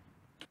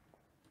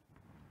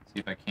 See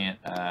if I can't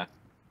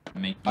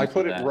make use I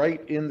put of it that.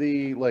 right in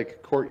the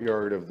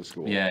courtyard of the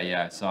school. Yeah,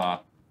 yeah, I saw.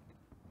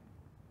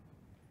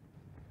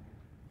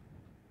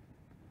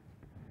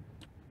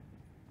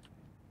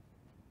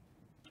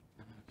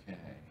 Okay.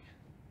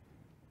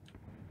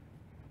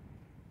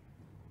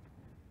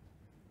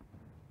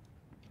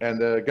 And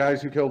the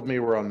guys who killed me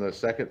were on the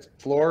second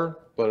floor,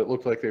 but it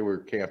looked like they were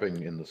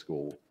camping in the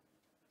school.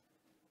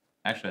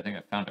 Actually, I think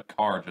I found a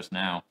car just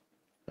now.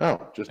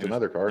 Oh, just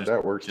another car. Just-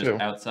 That works just too.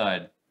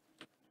 outside.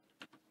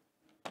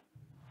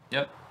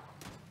 Yep.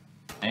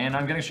 And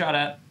I'm getting shot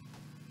at.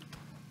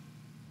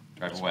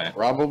 Drive away.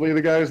 Probably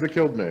the guys that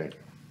killed me.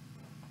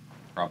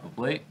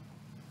 Probably.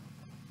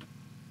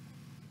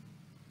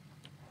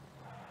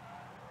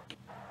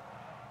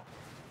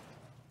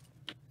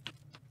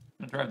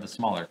 I'm gonna drive the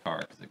smaller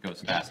car because it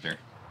goes faster.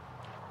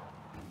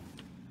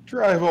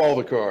 Drive all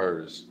the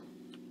cars.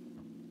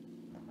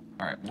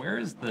 Alright, where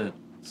is the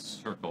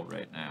circle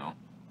right now?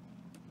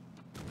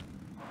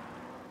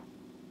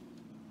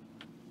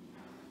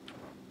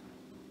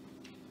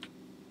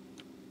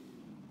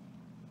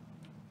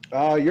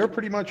 You're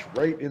pretty much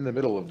right in the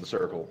middle of the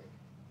circle.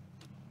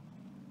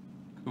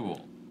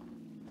 Cool.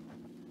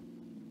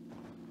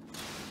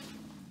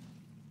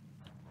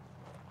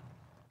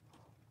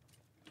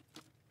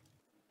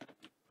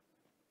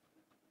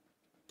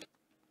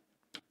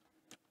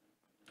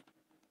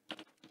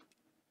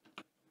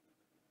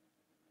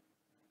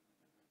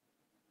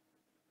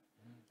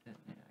 Yeah,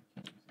 I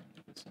can't use any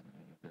of this on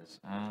any of this.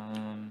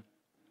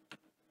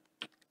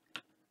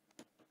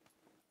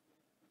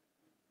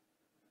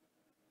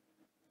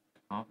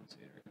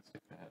 Compensator, I can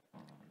stick that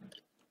on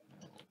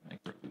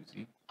micro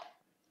Uzi.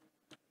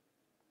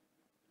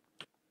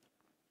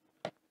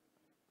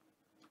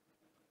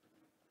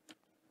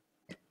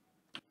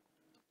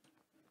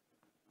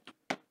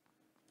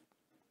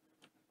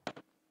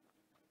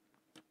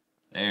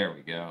 There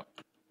we go.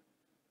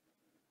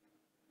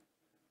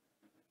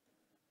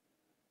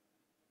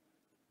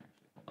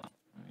 Actually, hold on.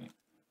 Let me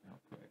real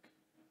quick.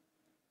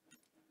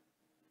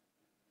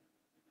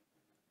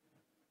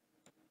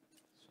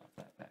 Swap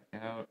that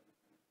back out.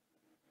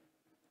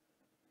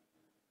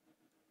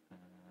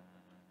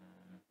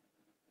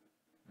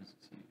 What does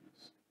this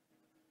use?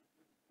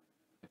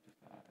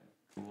 55.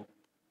 Cool.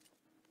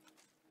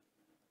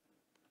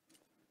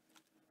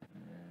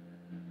 And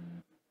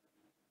then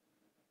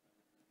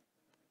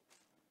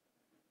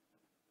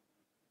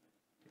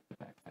take the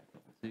backpack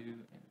level 2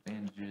 and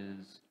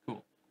bandages.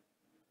 Cool.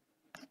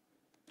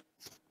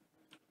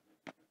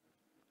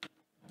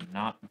 I'm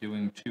not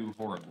doing too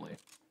horribly.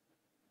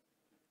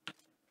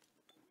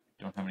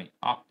 Don't have any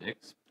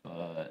optics,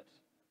 but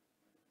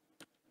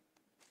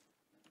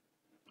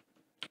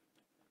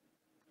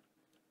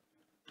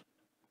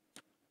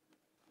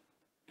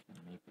can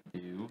make it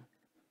do.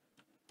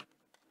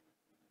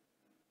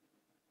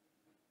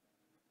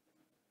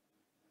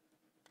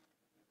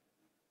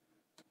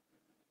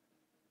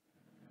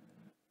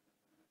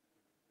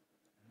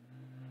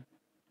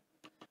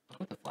 I'll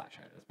put the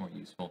flashlight. That's more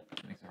useful.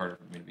 It makes it harder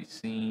for me to be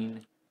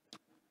seen.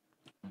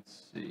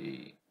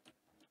 see.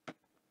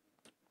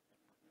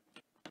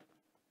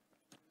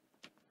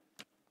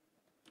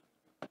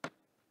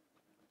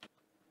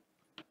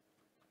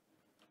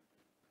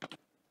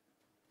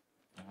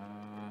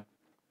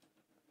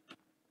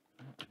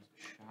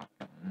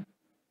 Shotgun.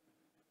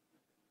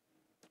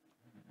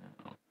 No.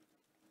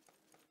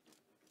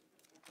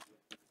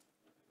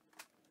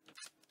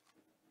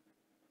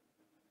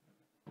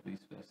 Police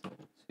vest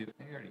level 2.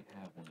 I already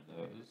have one of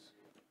those.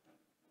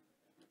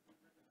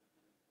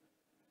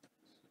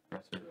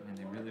 Suppressor. Man,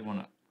 they really want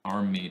to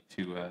arm me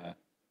to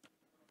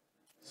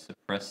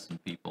suppress some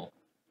people.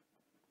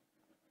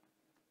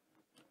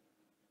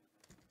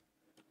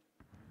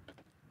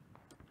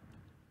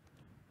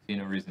 See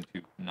no reason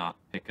to not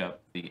pick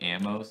up the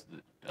ammo so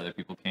that other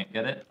people can't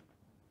get it.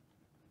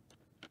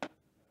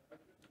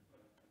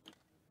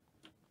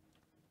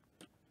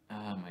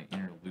 My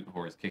inner loot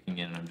whore is kicking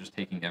in and I'm just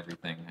taking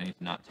everything. I need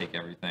to not take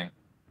everything.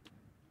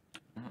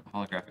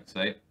 Holographic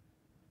sight.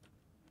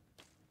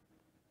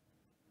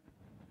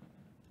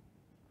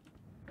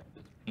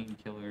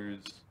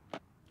 Painkillers.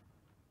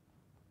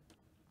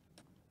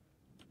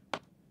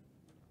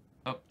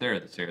 Oh, there are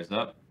the stairs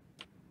up.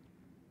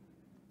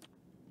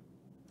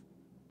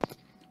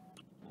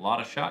 A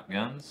lot of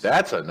shotguns.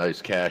 That's a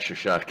nice cache of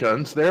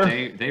shotguns there.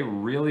 They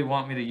really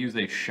want me to use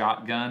a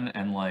shotgun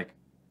and like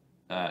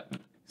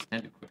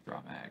extended quick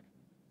draw mag.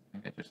 I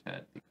think I just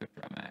had the quick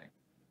draw mag.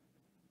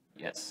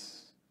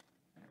 Yes.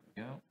 There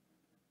we go.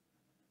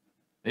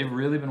 They've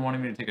really been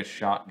wanting me to take a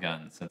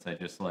shotgun since I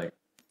just like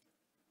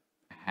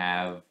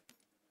have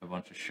a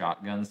bunch of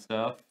shotgun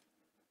stuff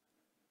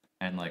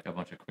and like a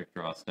bunch of quick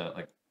draw stuff,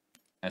 like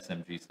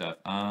SMG stuff.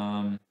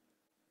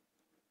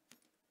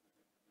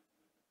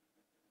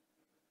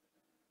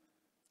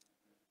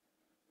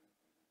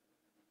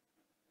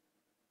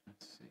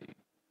 Let's see.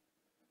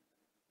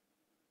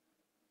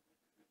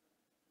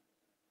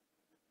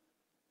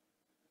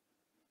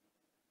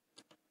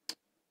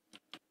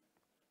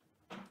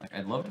 Like,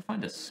 I'd love to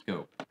find a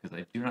scope because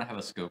I do not have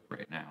a scope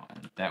right now,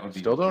 and that would be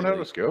Still don't have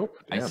really- a scope?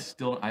 Damn.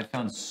 I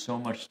found so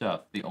much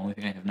stuff. The only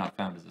thing I have not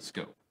found is a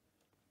scope.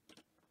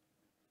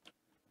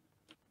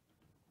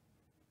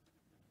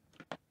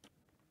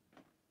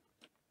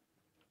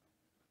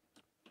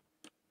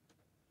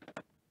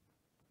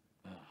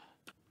 Ugh.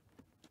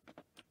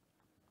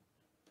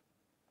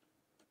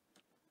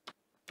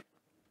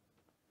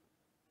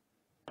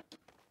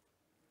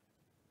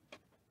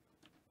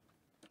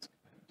 Let's go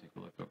ahead and take a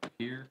look over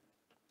here.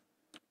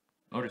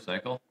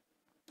 Motorcycle.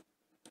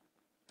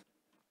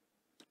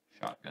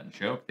 Shotgun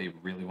choke. They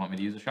really want me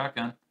to use a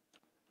shotgun.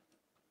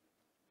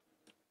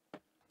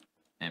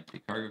 Empty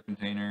cargo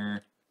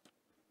container.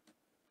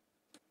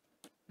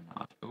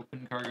 Not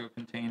open cargo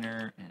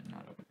container. And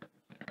not open cargo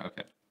container.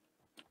 Okay.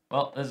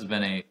 Well, this has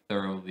been a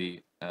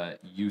thoroughly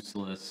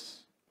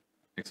useless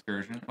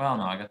excursion. Well,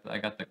 no, I got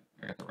the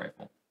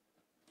rifle.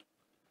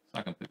 It's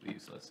not completely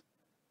useless.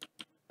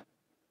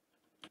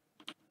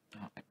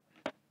 Oh,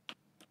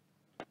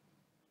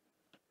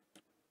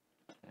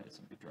 that is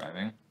somebody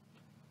driving.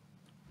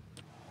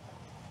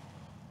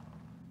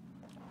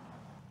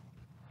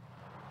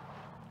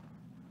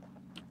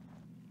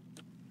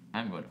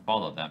 I'm going to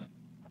follow them.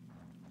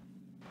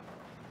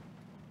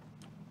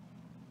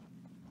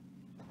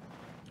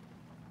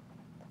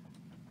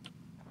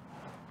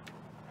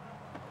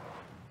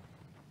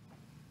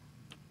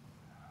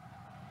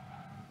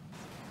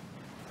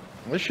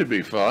 This should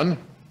be fun.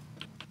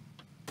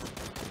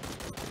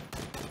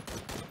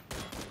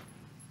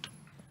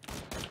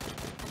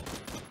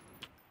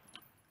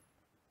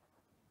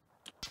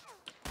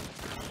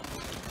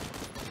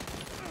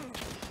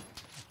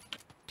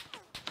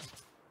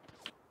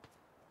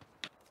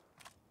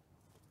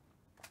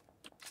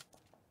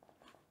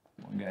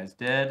 One guy's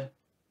dead.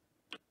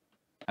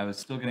 I was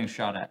still getting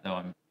shot at, though.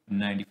 I'm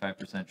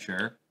 95%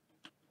 sure.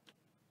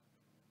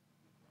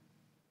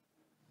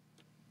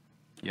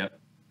 Yep.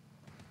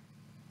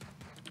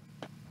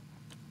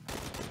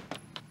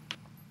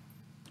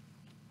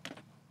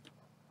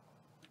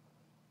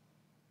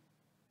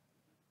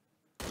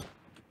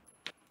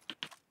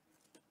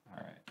 All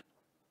right.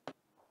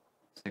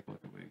 Let's take a look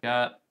at what we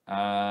got.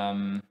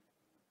 That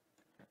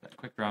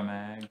quick draw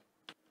mag.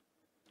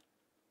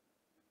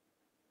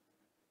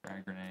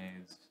 Frag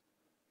grenades.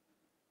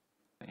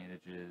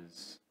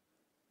 Bandages.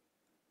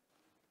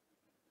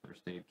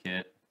 First aid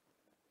kit.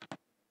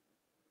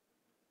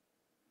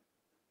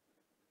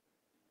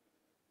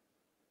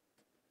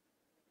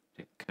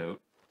 Take the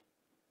coat.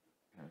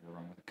 Gotta go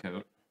wrong with the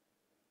coat.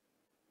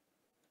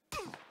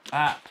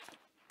 Ah!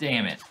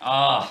 Damn it.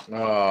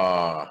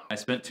 Ah! I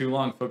spent too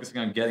long focusing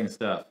on getting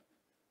stuff.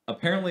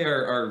 Apparently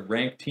our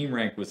team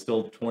rank was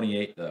still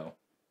 28 though.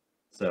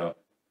 So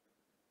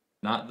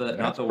not the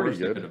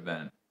worst it could have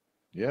been.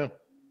 Yeah.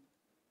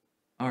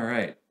 All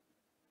right.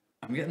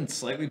 I'm getting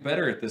slightly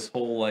better at this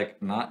whole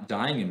like not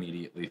dying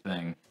immediately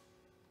thing.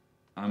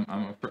 I'm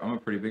a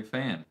pretty big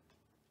fan.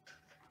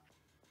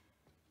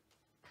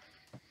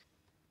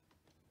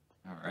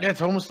 All right. Yeah,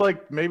 it's almost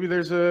like maybe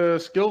there's a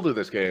skill to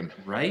this game.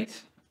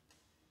 Right?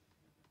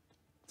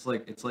 It's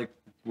like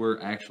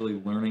we're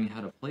actually learning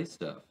how to play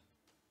stuff.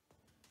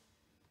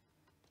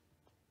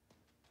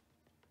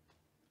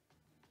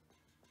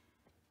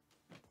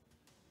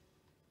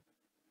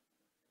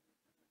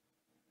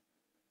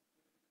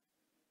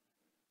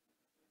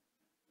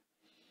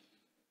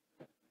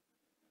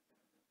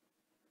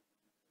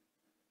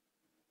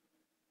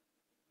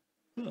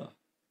 Huh.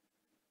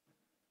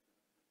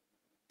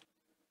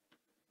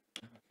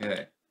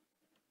 Okay.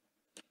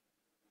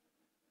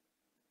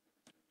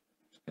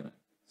 Just gonna,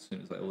 as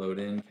soon as I load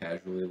in,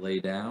 casually lay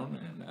down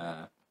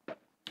and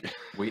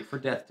wait for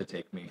death to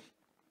take me.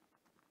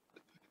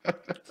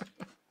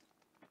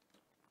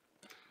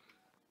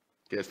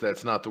 Guess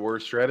that's not the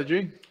worst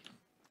strategy.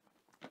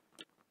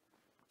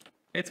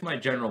 It's my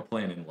general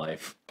plan in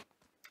life.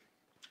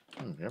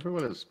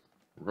 Everyone is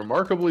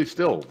remarkably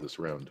still this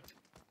round.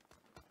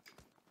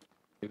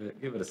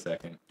 Give it a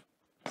second.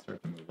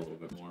 Start to move a little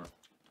bit more.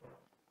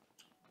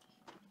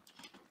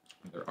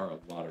 There are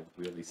a lot of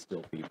really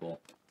still people.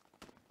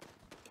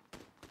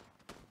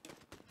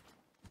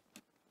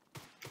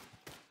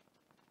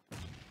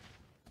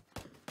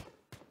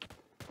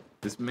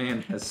 This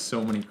man has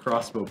so many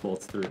crossbow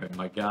bolts through him,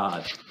 my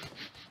god.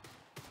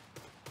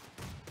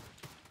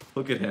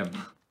 Look at him.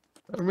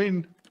 I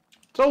mean,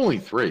 it's only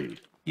 3.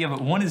 Yeah,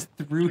 but one is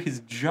through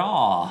his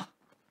jaw.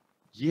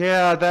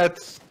 Yeah,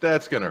 that's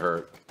gonna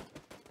hurt.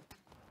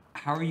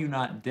 How are you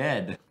not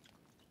dead?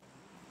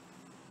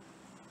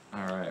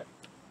 Alright.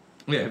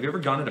 Yeah, have you ever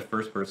gone into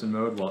first-person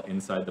mode while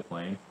inside the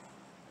plane?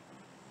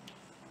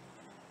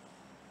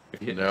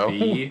 If you hit No.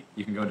 B,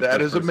 you can go into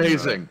That is first-person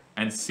amazing. mode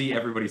and see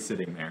everybody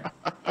sitting there.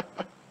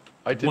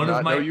 I did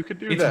not know you could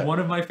do that. It's one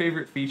of my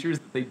favorite features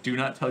that they do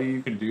not tell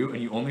you can do,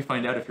 and you only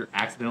find out if you're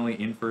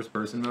accidentally in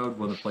first-person mode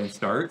when the plane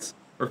starts,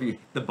 or if you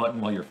hit the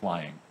button while you're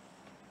flying.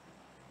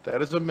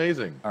 That is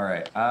amazing. All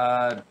right,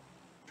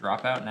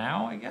 drop out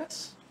now, I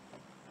guess?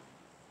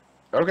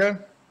 Okay.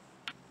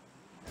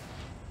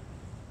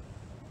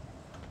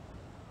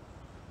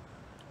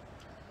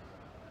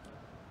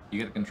 You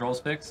get the controls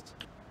fixed?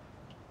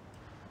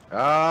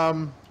 Yes.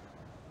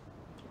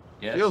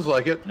 Feels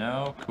like it.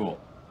 No? Cool.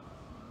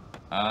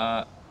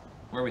 Where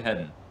are we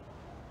heading?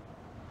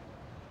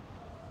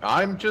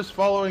 I'm just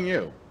following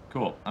you.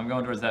 Cool. I'm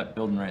going towards that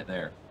building right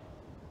there.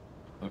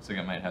 Looks like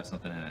it might have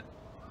something in it.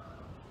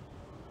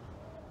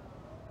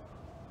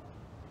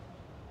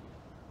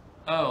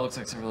 Oh, looks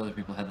like several other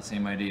people had the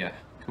same idea.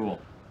 Cool.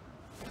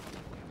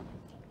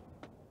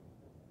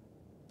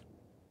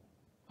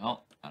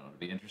 Well, that ought to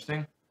be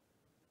interesting.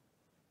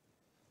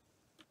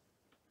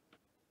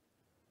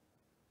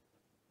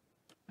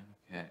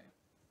 Okay.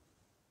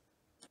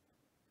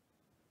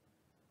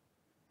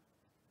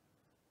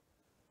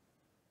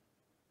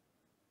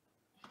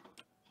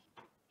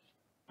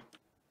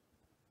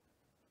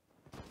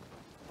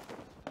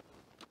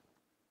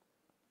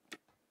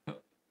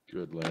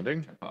 Good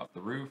landing. Jump off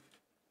the roof,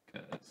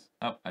 because...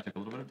 Oh, I took a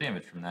little bit of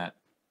damage from that.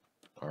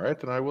 All right,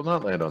 then I will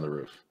not land on the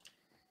roof.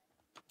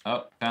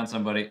 Oh, found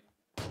somebody.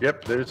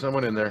 Yep, there's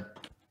someone in there.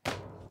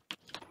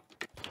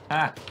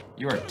 Ah,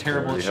 you are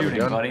terrible at You have a shooting,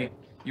 gun? buddy.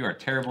 You are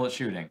terrible at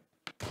shooting.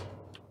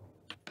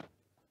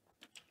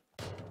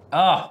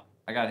 Oh,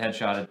 I got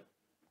headshotted.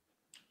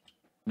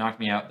 Knocked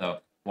me out, though.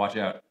 Watch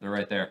out. They're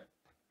right there.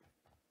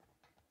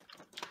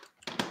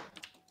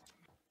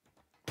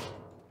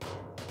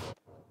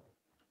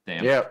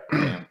 Damn. Yeah.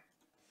 Damn.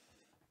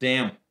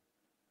 Damn.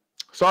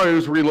 Sorry, I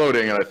was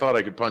reloading and I thought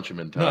I could punch him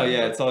in time. No,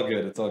 yeah, it's all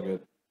good. It's all good.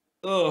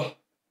 Ugh.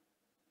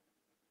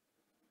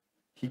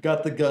 He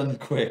got the gun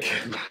quick.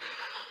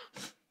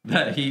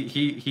 That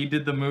he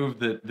did the move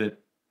that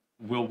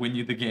will win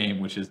you the game,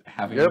 which is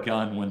having a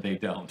gun when they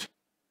don't.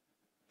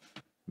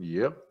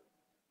 Yep.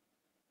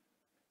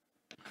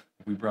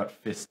 We brought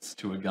fists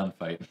to a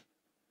gunfight.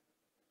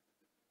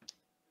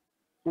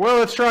 Well,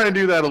 let's try and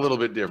do that a little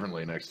bit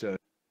differently next time.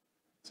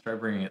 Let's try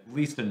bringing at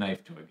least a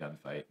knife to a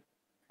gunfight,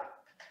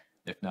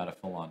 if not a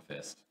full-on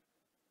fist.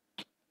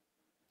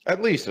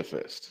 At least a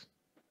fist.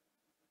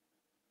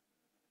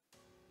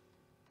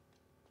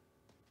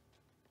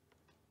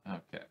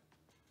 Okay.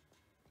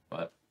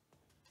 But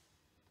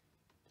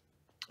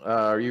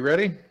Are you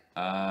ready?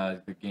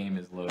 the game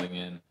is loading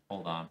in.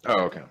 Hold on.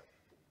 Oh, okay.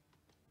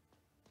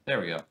 There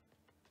we go.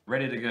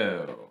 Ready to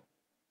go.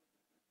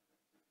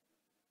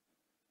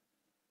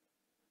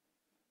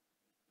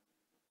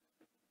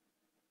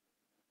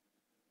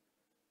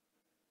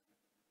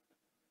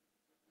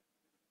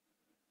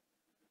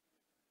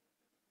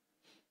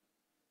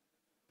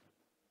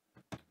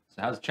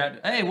 So how's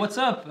chat? Hey, what's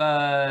up,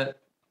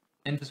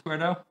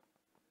 Infosquardo?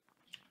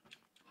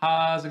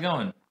 How's it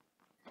going?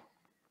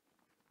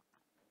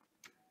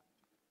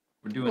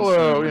 We're doing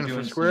Hello, some, we're doing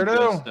some just,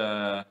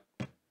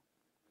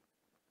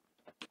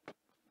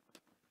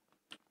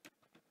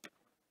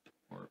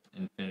 or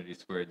infinity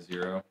squared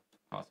 0,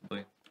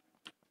 possibly.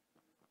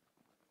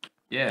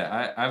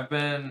 Yeah, I've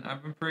been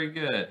pretty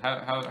good.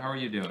 How are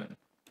you doing?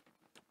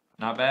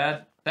 Not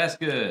bad? That's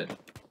good.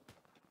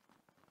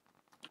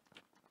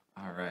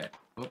 All right.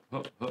 Hoop,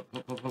 hoop, hoop,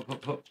 hoop, hoop, hoop,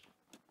 hoop, hoop.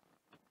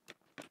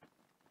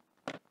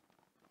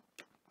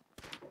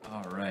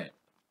 All right.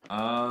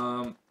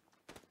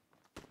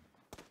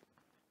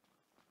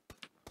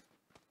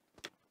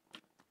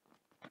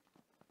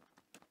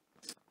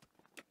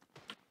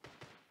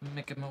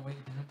 Making my way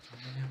down.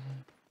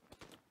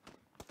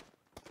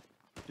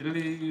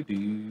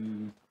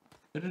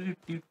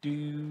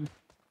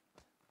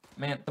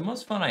 Man, the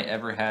most fun I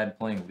ever had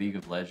playing League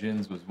of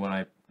Legends was when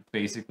I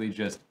basically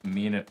just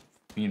me and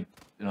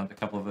a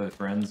couple of other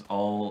friends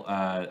all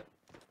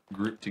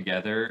grouped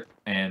together,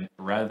 and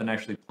rather than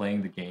actually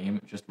playing the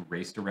game, just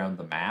raced around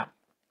the map.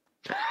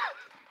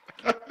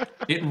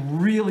 It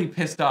really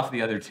pissed off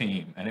the other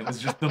team, and it was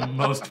just the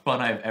most fun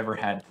I've ever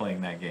had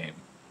playing that game.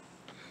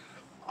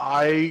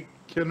 I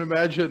can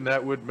imagine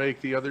that would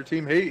make the other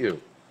team hate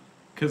you.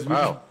 Because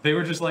they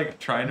were just like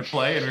trying to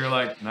play, and we were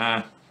like,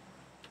 nah.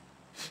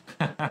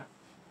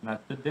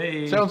 Not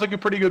today. Sounds like a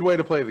pretty good way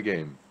to play the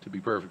game, to be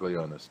perfectly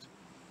honest.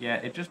 Yeah,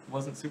 it just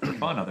wasn't super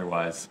fun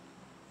otherwise.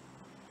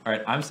 All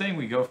right, I'm saying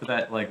we go for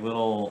that like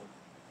little,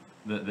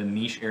 the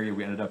niche area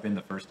we ended up in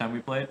the first time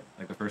we played,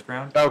 like the first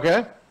round.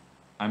 Okay.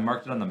 I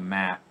marked it on the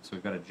map, so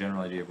we've got a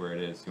general idea of where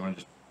it is. You want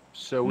to just...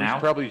 So we should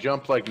probably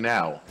jump like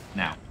now.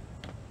 Now.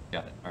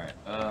 Got it. All right.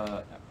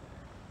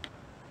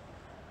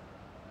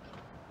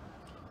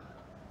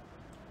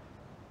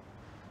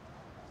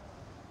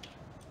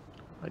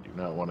 I do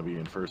not want to be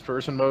in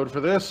first-person mode for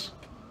this.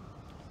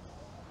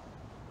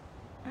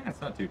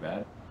 It's not too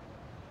bad.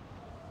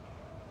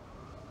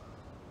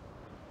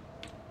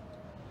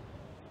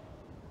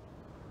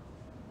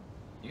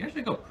 You can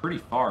actually go pretty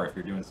far if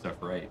you're doing stuff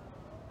right,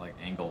 like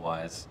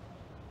angle-wise.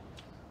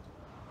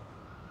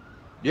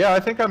 Yeah,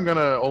 I think I'm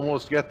gonna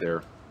almost get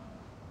there.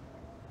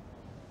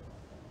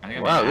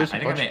 Wow, there's a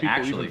bunch of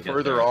people even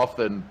further off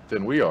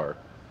than we are.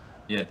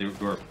 Yeah, they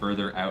are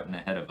further out and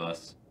ahead of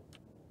us.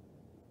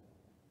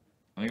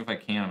 I think if I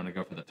can, I'm gonna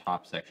go for the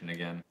top section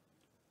again.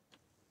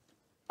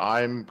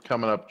 I'm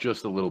coming up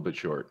just a little bit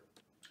short.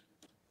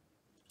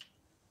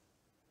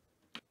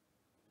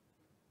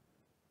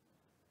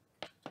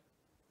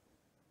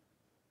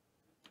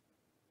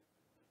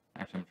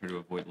 Actually, I'm trying to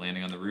avoid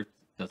landing on the roof.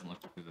 It doesn't look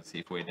like there's a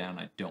safe way down.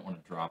 I don't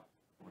want to drop,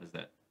 what is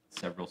that,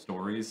 several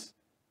stories?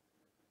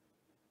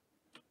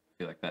 I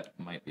feel like that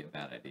might be a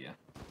bad idea.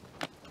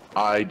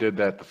 I did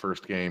that the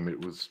first game.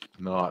 It was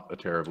not a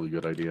terribly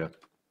good idea.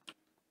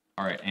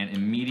 All right, and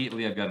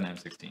immediately I've got an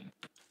M16.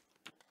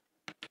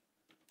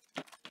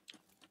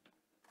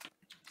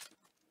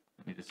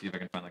 Let me just see if I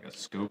can find like a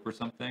scope or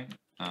something.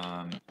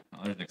 Oh,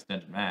 there's an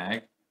extended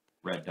mag.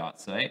 Red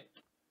dot sight.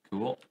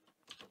 Cool.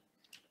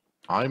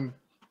 I'm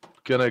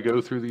gonna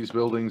go through these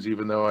buildings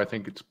even though I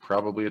think it's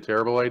probably a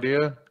terrible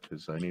idea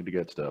because I need to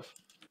get stuff.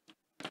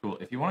 Cool.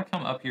 If you want to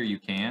come up here, you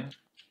can.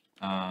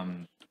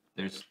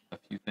 There's a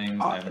few things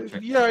I haven't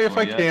checked. Yeah, if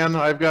I can.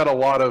 I've got a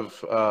lot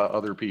of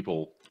other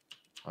people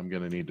I'm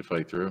gonna need to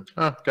fight through.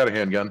 Got a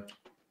handgun.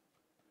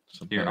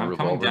 Here, I'm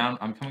coming down.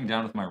 I'm coming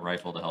down with my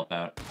rifle to help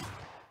out.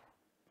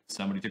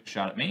 Somebody took a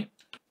shot at me.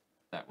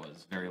 That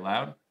was very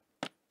loud.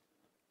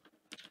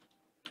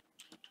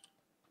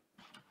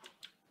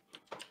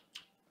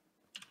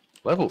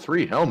 Level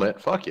 3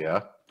 helmet. Fuck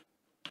yeah.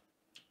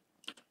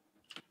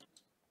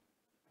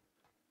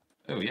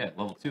 Oh yeah,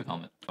 level 2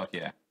 helmet. Fuck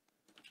yeah.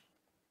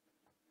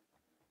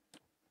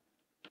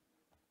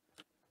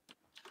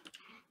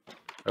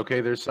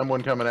 Okay, there's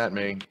someone coming at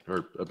me,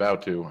 or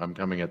about to. I'm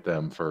coming at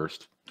them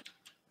first.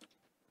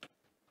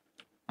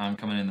 I'm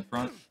coming in the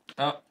front.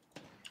 Oh.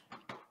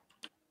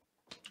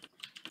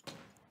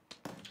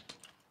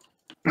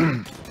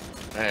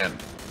 Man.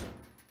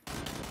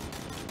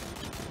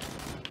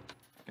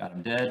 Got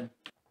him dead.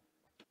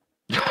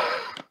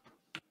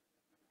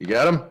 You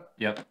got him?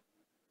 Yep.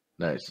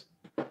 Nice.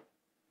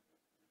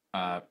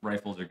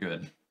 Rifles are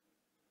good.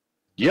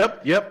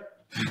 Yep.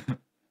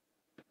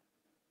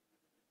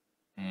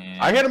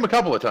 And I hit him a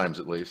couple of times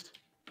at least.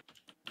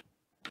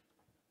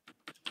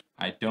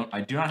 I do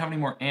not have any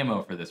more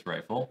ammo for this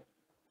rifle.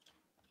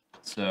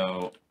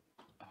 So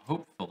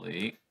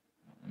hopefully,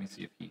 let me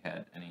see if he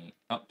had any.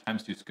 Oh,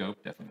 ×2 scope.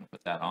 Definitely gonna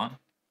put that on.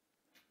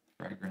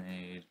 Frag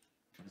grenade.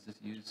 What does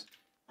this use?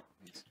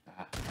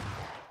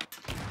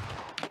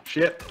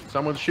 Shit!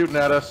 Someone's shooting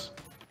at us.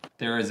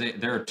 There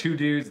are 2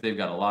 dudes. They've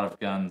got a lot of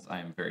guns. I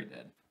am very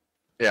dead.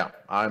 Yeah,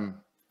 I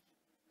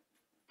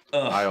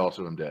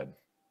also am dead.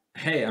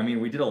 Hey, I mean,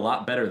 we did a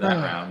lot better that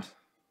round.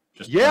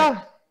 Just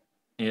yeah.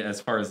 Like,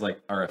 as far as like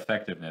our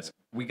effectiveness,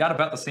 we got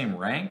about the same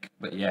rank,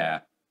 but yeah.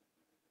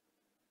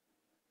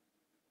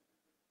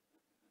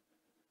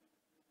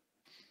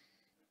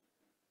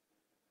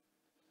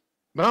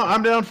 Well,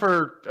 I'm down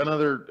for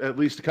at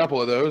least a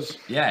couple of those.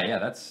 Yeah,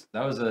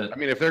 that was a. I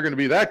mean, if they're going to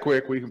be that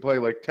quick, we can play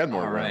like 10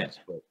 more rounds.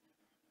 But...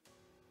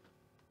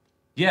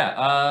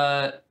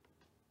 Yeah,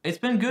 it's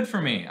been good for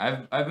me.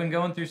 I've been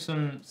going through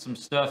some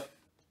stuff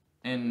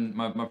in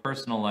my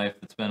personal life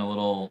that's been a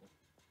little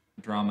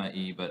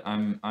drama-y, but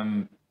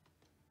I'm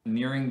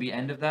nearing the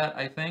end of that,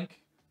 I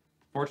think.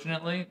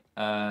 Fortunately,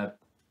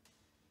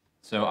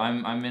 so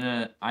I'm in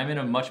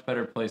a much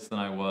better place than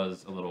I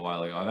was a little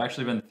while ago. I've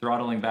actually been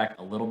throttling back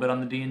a little bit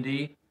on the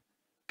D&D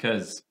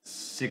because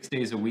 6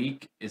 days a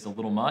week is a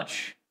little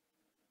much.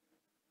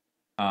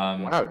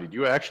 Wow, did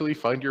you actually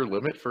find your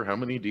limit for how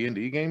many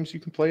D&D games you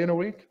can play in a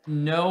week?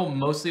 No,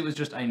 mostly it was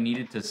just I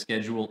needed to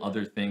schedule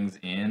other things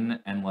in,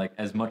 and like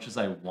as much as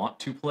I want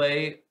to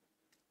play.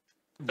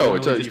 Oh,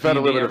 literally you found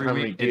a D&D limit of every how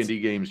many week, D&D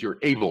games you're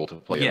able to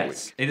play in a week.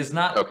 Yes, it is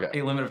not Okay.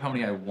 a limit of how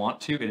many I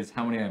want to. It is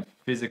how many I'm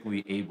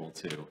physically able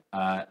to.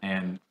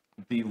 And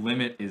the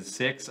limit is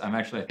 6. I'm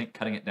actually, I think,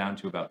 cutting it down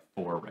to about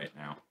 4 right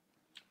now.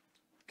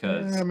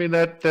 Because I mean,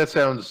 that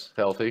sounds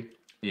healthy.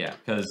 yeah,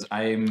 because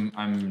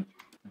I'm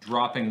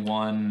dropping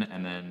one,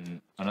 and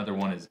then another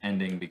one is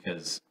ending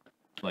because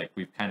like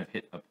we've kind of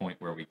hit a point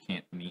where we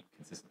can't meet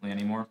consistently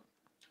anymore.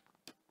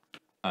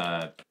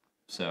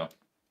 So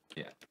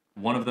yeah,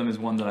 one of them is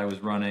one that I was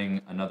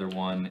running. Another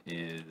one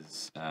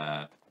is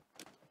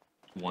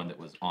one that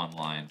was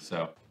online.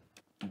 So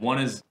one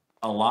is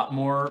a lot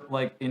more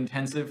like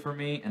intensive for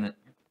me, and then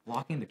you're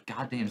blocking the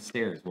goddamn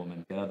stairs,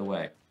 woman. Get out of the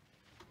way.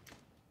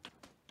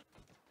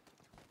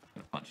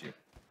 I'm gonna punch you.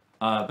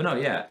 But no,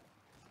 yeah.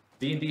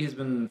 D&D has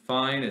been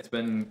fine. It's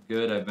been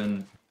good. I've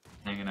been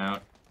hanging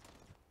out.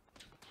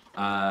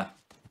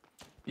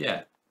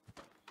 Yeah.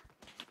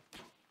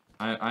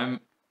 I'm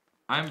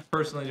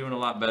personally doing a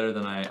lot better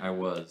than I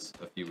was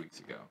a few weeks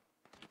ago.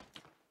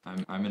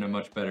 I'm in a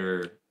much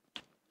better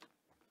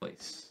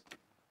place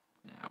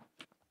now.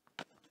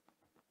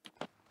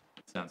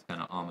 Sounds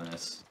kind of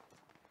ominous.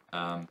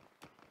 But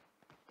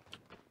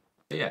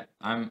yeah,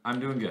 I'm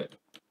doing good.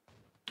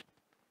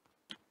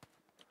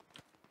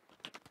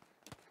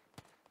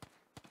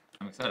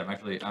 I'm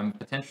excited. I'm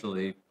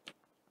potentially,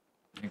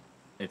 I think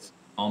it's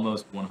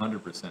almost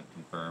 100%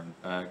 confirmed,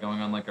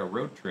 going on like a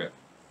road trip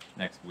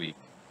next week.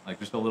 Like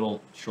just a little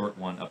short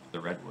one up to the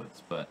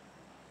Redwoods, but.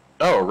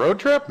 Oh, a road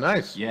trip?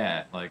 Nice.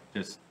 Yeah, like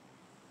just.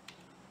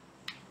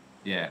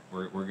 Yeah,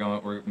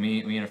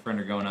 me and a friend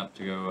are going up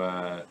to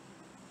go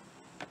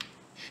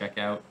check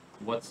out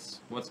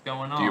what's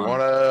going on. Do you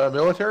want a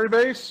military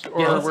base,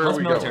 or yeah, where are let's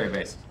we military going?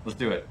 base. Let's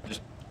do it.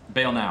 Just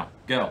bail now.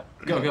 Go.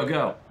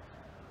 Go.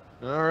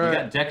 All We right.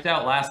 got decked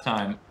out last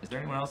time. Is there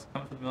anyone else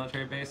coming for the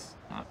military base?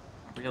 Not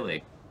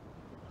really.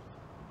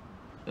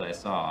 That I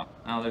saw.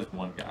 Oh, there's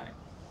one guy.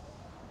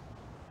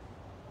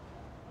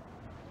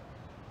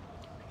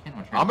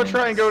 I'm gonna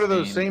try and go to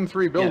those same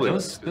 3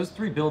 buildings. Yeah, those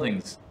 3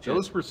 buildings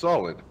Those just were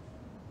solid.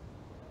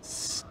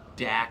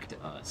 stacked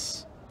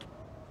us.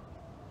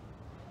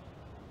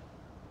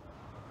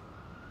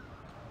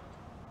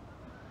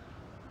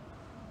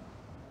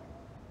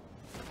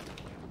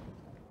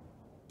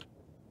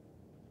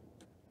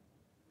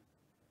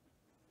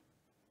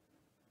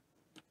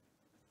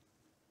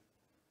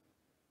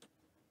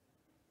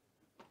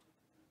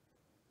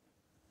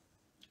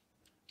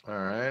 All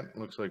right.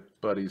 Looks like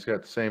Buddy's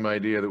got the same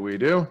idea that we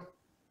do.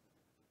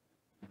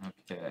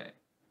 Okay.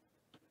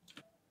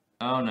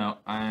 Oh no,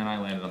 and I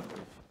landed on the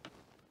roof.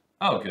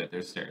 Oh good,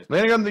 there's stairs.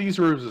 Landing on these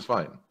roofs is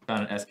fine.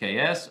 Found an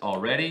SKS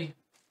already,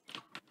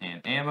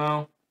 and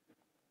ammo.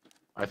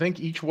 I think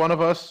each one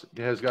of us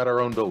has got our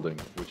own building,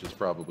 which is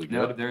probably good.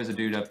 Nope, there's a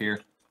dude up here.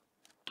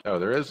 Oh,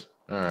 there is?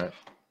 All right.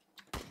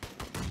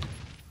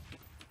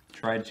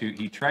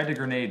 He tried to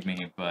grenade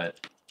me,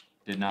 but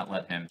did not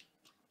let him.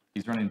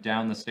 He's running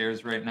down the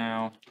stairs right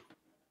now.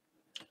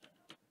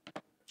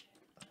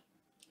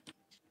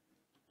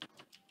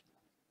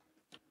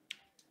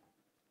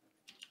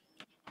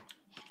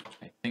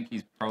 I think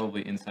he's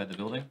probably inside the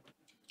building.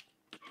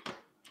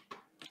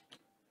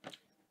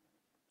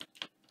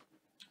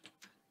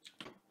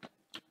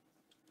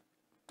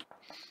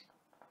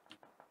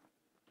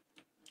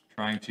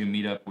 Trying to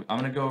meet up. I'm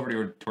going to go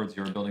over towards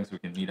your building so we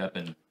can meet up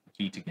and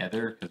be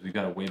together, because we've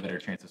got a way better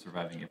chance of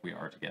surviving if we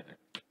are together.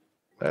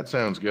 That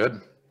sounds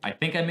good. I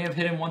think I may have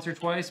hit him once or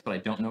twice, but I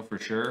don't know for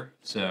sure,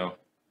 so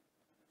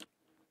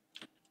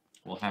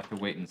we'll have to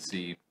wait and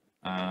see.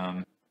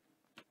 Let's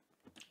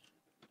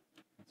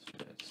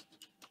just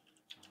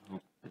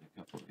hope that a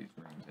couple of these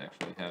rooms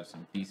actually have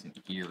some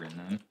decent gear in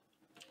them.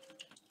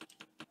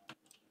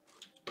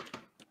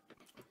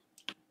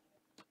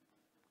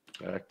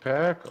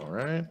 Backpack, all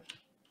right.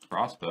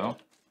 Crossbow.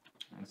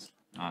 That's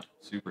not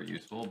super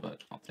useful,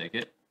 but I'll take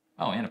it.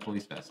 Oh, and a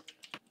police vest.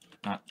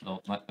 Not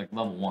like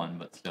level 1,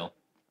 but still.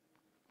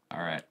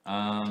 Alright,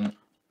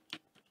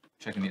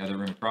 checking the other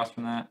room across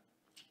from that.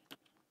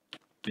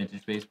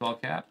 Vintage baseball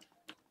cap.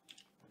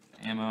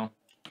 Ammo.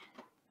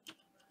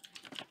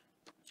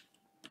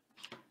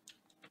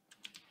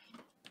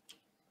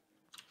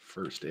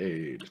 First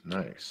aid,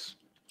 nice.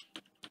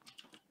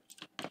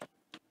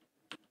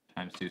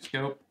 ×2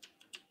 scope.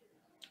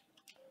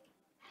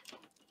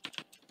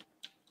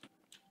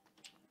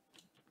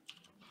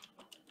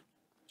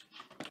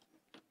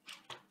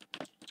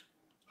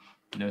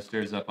 No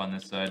stairs up on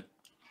this side.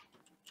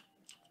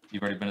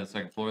 You've already been to the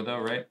 2nd floor, though,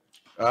 right?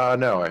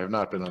 No, I have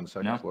not been on the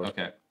second No? floor.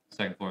 Okay.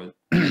 2nd floor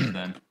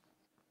then.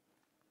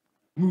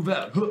 Move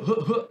out! Huh,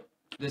 huh, huh.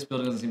 This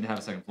building doesn't seem to have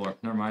a 2nd floor.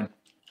 Never mind.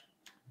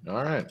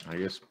 All right, I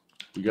guess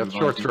we got the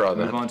Move short on straw Move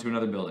then. on to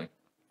another building.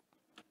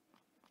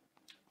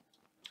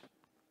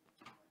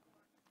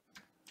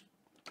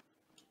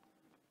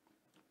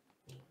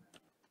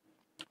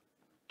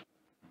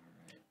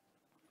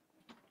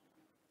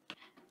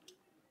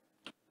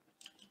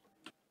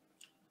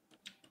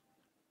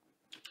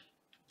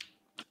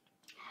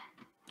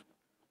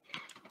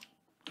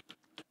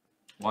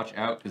 Watch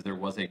out, because there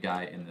was a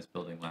guy in this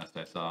building last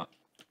I saw.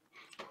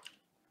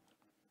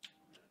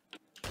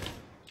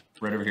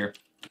 Right over here.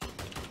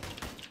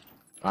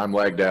 I'm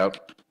lagged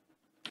out.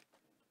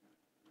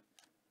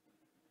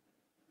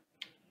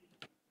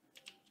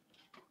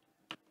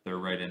 They're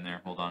right in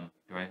there. Hold on.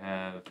 Do I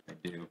have... I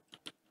do.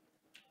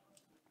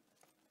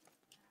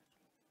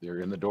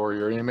 You're in the door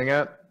you're aiming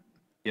at?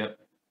 Yep.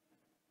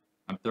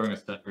 I'm throwing a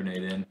stun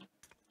grenade in.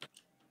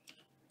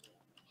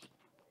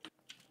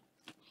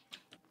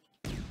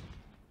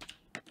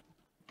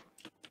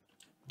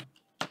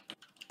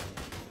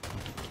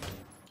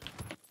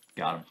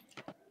 Got him.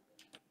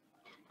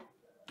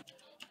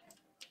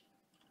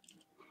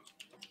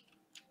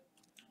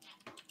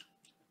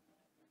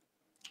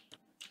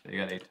 They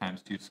got a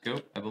 ×2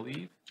 scope, I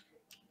believe.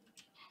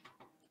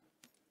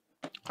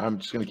 I'm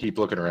just going to keep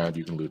looking around.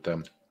 You can loot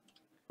them.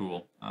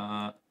 Cool.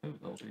 Ooh,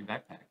 level 3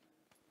 backpack.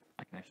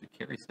 I can actually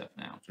carry stuff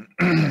now.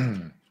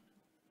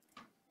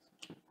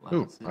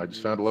 Ooh, I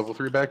just found a level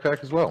 3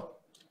 backpack as well.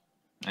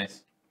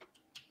 Nice.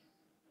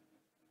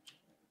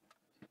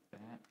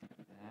 Take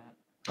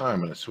that. I'm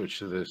going to switch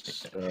to this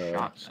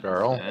Shotgun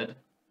Scarl instead.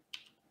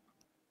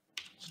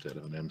 instead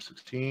of an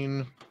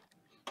M16.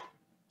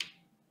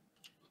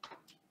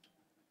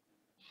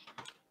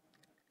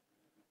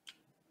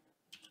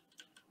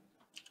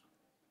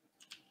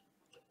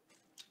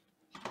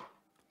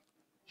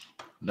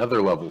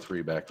 Another level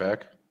 3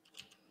 backpack.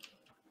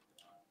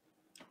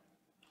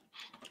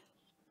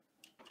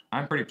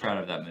 I'm pretty proud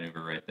of that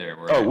maneuver right there.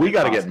 Where Oh, we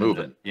got to tossed get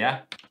moving.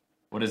 Yeah?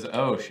 What is...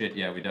 Oh, shit.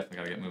 Yeah, we definitely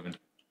got to get moving.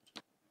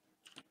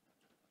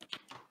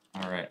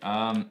 All right.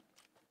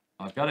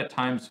 I've got a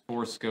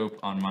 ×4 scope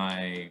on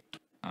my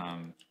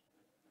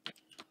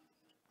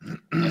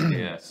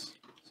SDS,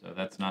 so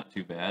that's not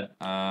too bad.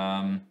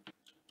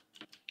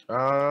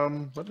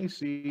 Let me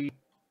see.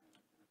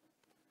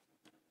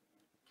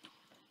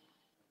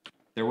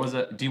 There was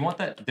a... Do you want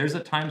that? There's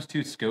a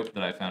 ×2 scope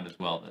that I found as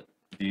well. That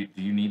do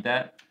you need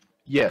that?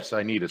 Yes,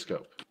 I need a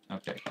scope.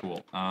 Okay,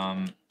 cool.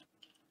 Level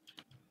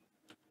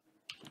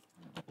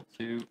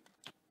 2.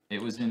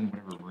 It was in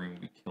whatever room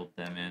we killed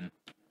them in.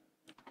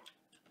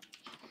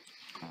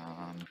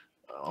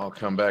 I'll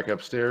come back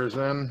upstairs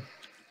then.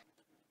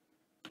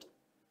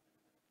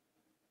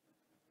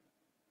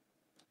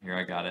 Here,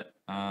 I got it.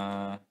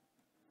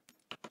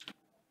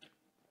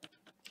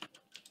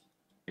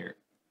 Here.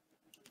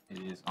 It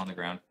is on the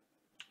ground.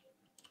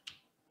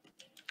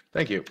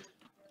 Thank you.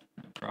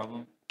 No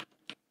problem.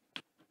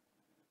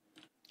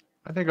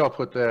 I think I'll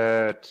put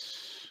that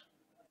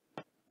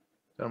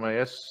on my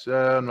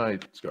my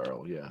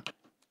Scarl, yeah.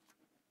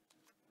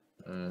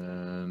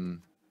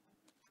 And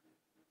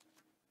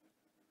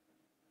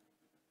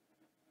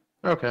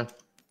okay.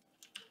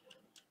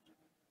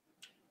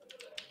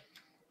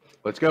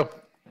 Let's go.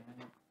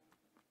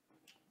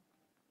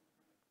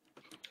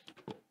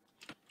 Cool.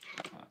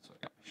 So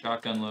I got my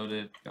shotgun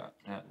loaded, got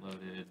that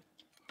loaded.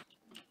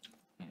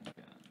 Handgun,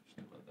 just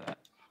gonna load that.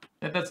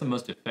 That's the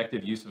most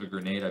effective use of a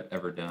grenade I've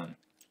ever done.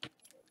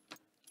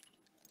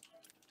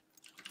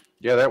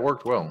 Yeah, that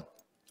worked well.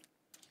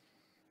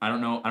 I don't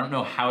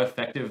know how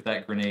effective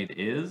that grenade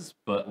is,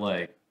 but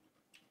like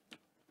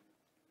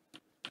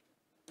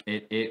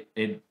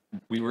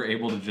we were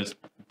able to just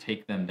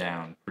take them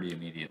down pretty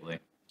immediately.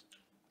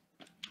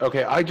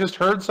 Okay, I just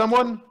heard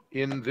someone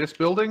in this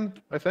building,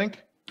 I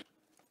think.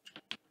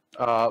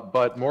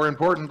 But more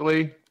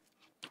importantly,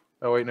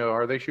 oh wait, no,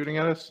 are they shooting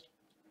at us?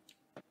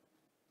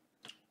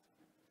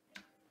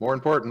 More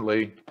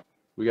importantly,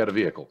 we got a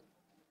vehicle.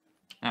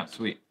 Oh,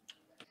 sweet.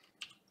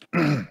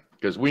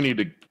 Because we need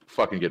to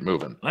fucking get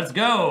moving. Let's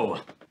go!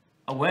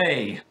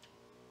 Away!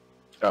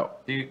 Oh,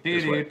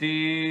 this way.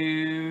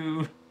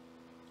 Do.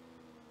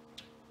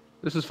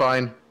 This is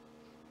fine.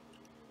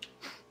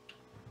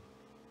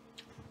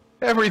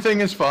 Everything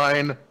is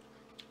fine.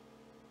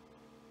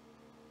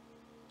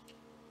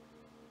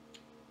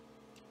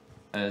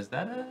 Is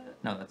that a...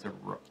 No, that's a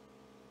rock.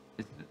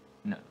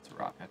 No, that's a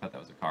rock. I thought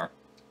that was a car.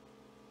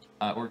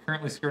 We're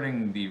currently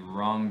skirting the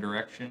wrong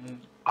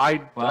direction.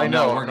 I know.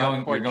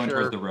 No, we're going sure.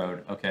 towards the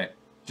road. Okay.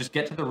 Just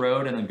get to the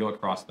road and then go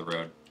across the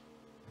road.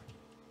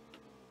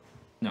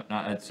 No,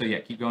 not... So yeah,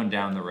 keep going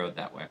down the road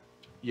that way.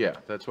 Yeah,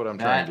 that's what I'm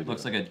trying to do. That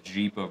looks like a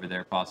Jeep over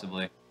there,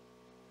 possibly.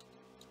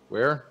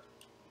 Where?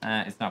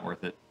 It's not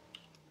worth it.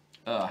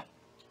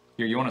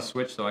 Here, you want to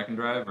switch so I can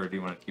drive, or do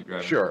you want to keep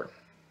driving? Sure.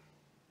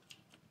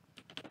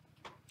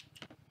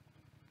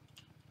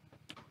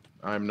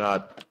 I'm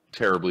not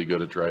terribly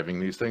good at driving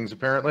these things,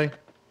 apparently.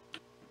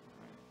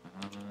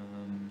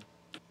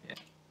 Yeah.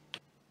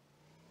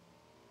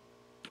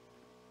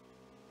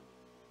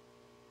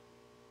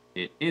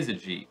 It is a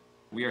Jeep.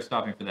 We are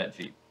stopping for that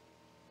Jeep.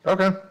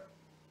 Okay.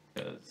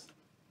 Because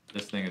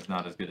this thing is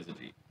not as good as a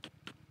Jeep.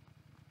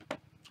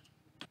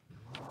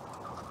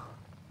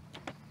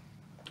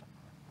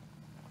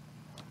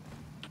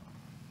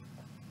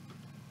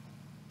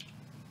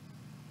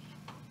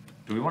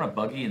 Do we want a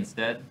buggy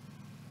instead?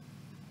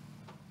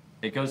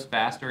 It goes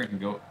faster and can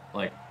go,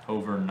 like,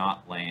 over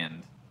not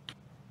land.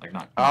 Like,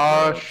 Like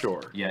not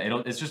Sure.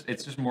 Yeah, it's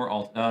just more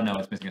alt. Oh no,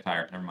 it's missing a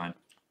tire. Never mind.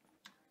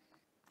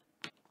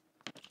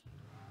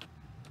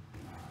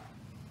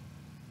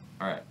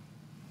 All right.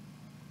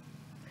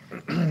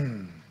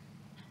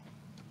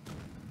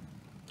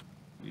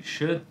 We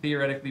should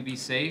theoretically be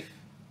safe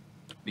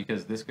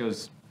because this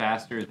goes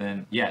faster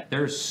than. Yeah,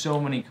 there's so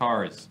many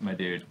cars, my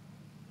dude.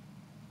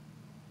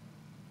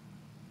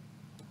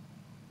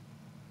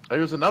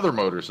 There's another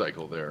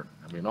motorcycle there.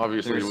 I mean,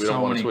 obviously There's we don't so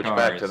want to many switch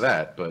back to cars.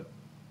 that, but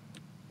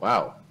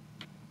wow.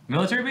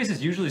 Military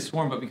bases usually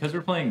swarm, but because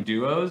we're playing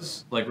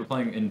duos, like we're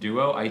playing in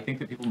duo, I think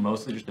that people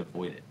mostly just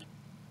avoid it.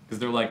 Because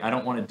they're like, I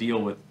don't want to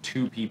deal with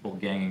 2 people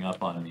ganging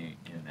up on me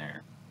in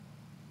there.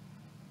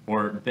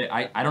 Or,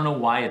 I don't know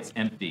why it's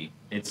empty.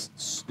 There's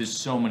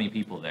so many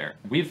people there.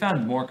 We've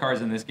found more cars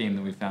in this game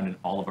than we've found in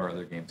all of our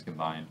other games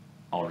combined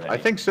already. I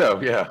think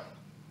so, yeah.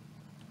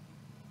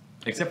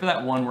 Except for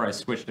that one where I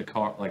switched a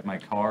car, like my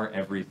car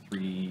every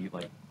 3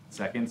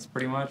 seconds,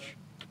 pretty much.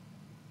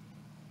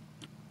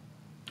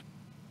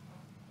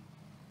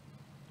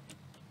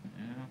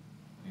 Yeah,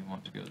 we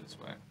want to go this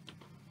way.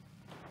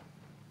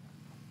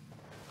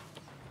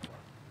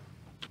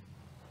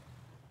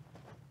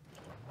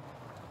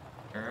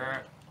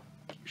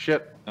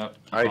 Shit. Oh,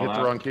 I hit out.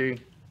 the wrong key.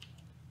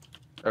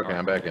 Okay, Oh,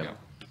 I'm back there in.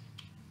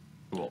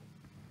 we go. Cool.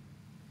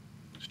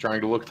 Just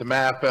trying to look at the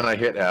map, and I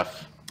hit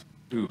F.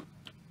 Ooh.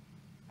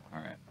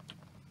 Alright.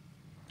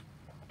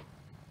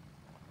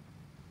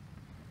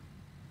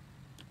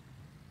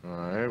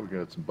 Alright, we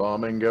got some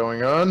bombing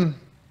going on.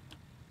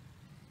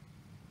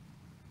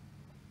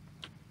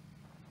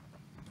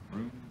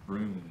 Vroom,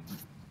 vroom.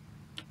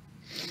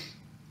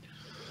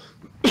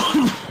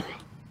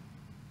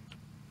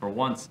 For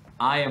once,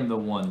 I am the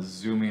one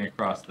zooming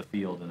across the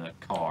field in a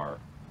car.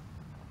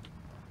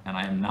 And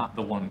I am not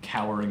the one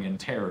cowering in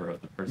terror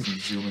of the person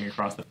zooming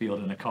across the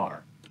field in a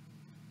car.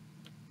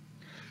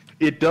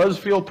 It does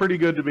feel pretty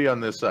good to be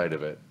on this side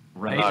of it.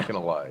 Right? I'm not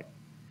gonna lie.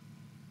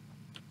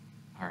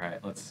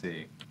 Alright, let's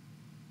see.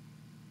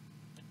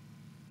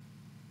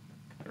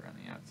 Cut around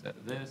the outside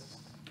of this.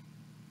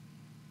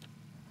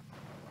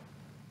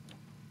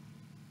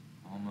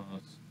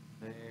 Almost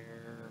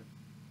there.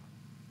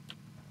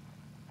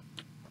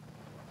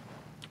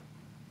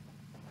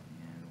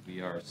 And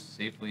we are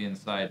safely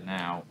inside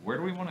now. Where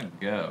do we want to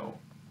go?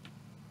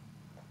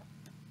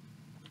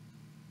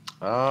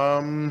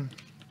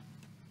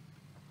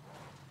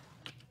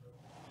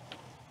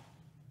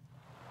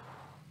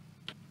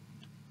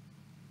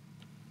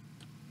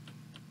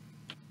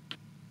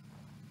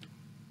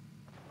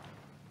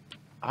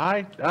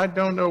 I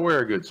don't know where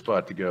a good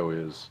spot to go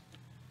is.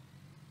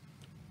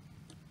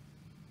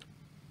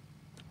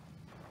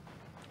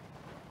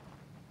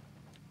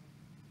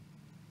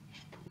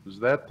 Was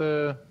that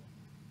the...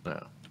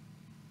 No.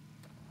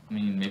 I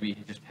mean, maybe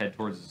just head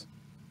towards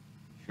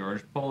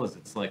George Pole as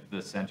it's like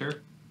the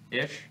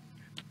center-ish.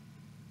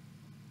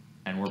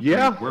 And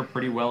we're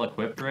pretty well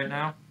equipped right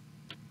now.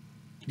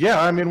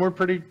 Yeah, I mean,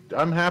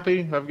 I'm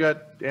happy. I've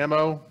got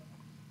ammo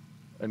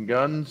and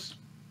guns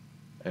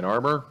and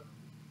armor.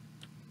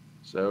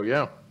 So,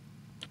 yeah.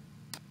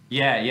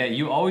 Yeah,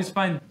 you always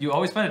find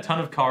a ton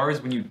of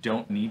cars when you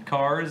don't need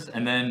cars,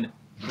 and then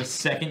the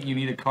second you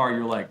need a car,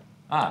 you're like,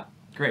 ah,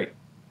 great.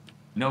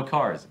 No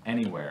cars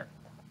anywhere.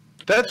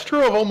 That's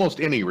true of almost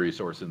any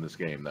resource in this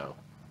game, though.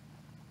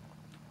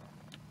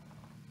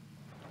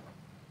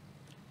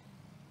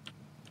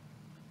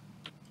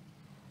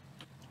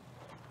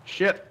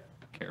 Shit.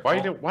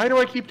 Careful. Why do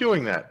I keep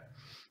doing that?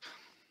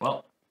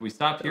 Well, we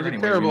stopped here That was a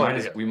anyway. terrible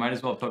idea. We might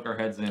as well poke our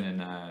heads in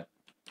and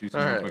do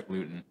some real quick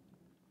looting.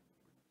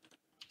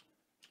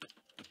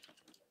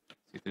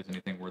 See if there's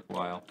anything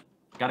worthwhile.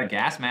 Got a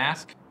gas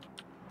mask.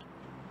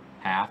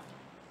 Half.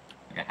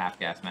 Like a half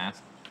gas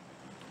mask.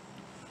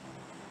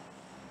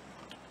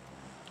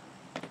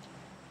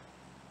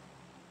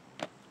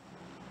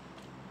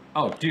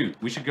 Oh, dude,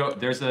 we should go.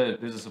 There's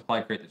a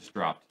supply crate that just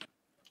dropped.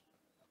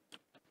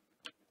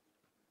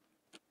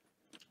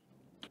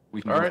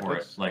 We can All go right, for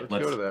let's it. Like,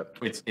 go to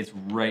that. It's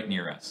right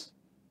near us.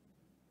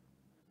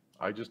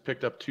 I just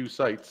picked up 2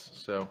 sites,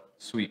 so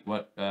Sweet.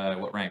 What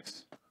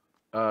ranks?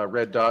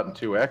 red dot and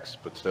 2X,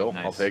 but still,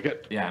 Nice. I'll take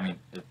it. Yeah, I mean,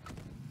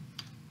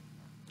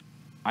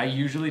 I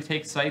usually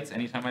take sites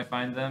anytime I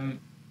find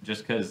them,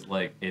 just because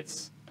like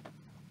it's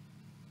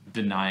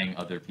denying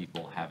other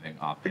people having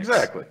optics.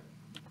 Exactly.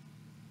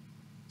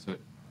 So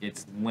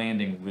it's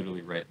landing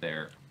literally right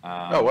there.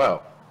 Oh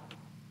wow.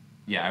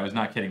 Yeah, I was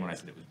not kidding when I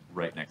said it was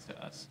right next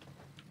to us.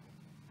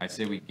 I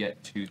say we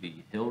get to the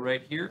hill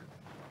right here.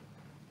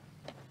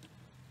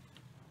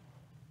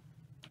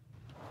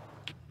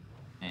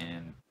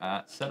 And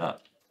set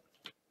up.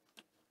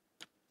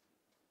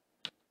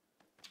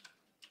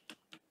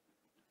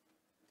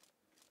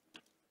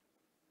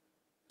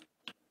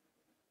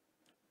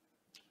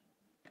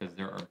 Because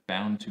there are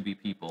bound to be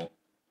people.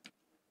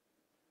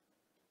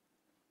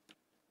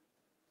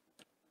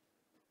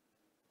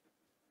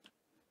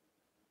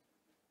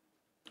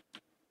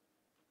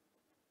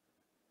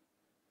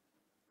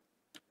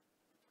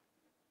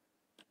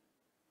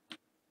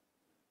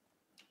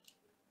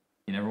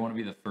 You never want to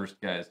be the first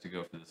guys to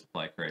go for the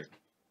supply crate.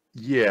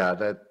 Yeah,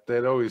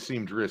 that always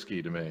seemed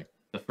risky to me.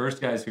 The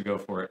first guys who go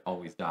for it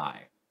always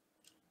die.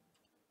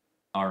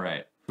 All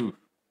right. Whew.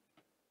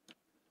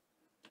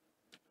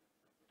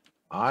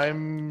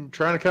 I'm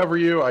trying to cover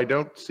you. I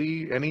don't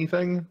see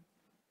anything.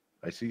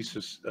 I see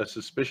a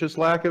suspicious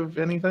lack of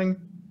anything.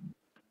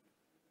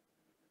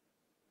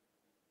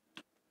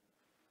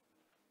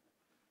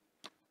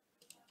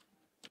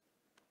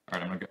 All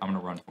right, I'm gonna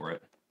run for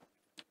it.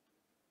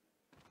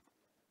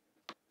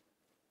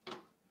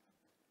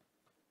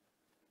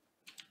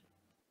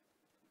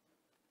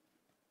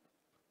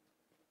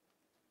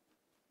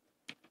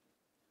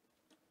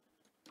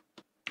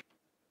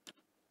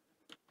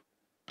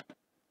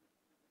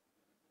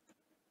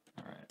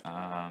 All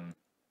right.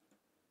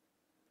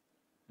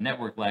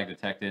 Network lag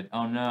detected.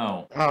 Oh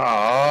no.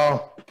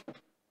 Oh.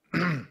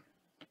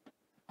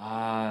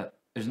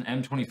 There's an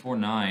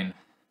M24-9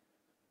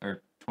 or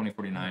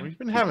 2049. We've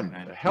been having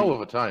a hell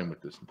of a time with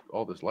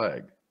all this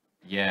lag.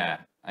 Yeah.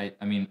 I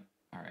mean,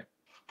 all right.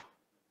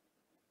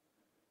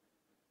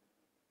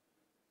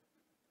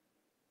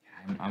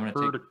 I'm gonna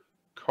Heard take. a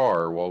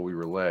car while we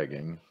were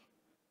lagging.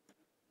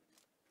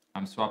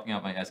 I'm swapping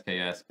out my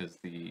SKS because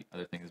the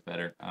other thing is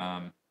better.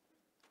 Times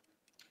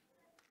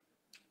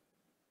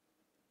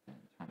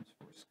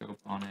 4 scope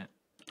on it.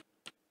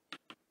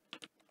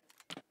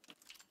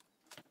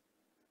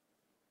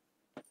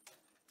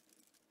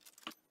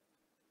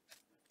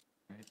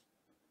 Right.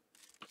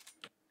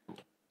 Cool.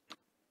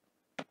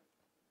 All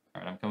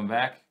right, I'm coming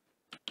back.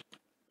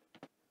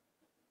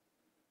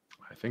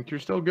 I think you're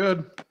still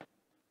good.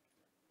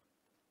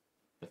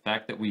 The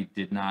fact that we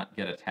did not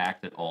get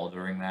attacked at all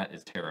during that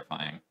is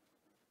terrifying.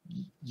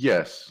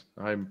 Yes,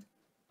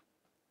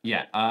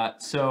 Yeah,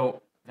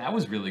 so that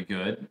was really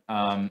good.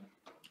 I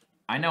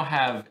now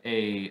have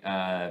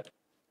a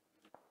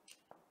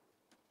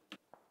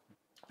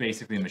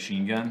basically a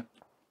machine gun.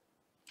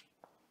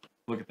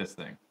 Look at this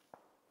thing.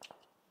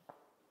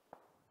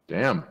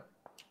 Damn.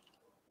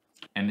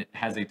 And it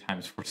has a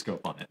 ×4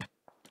 scope on it.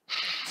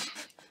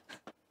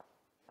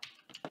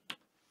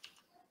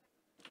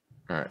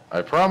 All right.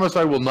 I promise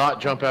I will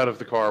not jump out of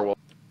the car while.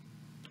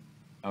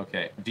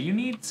 Okay. Do you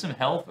need some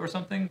health or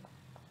something?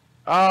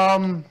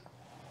 I'll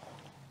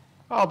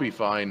be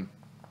fine.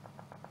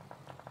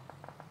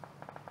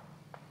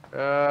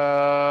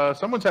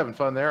 Someone's having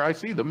fun there. I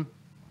see them.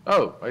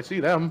 Oh, I see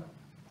them.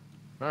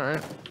 All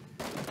right.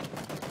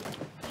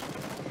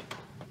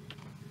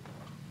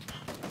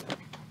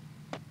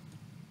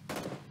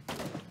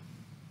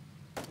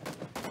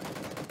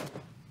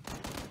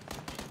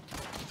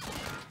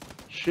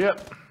 Shit.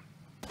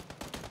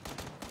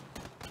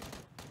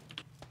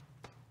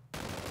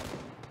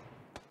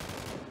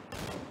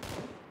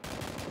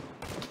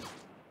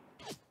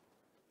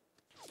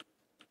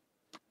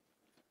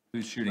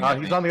 Who's shooting at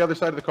He's me? on the other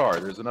side of the car.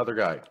 There's another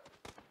guy.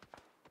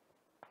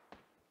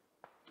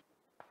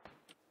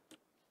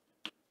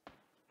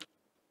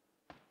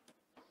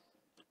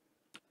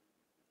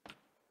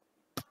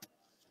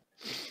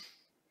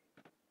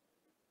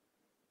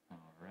 All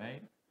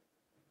right.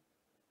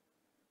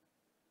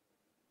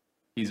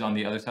 He's on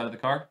the other side of the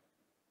car?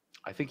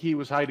 I think he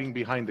was hiding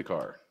behind the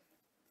car.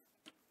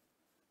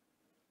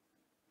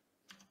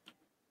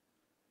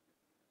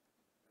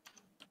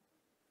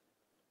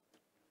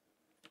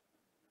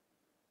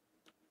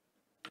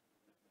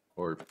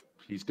 Or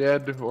he's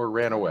dead or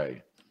ran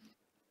away.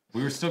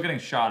 We were still getting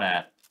shot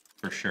at,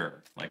 for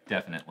sure. Like,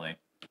 definitely.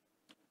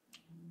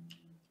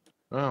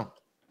 Oh. All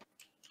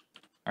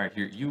right,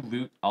 here, you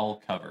loot,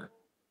 I'll cover.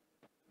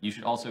 You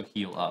should also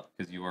heal up,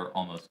 because you are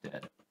almost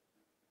dead.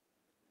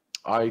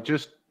 I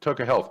just took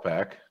a health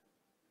pack.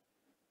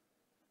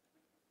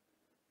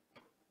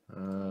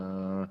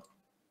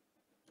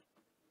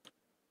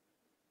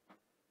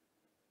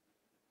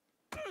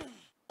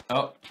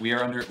 Oh,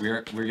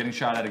 we're getting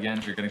shot at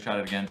again. We're getting shot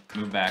at again.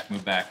 Move back,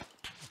 move back.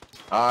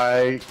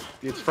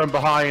 It's from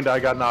behind. I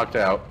got knocked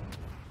out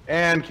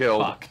and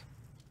killed. Fuck.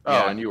 Oh,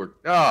 Yeah. and you were.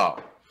 Oh,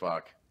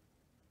 fuck.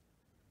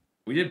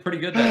 We did pretty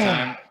good that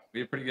time. We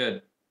did pretty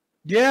good.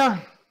 Yeah.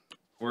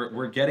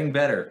 We're getting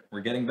better.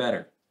 We're getting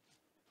better.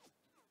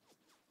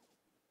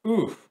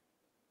 Oof.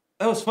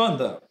 That was fun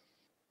though.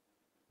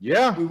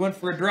 Yeah. We went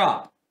for a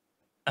drop.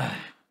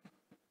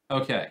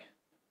 Okay.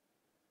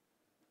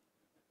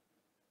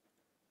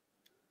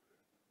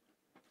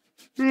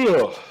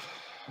 Ugh.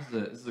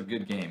 This is a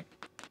good game.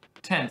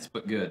 Tense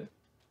but good.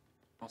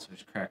 Also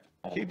just cracked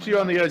all Keeps of you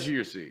my on the buttons. edge of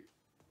your seat.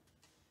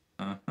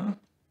 Uh-huh.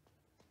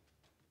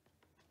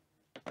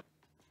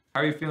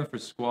 How are you feeling for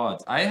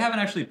squads? I haven't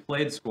actually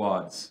played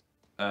squads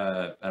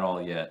at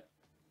all yet.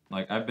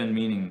 Like, I've been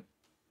meaning...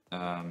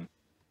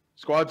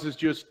 Squads is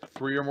just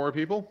 3 or more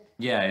people?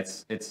 yeah,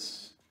 it's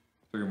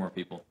 3 or more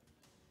people.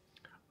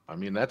 I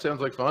mean, that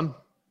sounds like fun.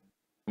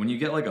 When you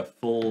get like a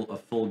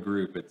full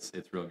group, it's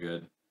real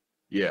good.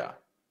 Yeah.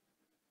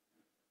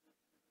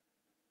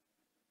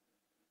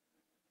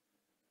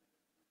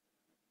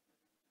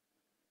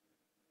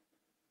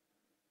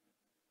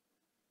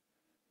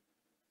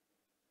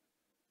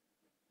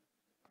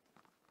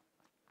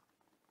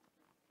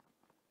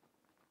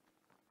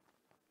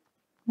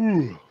 All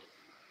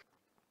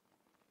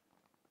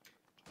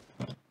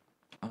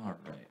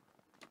right.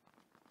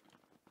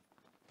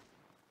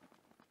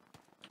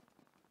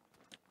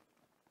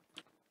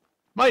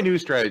 My new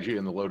strategy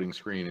in the loading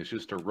screen is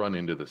just to run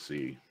into the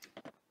sea.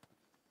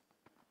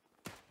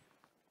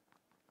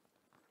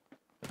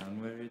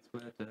 Down where it's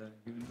wetter,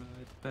 you know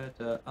it's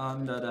better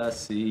under the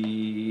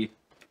sea.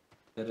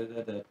 Da da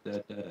da da da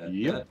da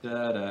Yep.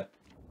 da da.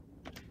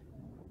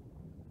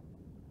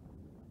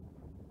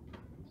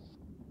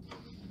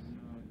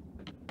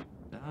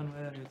 Down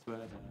where it's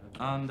wetter,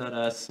 under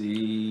the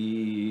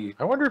sea.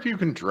 I wonder if you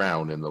can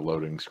drown in the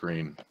loading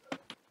screen.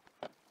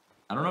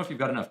 I don't know if you've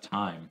got enough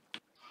time.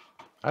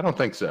 I don't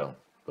think so,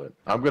 but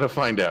I'm going to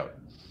find out.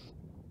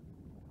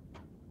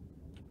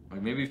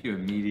 Like maybe if you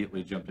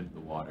immediately jumped into the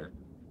water.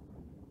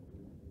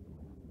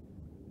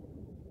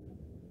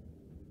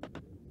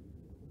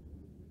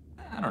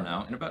 I don't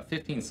know. In about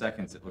 15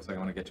 seconds, it looks like I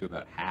want to get to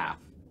about half.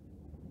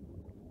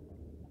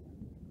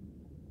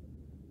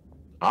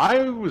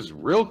 I was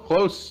real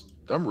close.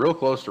 I'm real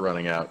close to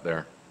running out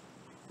there.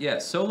 Yeah,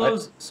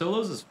 solos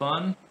is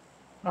fun.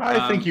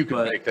 I think you can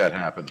but make that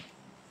happen.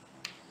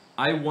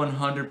 I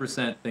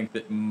 100% think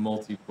that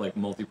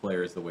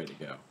multiplayer is the way to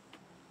go.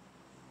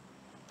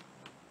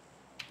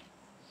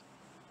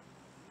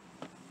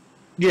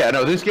 Yeah,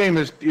 no, this game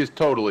is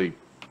totally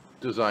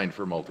designed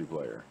for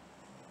multiplayer.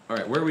 All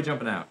right, where are we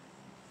jumping out?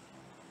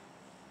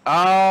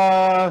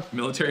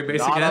 Military base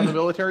not again? on the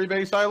military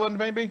base island,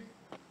 maybe?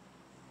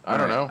 I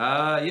don't know.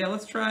 Yeah,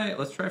 let's try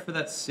for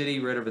that city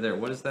right over there.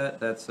 What is that?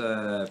 That's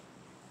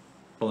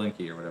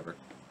Palenque or whatever.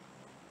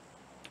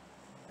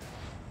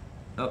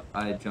 Oh,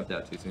 I jumped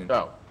out too soon.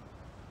 Oh.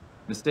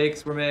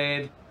 Mistakes were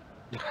made.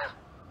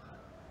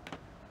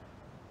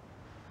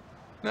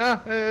 Nah,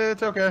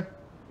 it's okay.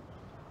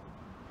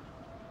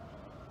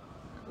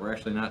 We're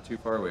actually not too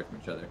far away from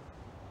each other.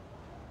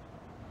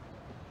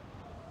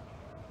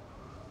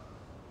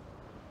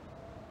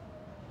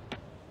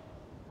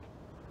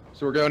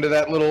 So we're going to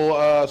that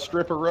little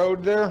strip of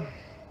road there?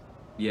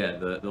 Yeah,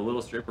 the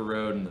little strip of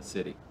road in the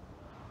city.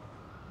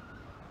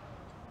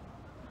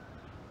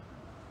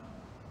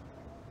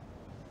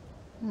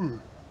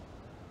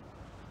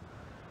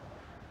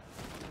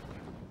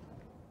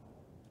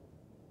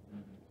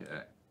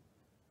 Okay.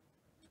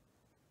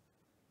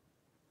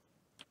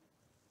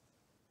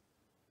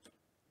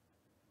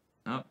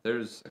 Oh,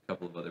 there's a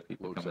couple of other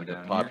people Looks coming like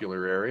down a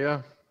popular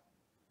area.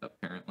 here,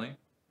 apparently.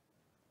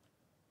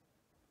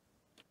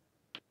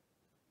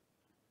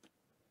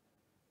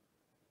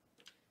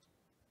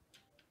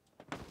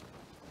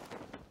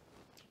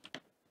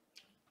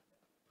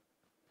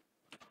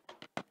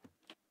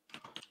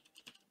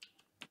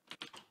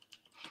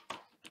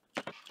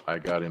 I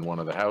got in one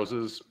of the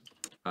houses.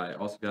 I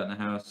also got in a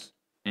house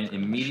and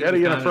immediately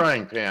Machete and a found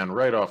frying pan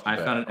right off the I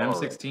bat. found an All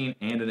M16 right.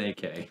 and an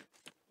AK.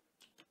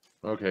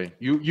 Okay,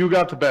 you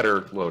got the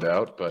better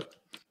loadout, but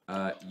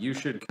You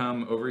should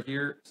come over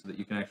here so that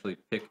you can actually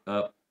pick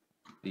up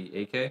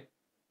the AK.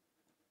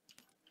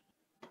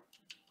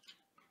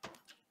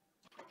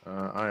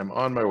 I am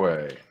on my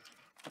way.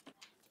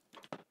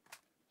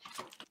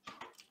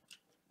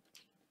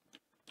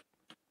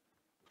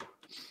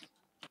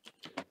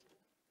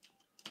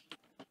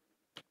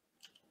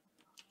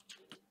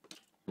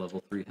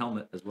 Level 3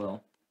 helmet as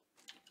well.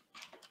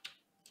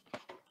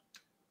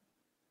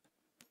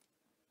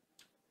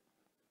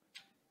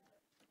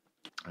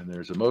 And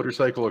there's a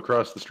motorcycle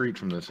across the street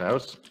from this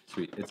house.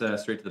 Sweet. It's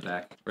straight to the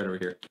back, right over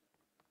here.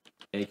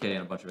 AK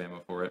and a bunch of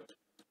ammo for it.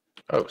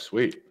 Oh,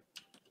 sweet.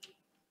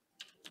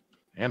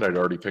 And I'd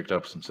already picked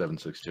up some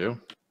 7.62.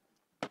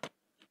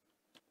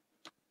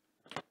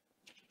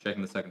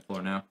 Checking the second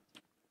floor now.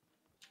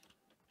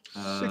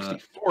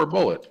 64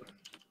 bullet.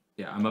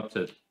 Yeah, I'm up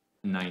to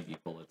 90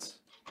 bullets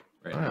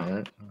right All now.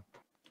 right.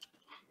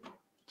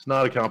 It's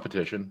not a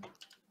competition.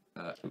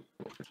 Ooh,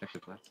 cool.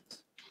 Protective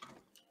glasses.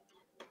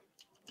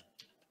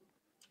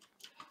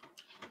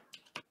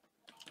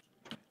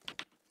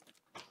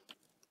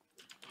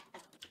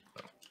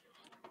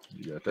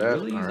 You got I that?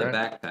 really All use right. a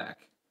backpack.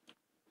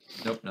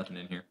 Nope, nothing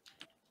in here.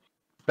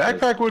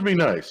 Backpack would be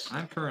nice.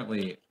 I'm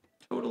currently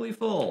totally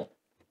full.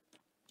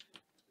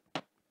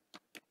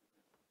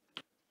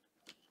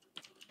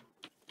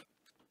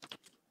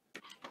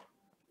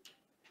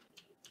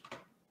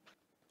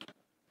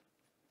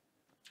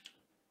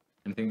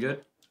 Anything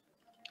good?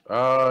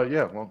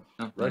 Yeah, well,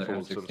 Oh, another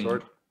rifles of some M16.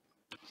 sort.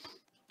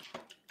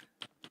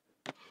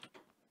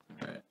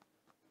 Alright.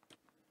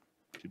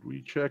 Did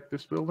we check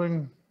this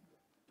building?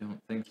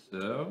 Don't think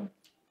so.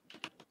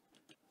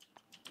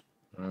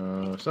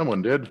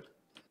 Someone did.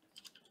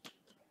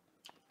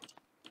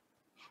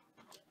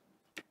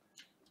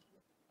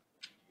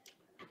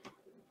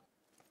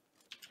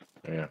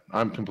 Yeah,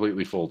 I'm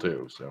completely full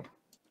too, so.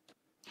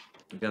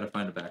 We gotta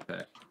find a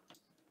backpack.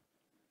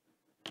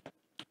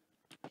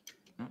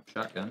 Oh,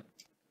 shotgun.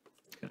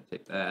 Gonna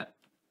take that.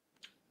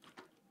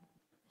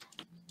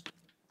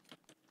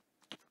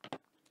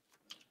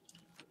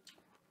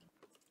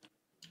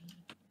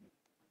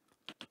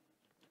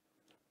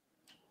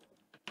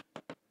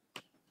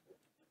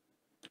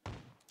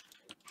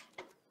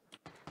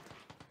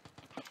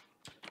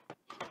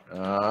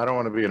 I don't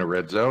want to be in a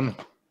red zone.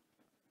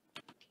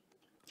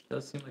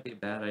 Does seem like a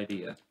bad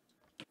idea.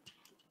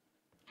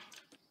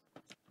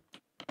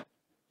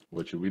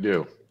 What should we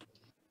do?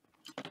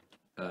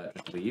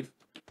 Just leave.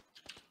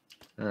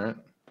 All right.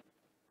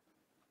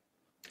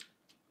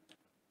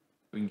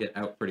 We can get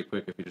out pretty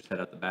quick if we just head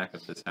out the back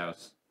of this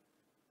house.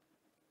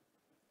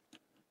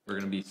 We're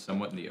going to be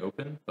somewhat in the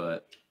open,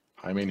 but...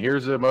 I mean,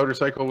 here's a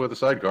motorcycle with a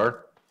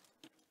sidecar.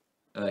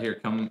 Here,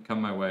 come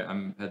my way.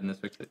 I'm heading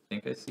this way because I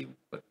think I see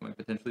what might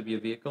potentially be a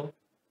vehicle.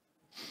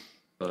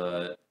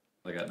 But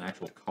I got an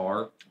actual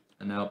car,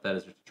 and now that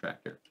is just a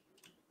tractor.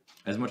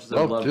 As much as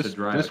I'd love to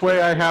drive... This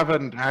way I have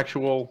an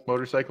actual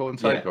motorcycle and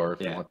sidecar.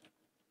 Yeah, yeah.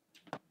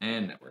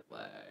 And network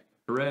lag.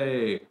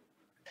 Hooray!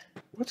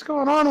 What's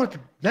going on with the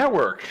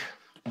network?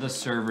 The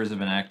servers have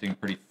been acting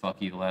pretty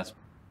fucky the last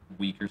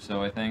week or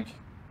so, I think.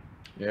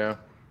 Yeah.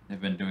 They've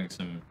been doing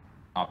some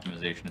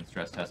optimization and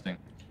stress testing.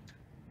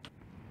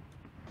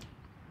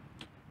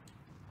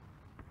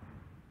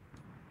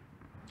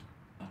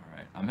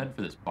 Alright, I'm heading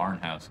for this barn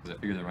house because I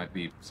figure there might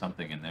be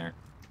something in there.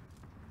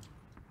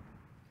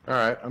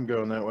 Alright, I'm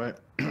going that way.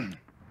 Alright.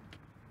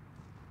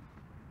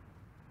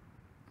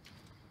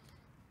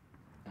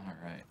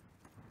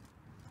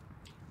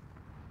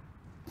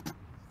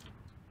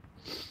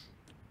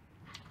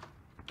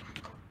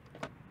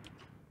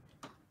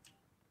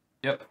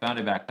 Yep, found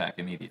a backpack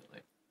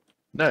immediately.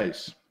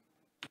 Nice.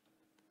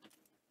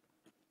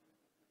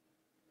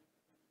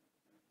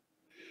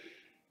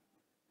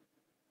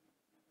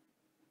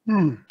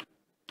 Okay.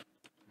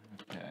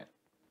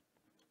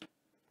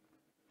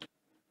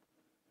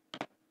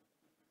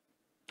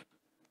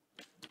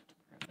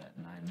 Grab that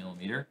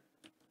 9mm.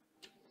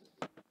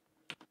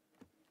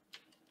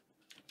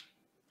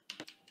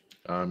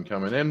 I'm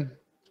coming in.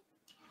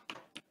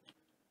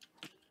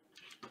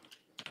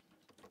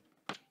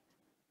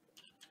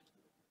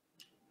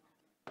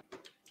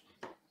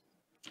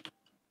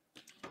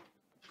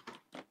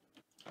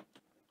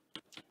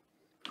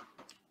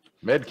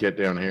 Med kit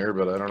down here,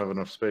 but I don't have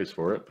enough space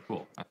for it.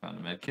 Cool. I found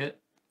a med kit.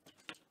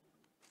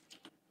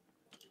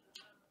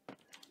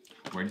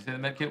 Where did you say the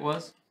med kit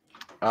was?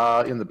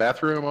 In the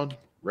bathroom, on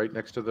right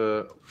next to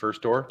the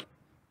first door.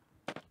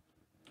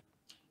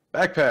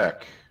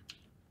 Backpack.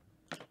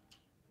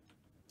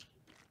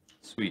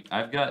 Sweet.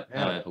 I've got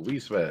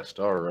police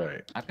vest. All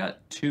right. I've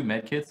got 2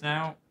 med kits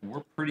now.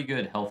 We're pretty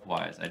good health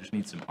wise. I just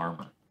need some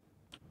armor.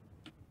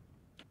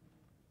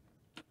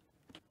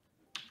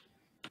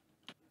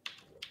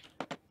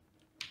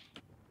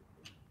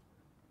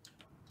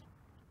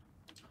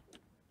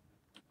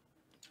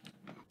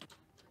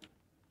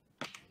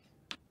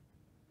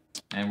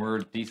 And we're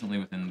decently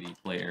within the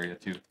play area,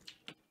 too.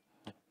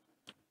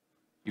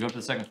 You go up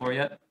to the 2nd floor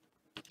yet?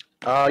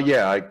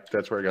 Yeah,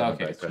 that's where I got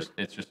my backpack.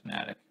 It's just an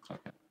attic.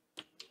 Okay.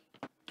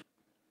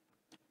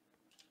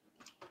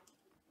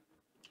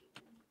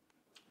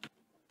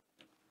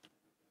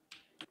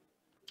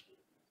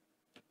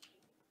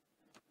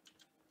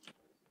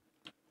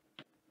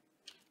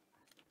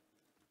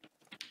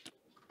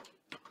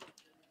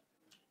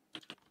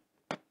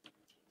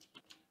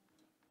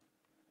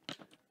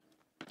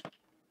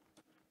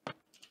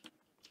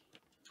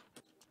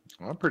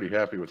 I'm pretty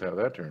happy with how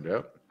that turned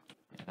out.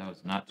 Yeah, that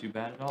was not too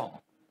bad at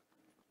all.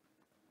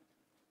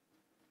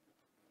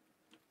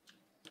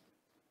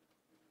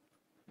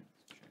 Let's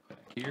check back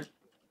here.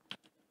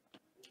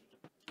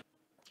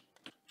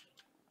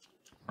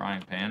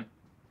 Frying pan.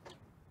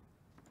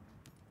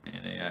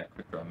 And a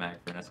quick draw mag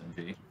for an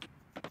SMG.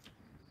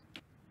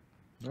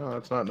 No,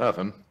 that's not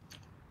nothing.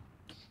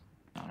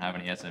 I don't have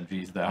any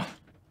SMGs though.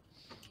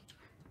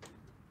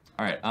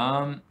 Alright,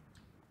 I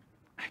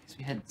guess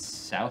we head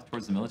south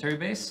towards the military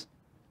base?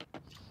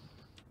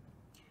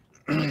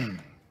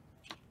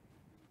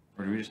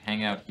 Or do we just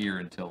hang out here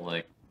until,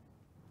 like...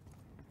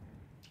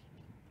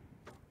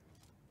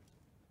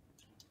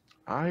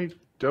 I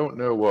don't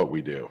know what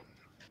we do.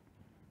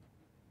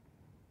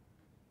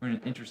 We're in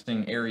an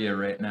interesting area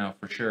right now,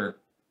 for sure.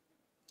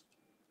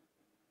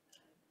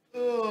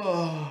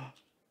 Ugh.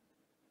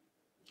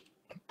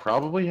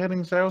 Probably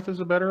heading south is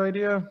a better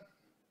idea.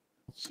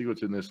 Let's see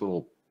what's in this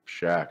little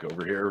shack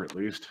over here, at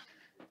least.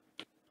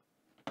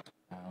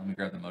 Let me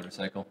grab the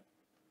motorcycle.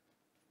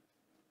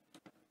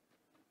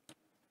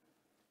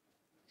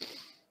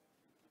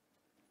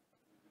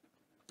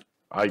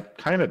 I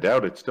kind of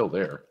doubt it's still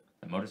there.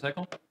 The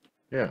motorcycle?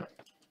 Yeah.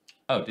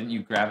 Oh, didn't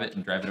you grab it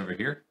and drive it over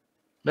here?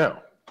 No.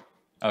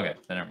 Okay,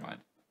 then never mind.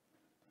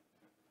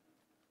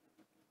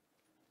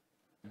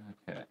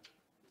 Okay.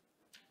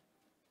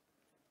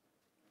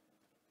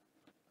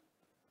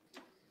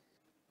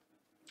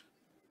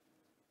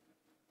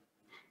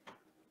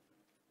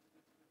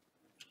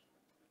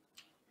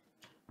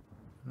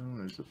 Oh,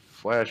 there's a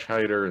flash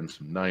hider and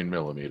some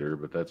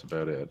 9mm, but that's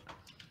about it.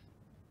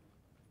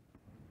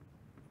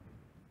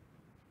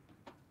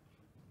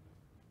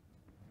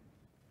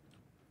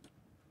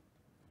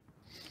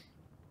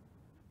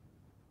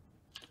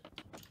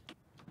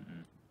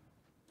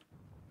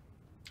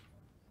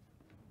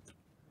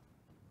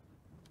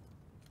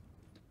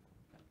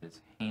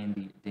 This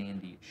handy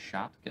dandy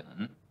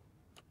shotgun.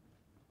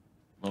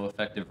 Low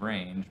effective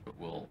range, but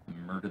will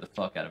murder the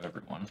fuck out of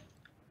everyone.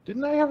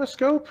 Didn't I have a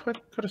scope? I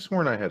could have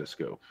sworn I had a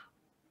scope.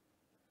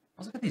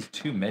 Let's look at these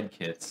 2 med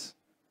kits.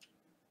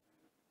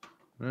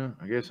 Well,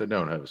 I guess I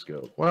don't have a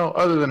scope. Well,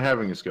 other than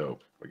having a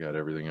scope, I got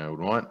everything I would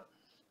want.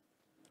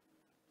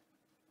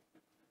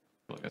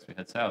 Well, I guess we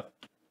head south.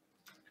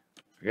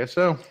 I guess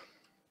so.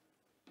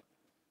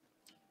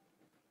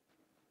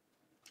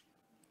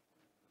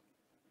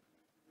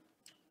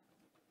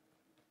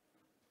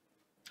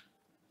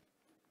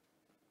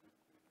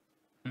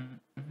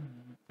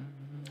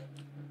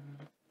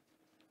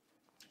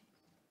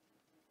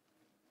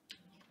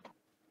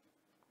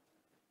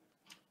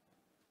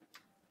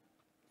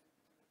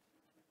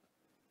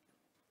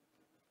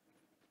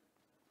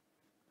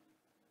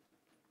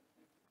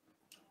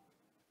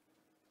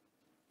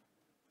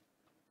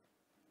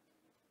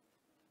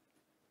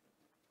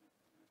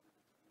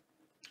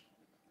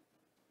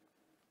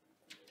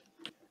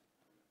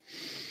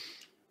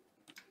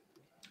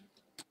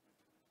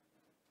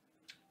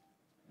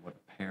 What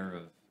a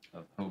pair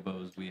of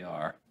hobos we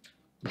are.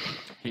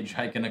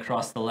 Hitchhiking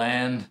across the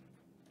land.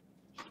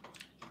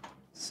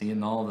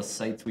 Seeing all the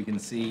sights we can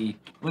see.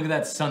 Look at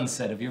that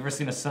sunset. Have you ever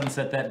seen a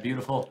sunset that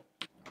beautiful?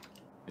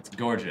 It's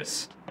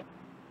gorgeous.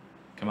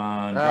 Come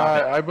on,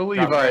 drop it. I believe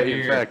Drop it right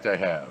in here. fact, I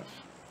have.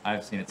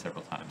 I've seen it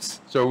several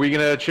times. So are we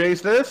going to chase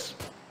this?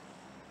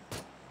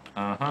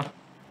 Uh-huh.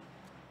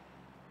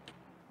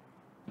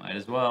 Might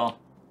as well.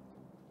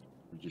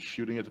 We're just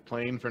shooting at the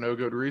plane for no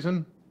good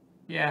reason?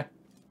 Yeah.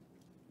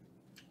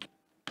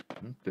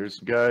 There's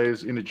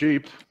guys in a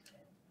Jeep.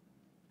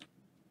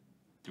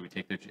 Do we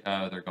take their...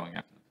 Oh, they're going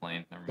after the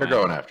plane. Never They're mind.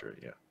 going after it,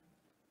 yeah.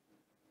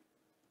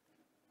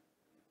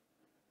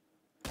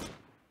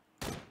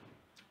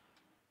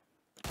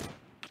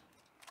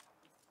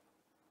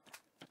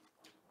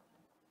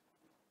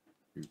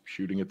 You're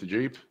shooting at the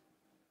Jeep?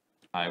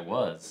 I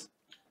was.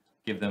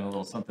 Give them a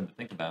little something to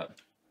think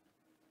about.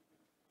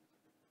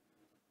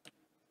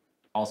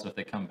 Also, if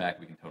they come back,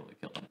 we can totally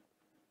kill them.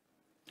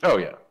 Oh,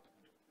 yeah.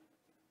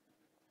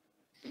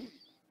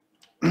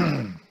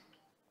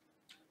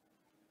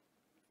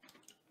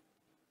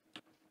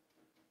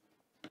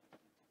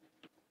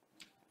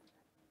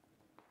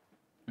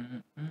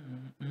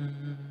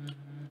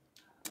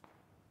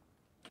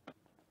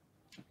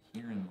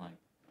 Hearing, like,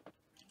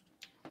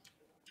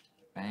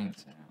 bang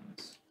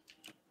sounds.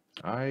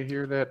 I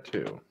hear that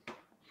too.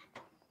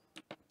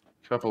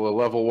 Couple of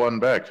level 1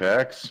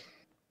 backpacks.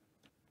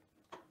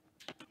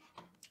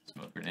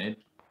 Smoke grenade.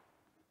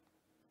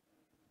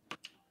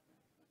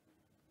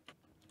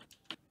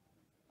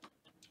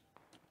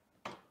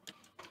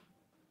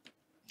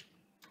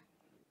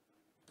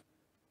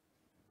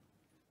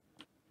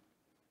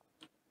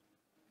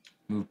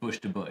 Move bush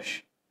to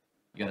bush.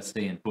 You gotta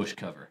stay in bush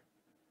cover.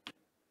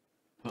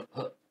 Huh,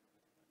 huh.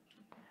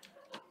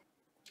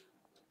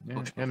 Yeah,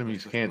 Bush, bush,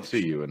 enemies bush, can't bush.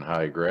 see you in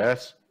high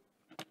grass.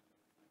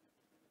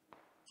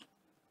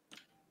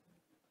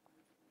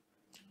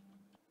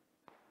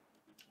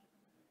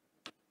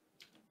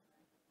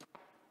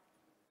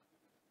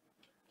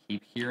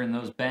 Keep hearing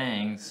those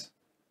bangs.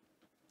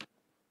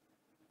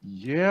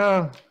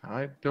 Yeah,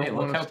 I don't Hey, look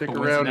want to how stick around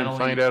and coincidentally-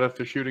 find out if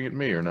they're shooting at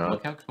me or not.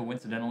 Look how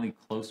coincidentally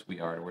close we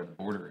are to where the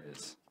border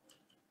is.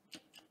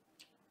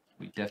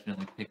 We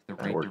definitely picked the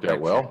right That worked direction.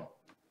 out well.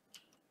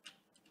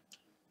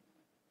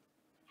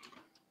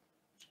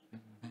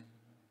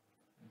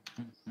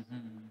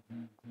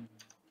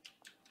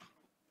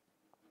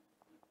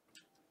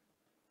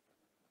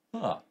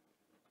 Huh.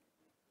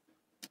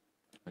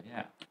 But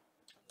yeah.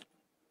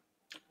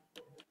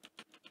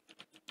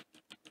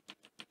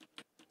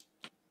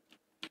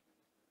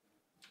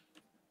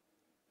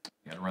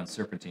 You gotta run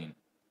serpentine.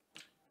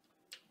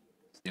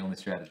 It's the only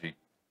strategy.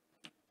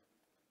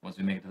 Once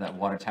we make it to that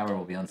water tower,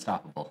 we'll be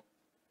unstoppable.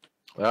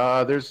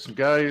 There's some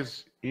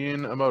guys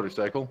in a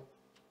motorcycle.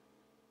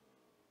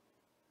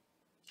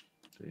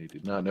 They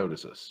did not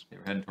notice us. They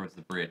were heading towards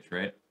the bridge,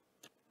 right?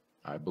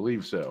 I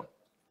believe so.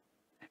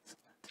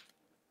 Excellent.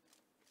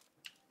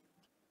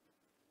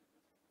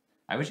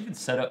 I wish you could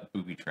set up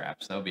booby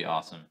traps. That would be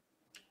awesome.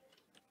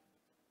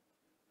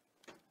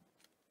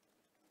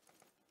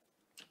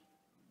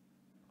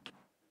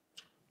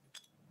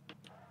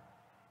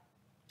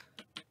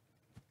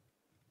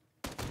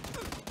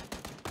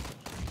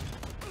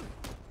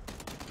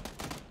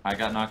 I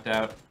got knocked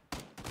out.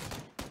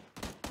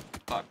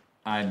 Fuck.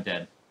 I'm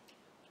dead.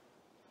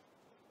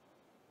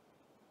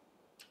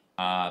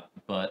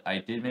 But I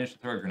did manage to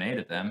throw a grenade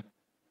at them.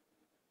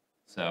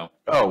 So.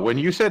 Oh, when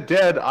you said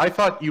dead, I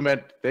thought you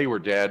meant they were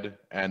dead,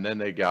 and then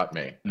they got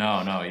me.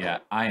 No, yeah.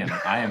 I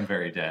am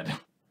very dead.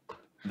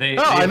 They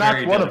I knocked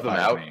very one of them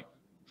identified out. me.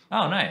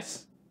 Oh,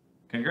 nice.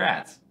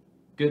 Congrats.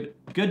 Good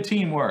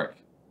teamwork.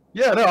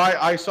 Yeah, no,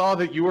 I saw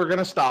that you were going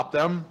to stop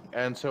them,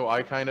 and so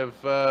I kind of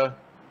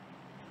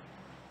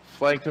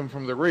flanked them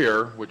from the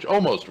rear, which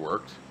almost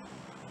worked,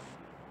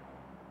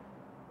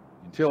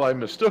 until I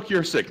mistook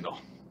your signal.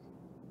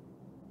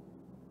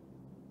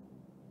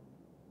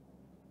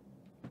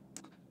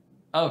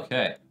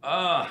 Okay.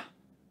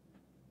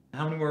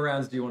 How many more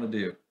rounds do you want to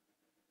do?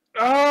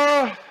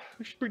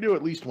 We should do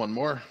at least one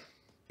more.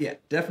 Yeah,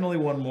 definitely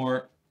one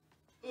more.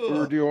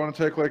 Or do you want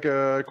to take like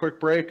a quick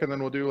break and then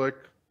we'll do like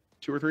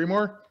 2 or 3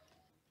 more?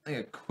 Like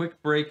a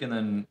quick break and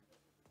then,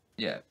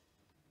 yeah,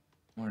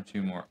 1 or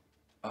 2 more.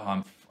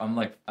 Oh,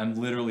 I'm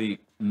literally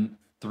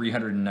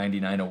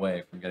 399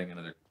 away from getting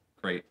another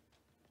crate.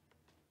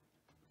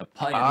 A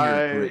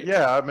Pioneer crate.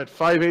 Yeah, I'm at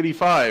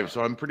 585,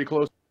 so I'm pretty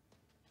close.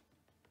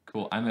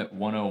 Cool. I'm at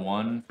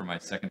 101 for my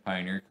second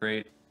Pioneer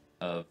crate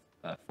of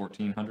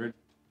 1400.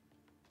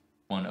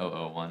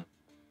 1001.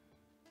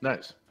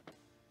 Nice.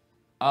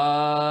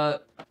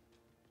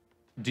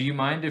 Do you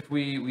mind if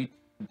we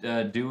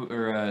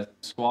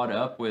squad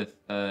up with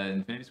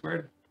Infinity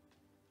Squared?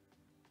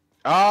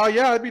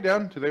 Yeah, I'd be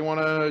down. Do they want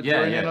to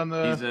join in on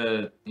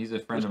the? He's a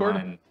friend Discord?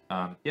 of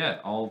mine. Yeah,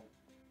 I'll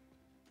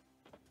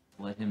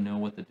let him know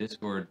what the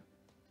Discord.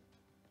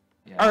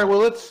 Yeah. All right, well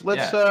let's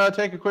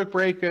take a quick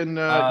break and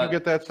you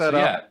get that set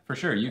up. Yeah, for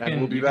sure. You and can.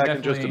 we'll be you back can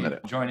in just a definitely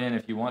minute. Join in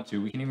if you want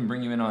to. We can even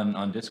bring you in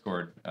on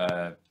Discord,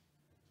 my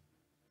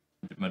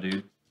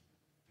dude.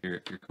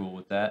 If you're cool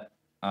with that.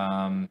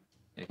 Yeah,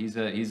 his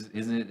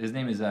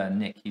name is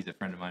Nick. He's a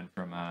friend of mine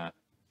from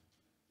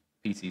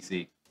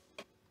PCC.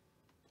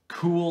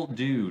 Cool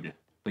dude.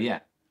 But yeah,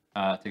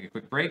 take a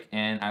quick break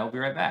and I will be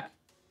right back.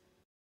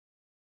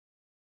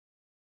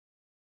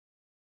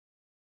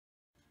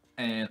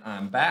 And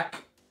I'm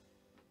back.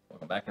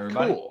 Welcome back,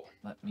 everybody. Cool.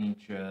 Let me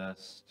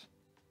just.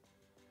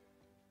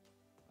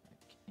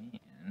 I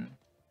can.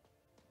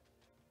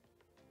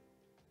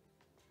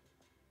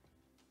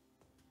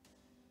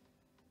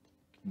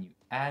 Can you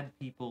add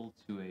people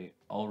to a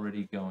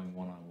already going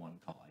one-on-one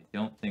call? I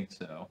don't think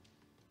so.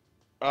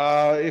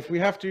 If we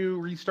have to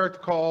restart the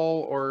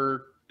call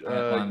or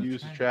I'm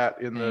use trying chat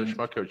to in the think.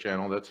 Schmuckco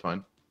channel, that's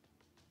fine.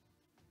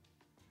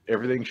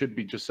 Everything should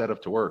be just set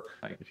up to work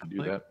Like, if you do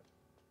click that.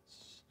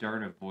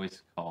 Start a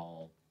voice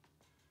call.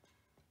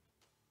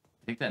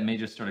 I think that may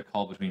just start a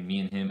call between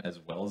me and him as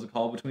well as a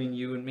call between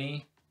you and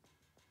me.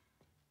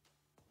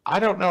 I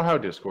don't know how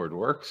Discord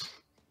works.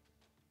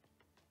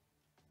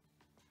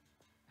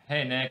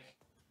 Hey, Nick.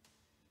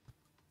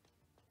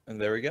 And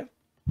there we go.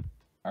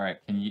 All right,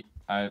 can you?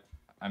 I'm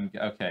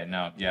okay.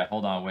 No, yeah.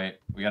 Hold on, wait.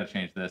 We gotta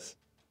change this.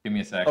 Give me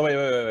a sec. Oh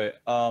wait.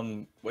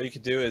 What you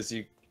could do is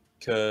you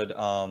could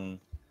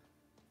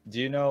do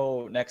you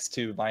know next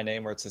to my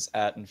name where it says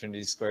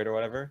 @infinity_squared or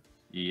whatever?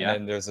 Yeah.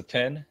 And there's a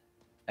pin,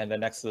 and then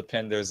next to the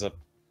pin there's a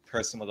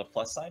person with a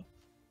plus sign.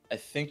 I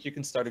think you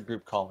can start a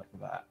group call like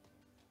that.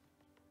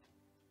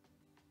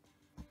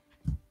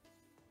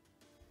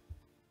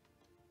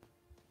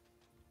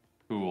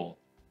 Cool.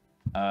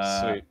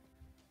 Sweet.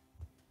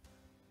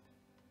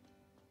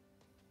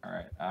 All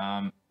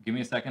right. Give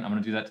me a second. I'm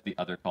gonna do that to the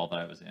other call that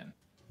I was in.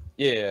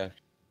 Yeah.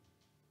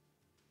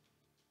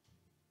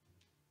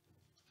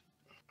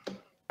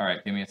 All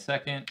right. Give me a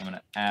second. I'm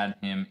gonna add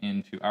him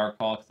into our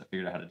call because I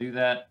figured out how to do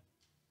that.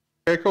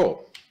 Okay,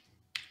 cool.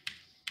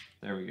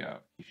 There we go.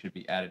 He should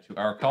be added to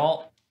our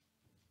call.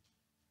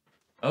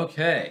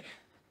 Okay.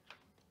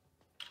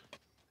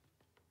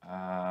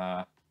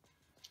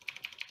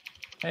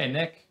 Hey,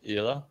 Nick.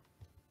 Ela.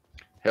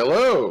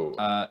 Hello.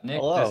 Nick,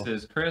 Hello.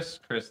 This is Chris.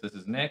 Chris, this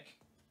is Nick.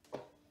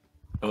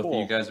 Both of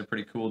Cool. you guys are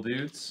pretty cool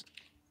dudes.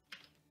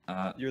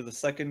 You're the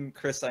second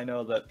Chris I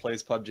know that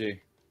plays PUBG.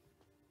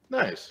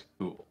 Nice.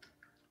 Cool.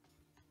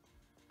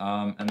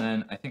 And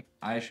then I think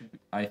I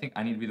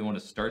need to be the one to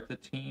start the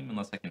team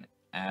unless I can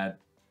add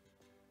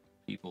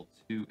people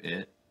to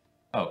it.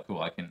 Oh,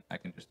 cool. I can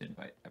just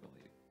invite, I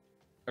believe.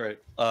 All right.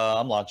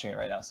 I'm launching it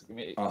right now, so give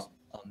me Awesome.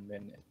 a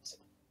minute.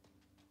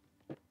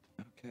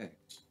 Okay.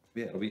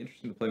 Yeah, it'll be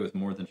interesting to play with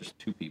more than just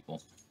 2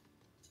 people.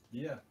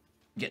 Yeah.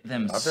 Get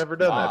them I've never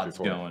done that squads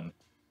before. going.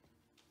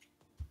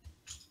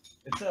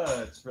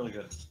 It's really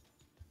good.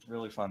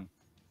 Really fun.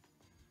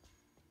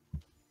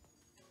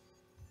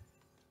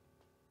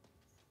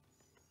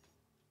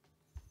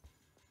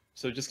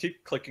 So just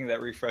keep clicking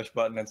that refresh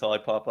button until I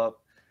pop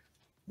up.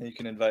 And you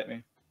can invite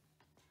me.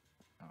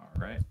 All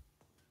right.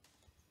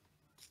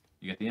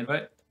 You get the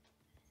invite?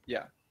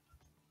 Yeah.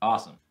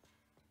 Awesome.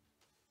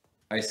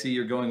 I see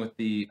you're going with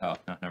the. Oh,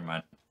 no, never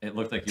mind. It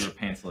looked like you were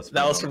pantsless. for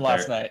That a was from moment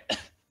last there. night.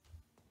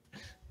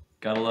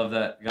 Gotta love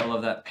that. Gotta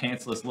love that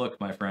pantsless look,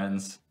 my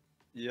friends.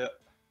 Yep.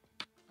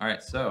 All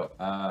right, so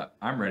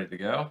I'm ready to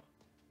go,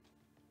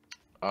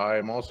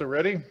 I'm also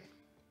ready. and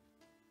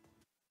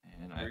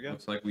There we it go.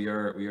 looks like we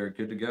are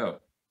good to go.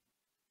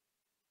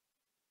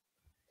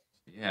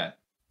 So, yeah,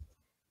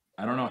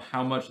 I don't know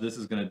how much this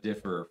is gonna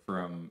differ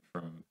from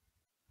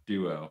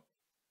Duo.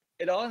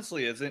 It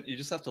honestly isn't. You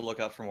just have to look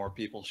out for more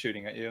people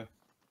shooting at you.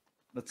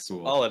 That's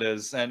Cool. all it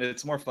is, and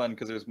it's more fun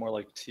because there's more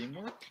like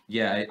teamwork.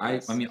 Yeah,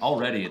 I mean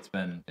already it's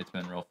been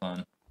real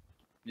fun.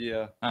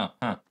 Yeah. Oh,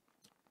 huh.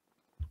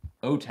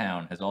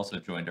 O-Town has also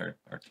joined our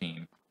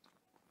team.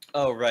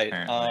 Oh right.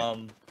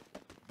 Apparently.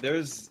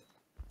 There's.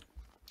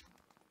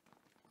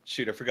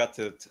 Shoot, I forgot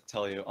to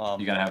tell you.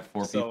 You gotta have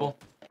 4 so- people.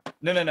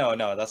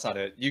 No, that's not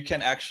it. You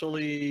can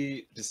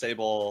actually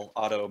disable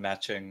auto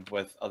matching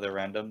with other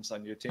randoms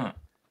on your team. Huh.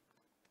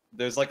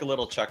 There's like a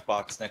little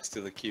checkbox next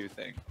to the queue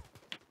thing,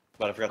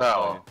 but I forgot to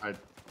tell Oh, you.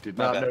 I did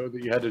My not bad. know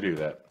that you had to do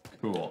that.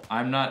 Cool.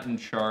 I'm not in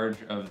charge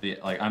of the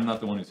I'm not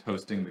the one who's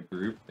hosting the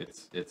group.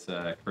 It's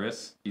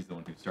Chris. He's the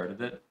one who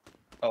started it.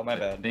 Oh, my I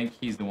bad. think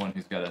he's the one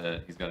who's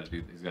gotta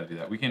do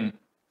that. We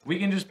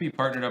can just be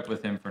partnered up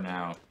with him for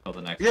now till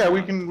the next. Yeah,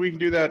 we round. can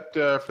do that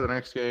for the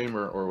next game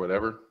or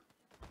whatever.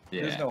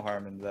 Yeah. There's no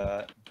harm in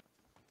that.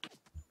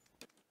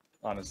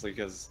 Honestly,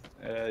 because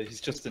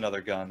he's just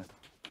another gun.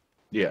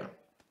 Yeah.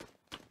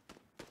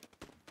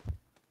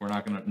 We're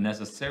not gonna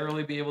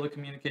necessarily be able to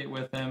communicate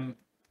with him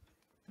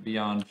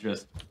beyond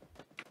just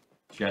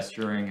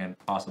gesturing and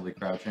possibly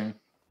crouching.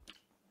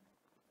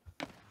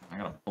 I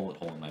got a bullet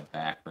hole in my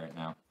back right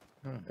now.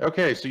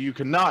 Okay, so you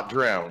cannot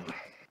drown.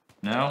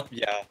 No?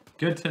 Yeah.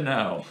 Good to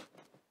know.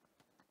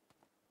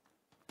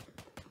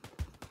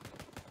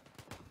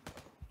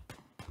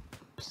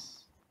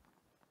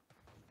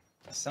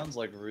 It sounds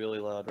like really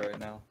loud right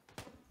now.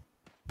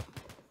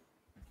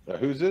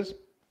 Who's this?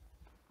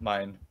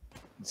 Mine.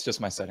 It's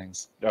just my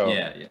settings. Oh,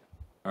 Yeah.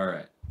 All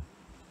right.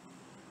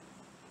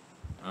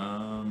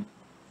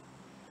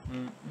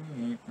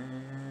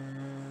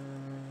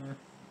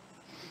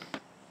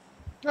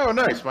 Oh,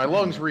 nice. My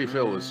lungs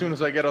refill as soon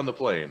as I get on the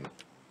plane.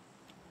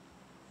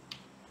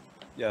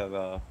 Yeah,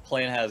 the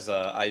plane has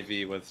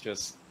IV with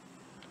just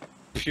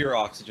pure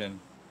oxygen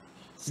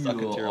stuck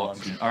into your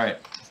lungs. All right.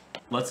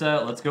 Let's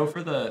go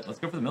for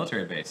the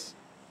military base.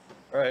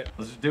 All right,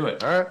 Let's just do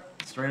it. All right.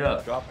 Straight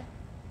up. dropping.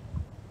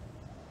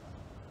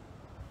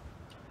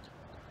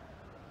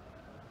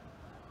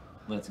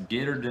 Let's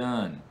get her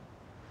done.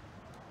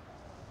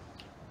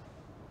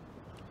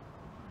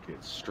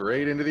 Get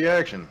straight into the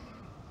action.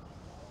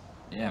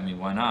 Yeah, I mean,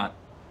 why not?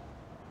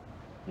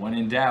 When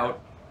in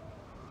doubt,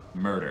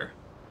 murder.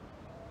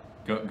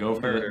 Go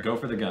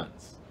for the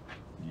guns.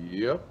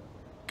 Yep.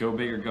 Go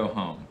big or go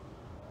home.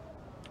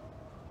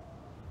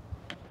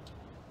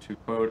 To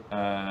quote,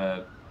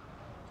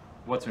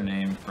 what's her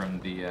name from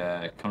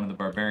the Conan the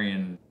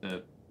Barbarian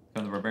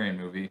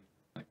movie,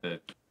 like the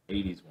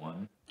 '80s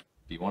one.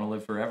 Do you want to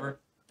live forever?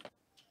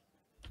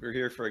 We're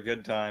here for a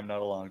good time,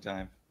 not a long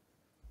time.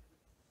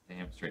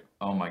 Damn straight.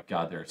 Oh my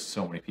God, there are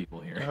so many people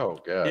here. Oh,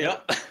 God.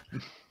 Yep.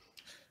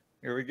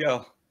 Here we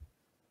go.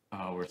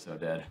 Oh, we're so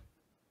dead.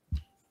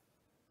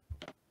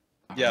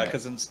 Yeah, Alright,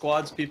 because in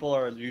squads, people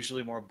are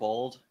usually more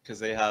bold because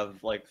they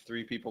have like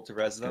 3 people to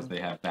res because them.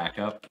 they have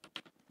backup.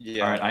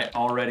 Yeah, All right, I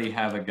already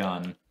have a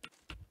gun.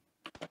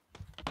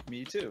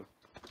 me too.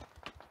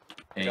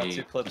 A Got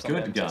 2 clips on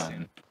the good M16.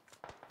 gun.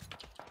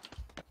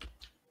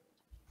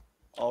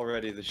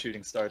 Already the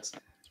shooting starts.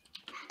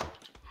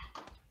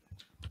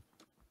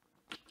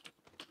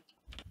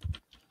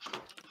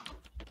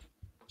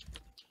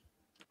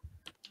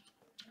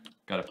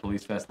 Got a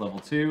police vest level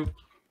 2.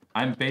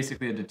 I'm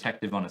basically a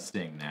detective on a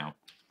sting now.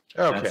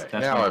 Okay, That's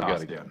now my I've got a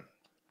costume. gun.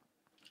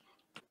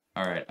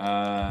 All right.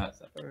 Is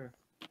that her?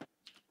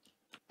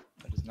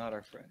 That is not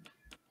our friend.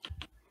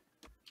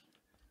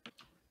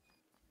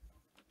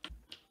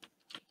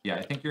 Yeah,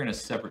 I think you're in a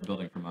separate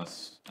building from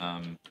us,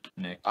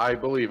 Nick. I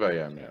believe I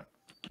am, yeah.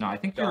 No, I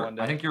think Got you're. one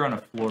down. I think you're on a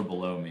floor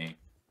below me.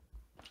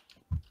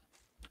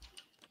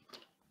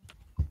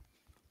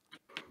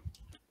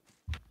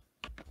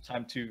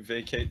 Time to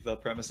vacate the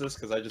premises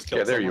because I just killed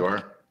Yeah, there someone. you are.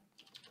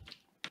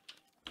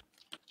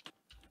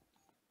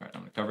 All right,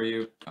 I'm gonna cover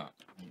you. Oh,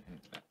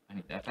 I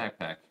need that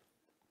backpack.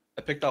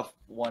 I picked off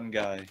one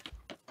guy,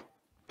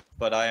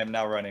 but I am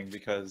now running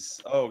because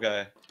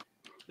okay,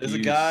 there's a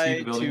You guy see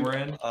the building to we're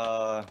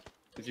in?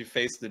 if you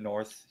face the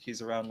north,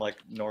 he's around like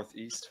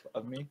northeast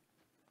of me.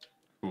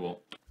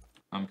 Cool.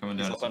 I'm coming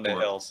He's down up to on the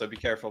support. hill, so be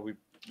careful. We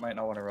might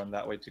not want to run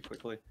that way too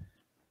quickly.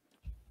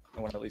 I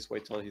want to at least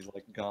wait till he's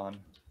like gone.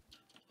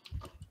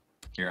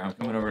 Here, I'm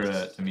coming over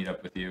to meet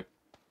up with you.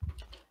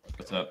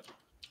 What's up?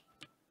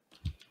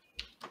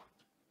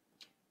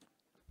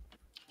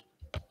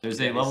 There's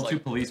a Yeah, he's level 2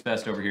 like- police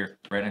vest over here,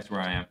 right next to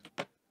where I am.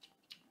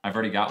 I've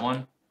already got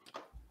one.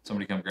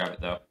 Somebody come grab it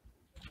though.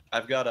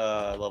 I've got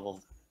a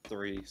level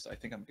 3, so I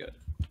think I'm good.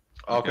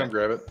 I'll Okay. come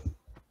grab it.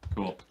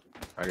 Cool.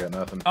 I got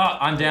nothing. Oh,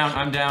 I'm down.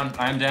 I'm down.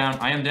 I'm down.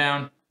 I am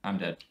down. I'm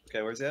dead.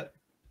 Okay, where's he at?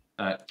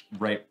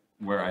 Right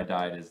where I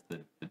died is the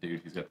dude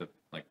who's got the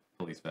like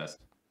police vest.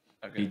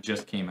 He Okay.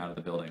 just came out of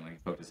the building, like he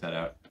poked his head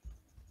out.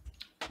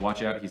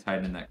 Watch out, he's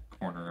hiding in that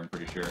corner, I'm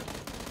pretty sure.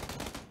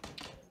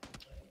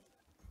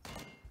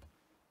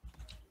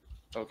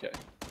 Okay.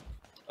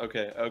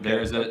 Okay. Okay.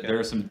 There's okay. there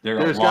are a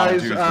There's lot of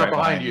guys dudes right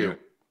behind you.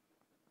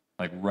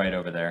 Like right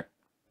over there.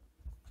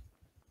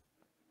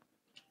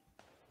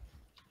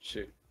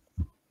 Shoot.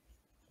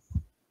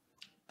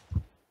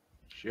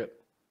 Shit.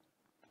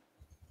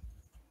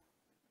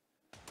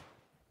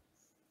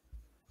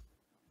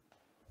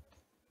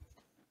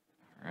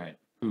 Alright.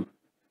 Ooh.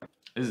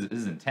 This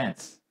is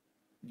intense.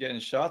 Getting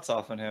shots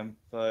off on him,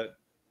 but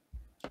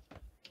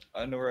I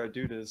don't know where our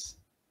dude is.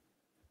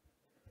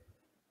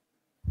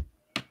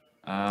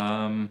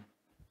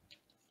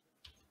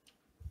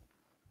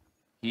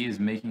 He is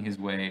making his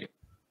way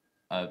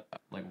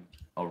like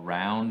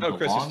around. Oh, the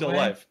Chris, long you're still way.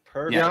 alive.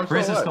 Perfect. Yeah, I'm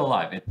Chris still is still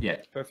alive. alive. Yeah.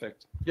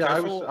 Perfect. Yeah, I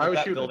Careful was with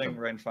that shooting at building them.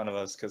 right in front of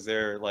us because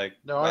they're like.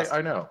 No,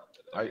 I know.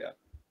 Yeah.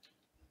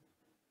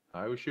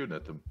 I was shooting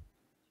at them.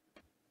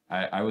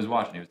 I was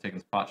watching. He was taking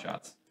spot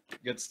shots.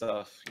 Good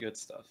stuff. Good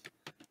stuff.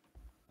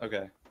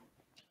 Okay.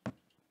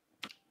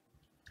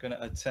 Gonna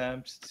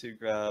attempt to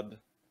grab.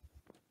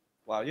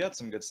 Wow, you had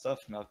some good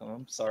stuff, Malcolm.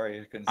 I'm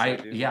sorry I couldn't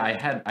save you. Yeah,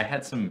 I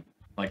had some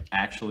like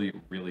actually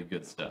really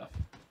good stuff.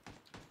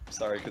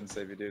 Sorry I couldn't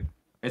save you, dude.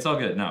 It's all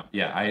good. No,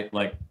 yeah,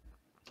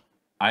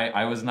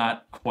 I was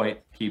not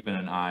quite keeping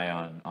an eye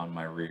on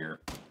my rear.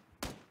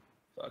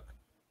 Fuck.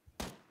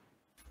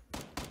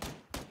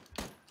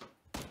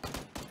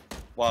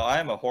 Wow, I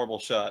am a horrible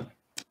shot.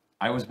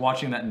 I was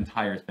watching that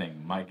entire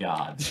thing. My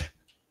God.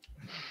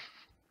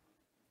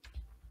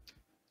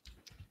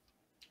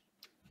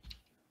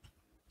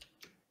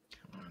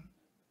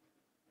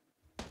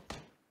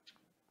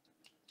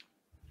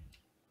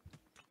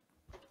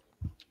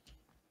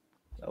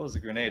 That was a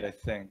grenade, I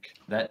think.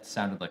 That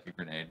sounded like a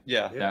grenade.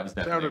 Yeah. That was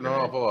definitely Sounded a an grenade.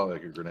 awful lot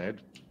like a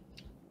grenade.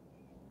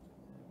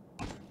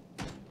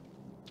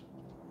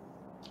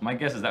 My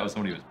guess is that was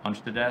somebody who was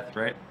punched to death,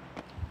 right?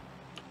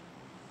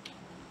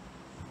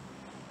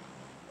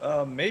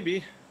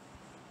 Maybe.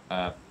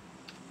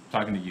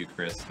 Talking to you,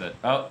 Chris. That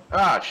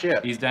Ah,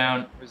 shit. he's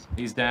down.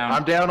 He's down.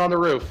 I'm down on the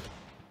roof.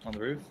 On the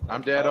roof?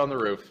 I'm dead on the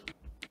roof.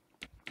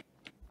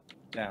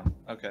 Damn.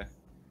 Okay.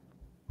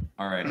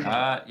 All right.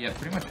 Yeah,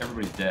 pretty much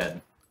everybody's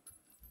dead.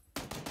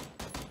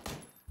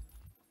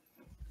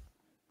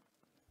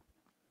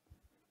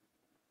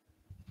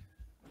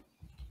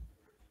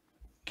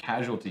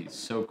 Casualties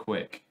so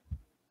quick.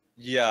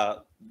 Yeah,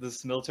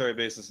 this military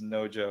base is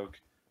no joke.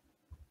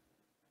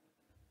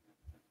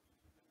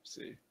 Let's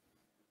see.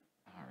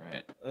 All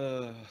right.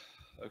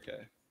 Okay.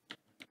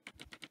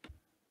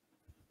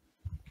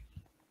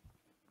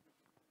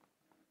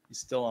 He's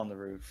still on the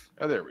roof.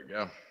 Oh, there we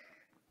go.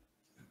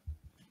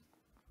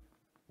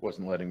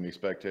 Wasn't letting me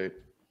spectate.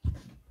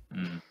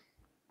 Mm.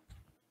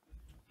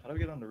 How do we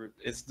get on the roof?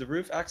 Is the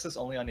roof access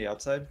only on the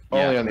outside?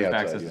 Only Yeah, on the roof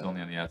outside, access is yeah.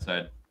 only on the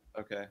outside.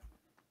 Okay.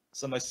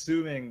 So I'm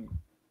assuming.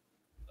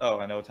 Oh,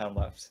 I know town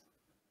left.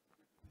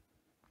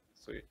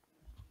 Sweet.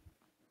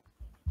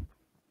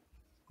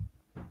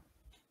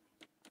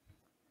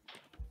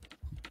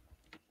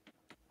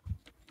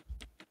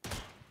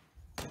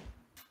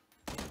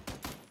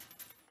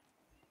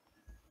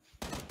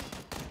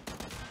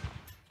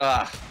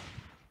 Ah,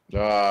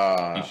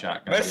 Ah. He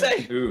shot.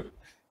 Mercy! Ooh.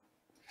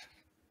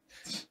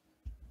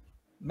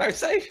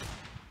 mercy!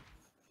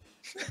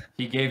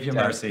 He gave you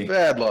Damn. mercy.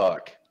 Bad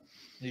luck.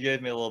 You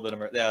gave me a little bit of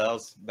mercy. Yeah, that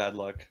was bad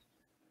luck.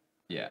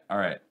 Yeah. All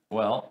right.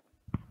 Well,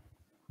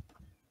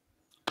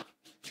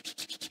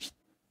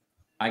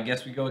 I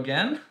guess we go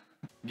again.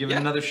 Give it Yeah.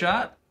 another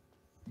shot.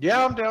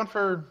 Yeah, I'm down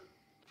for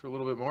a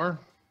little bit more.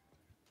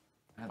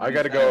 At I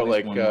got to least- go at at least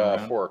like one more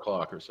round. 4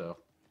 o'clock or so.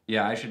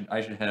 Yeah, I should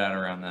head out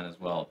around then as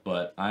well.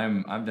 But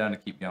I'm down to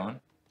keep going.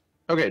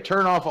 Okay,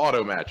 turn off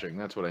auto matching.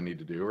 That's what I need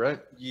to do, right?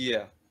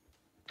 Yeah.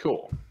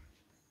 Cool.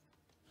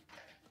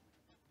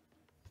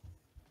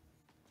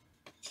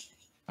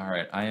 All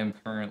right. I am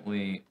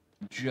currently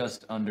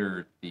just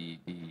under the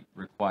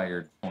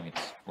required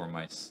points for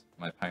my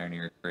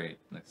Pioneer crate.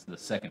 That's the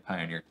second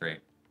Pioneer crate.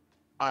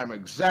 I'm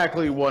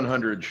exactly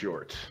 100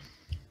 short.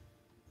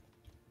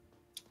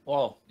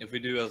 Well, if we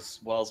do as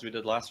well as we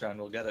did last round,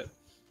 we'll get it.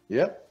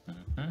 Yep.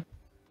 Mm-hmm.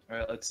 All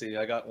right, let's see.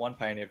 I got one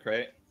Pioneer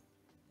crate.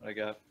 I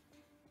got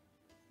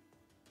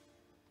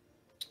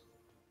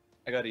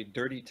a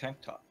dirty tank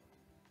top.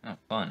 Oh,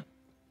 fun.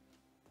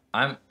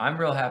 I'm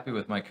real happy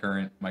with my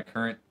current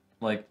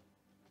like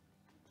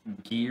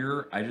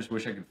gear. I just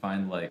wish I could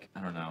find like,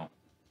 I don't know,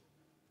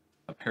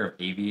 a pair of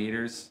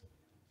aviators,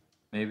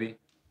 maybe.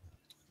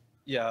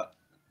 Yeah,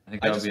 I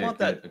think I that would just be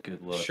want a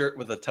good look. shirt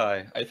with a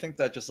tie. I think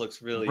that just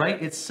looks really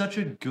Right? It's such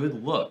a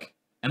good look.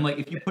 And like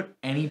if you put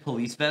any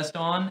police vest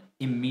on,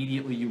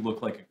 immediately you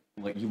look like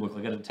a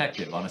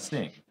detective on a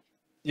sting.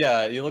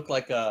 Yeah, you look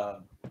like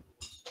a.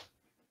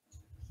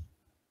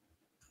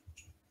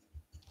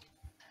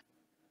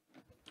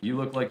 You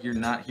look like you're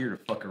not here to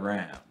fuck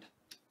around.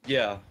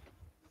 Yeah.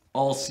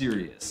 All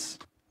serious.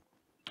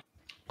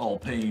 All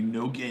pain,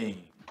 no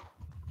gain.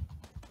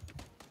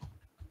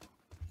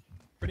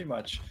 Pretty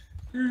much.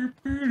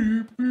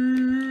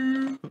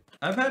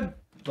 I've had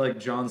like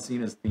John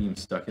Cena's theme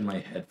stuck in my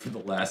head for the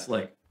last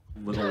like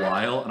little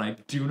while, and I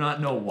do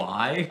not know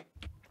why.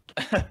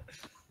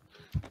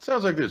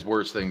 Sounds like there's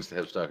worse things to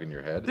have stuck in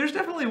your head. There's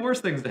definitely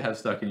worse things to have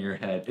stuck in your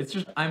head. It's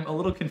just I'm a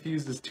little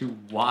confused as to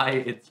why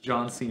it's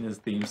John Cena's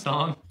theme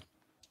song.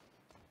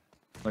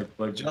 Like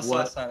Just what?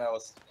 last night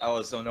I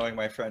was annoying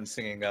my friend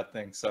singing that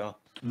thing, so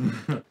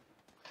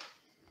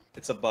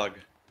it's a bug.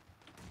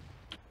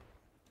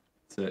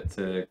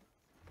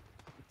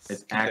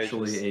 It's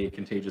actually a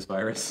contagious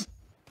virus.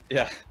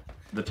 Yeah.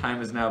 The Time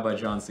Is Now by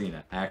John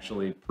Cena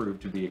actually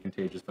proved to be a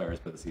contagious virus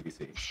by the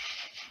CDC.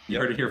 You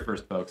heard it here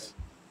first, folks.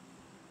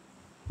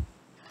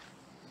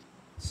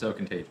 So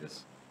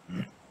contagious.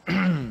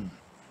 All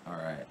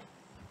right.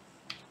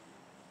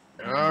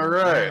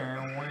 right.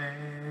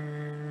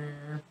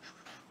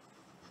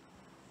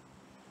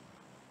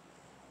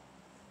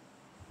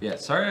 Yeah,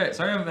 sorry I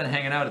haven't been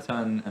hanging out a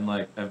ton, and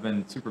like I've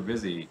been super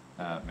busy,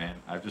 man.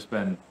 I've just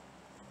been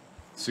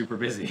super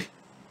busy.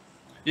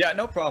 Yeah,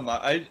 no problem.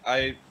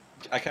 I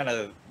kind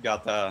of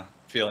got the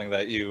feeling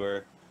that you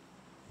were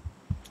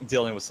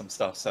dealing with some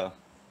stuff, so.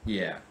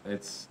 Yeah,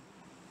 it's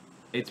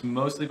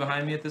mostly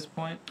behind me at this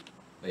point.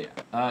 But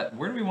yeah,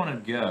 where do we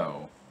want to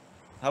go?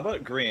 How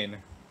about green?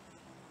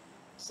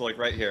 So like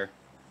right here.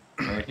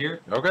 Right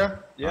here? Okay.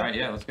 Yeah. All right,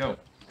 yeah, let's go.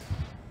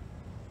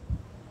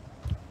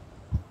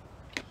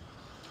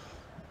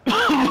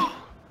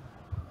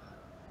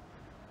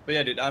 But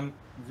yeah, dude, I'm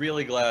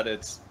really glad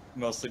it's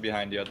mostly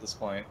behind you at this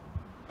point.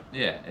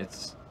 Yeah,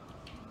 it's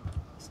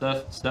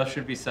stuff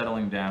should be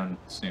settling down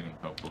soon,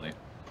 hopefully.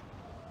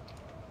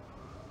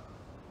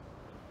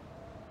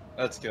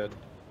 That's good.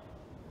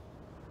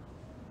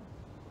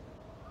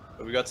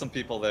 But we got some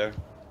people there.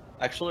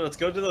 Actually, let's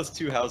go to those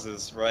two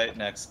houses right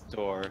next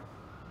door.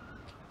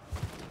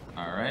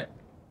 All right.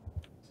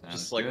 Sounds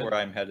Just like good. where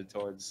I'm headed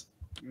towards.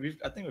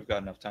 I think we've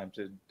got enough time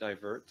to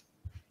divert.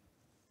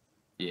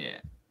 Yeah.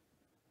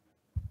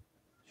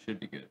 Should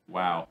be good.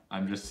 Wow,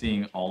 I'm just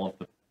seeing all of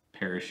the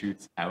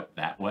parachutes out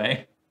that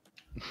way.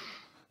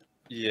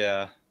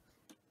 Yeah.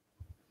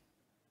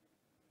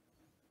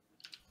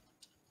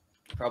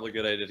 Probably a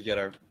good idea to get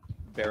our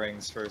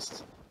bearings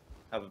first.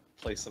 Have a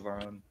place of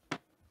our own.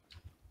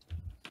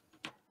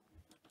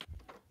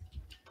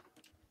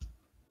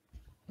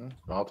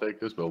 I'll take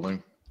this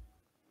building.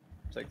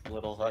 Take the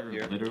little Is hut there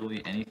here.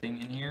 literally anything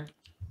in here?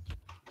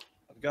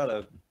 I've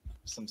got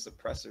some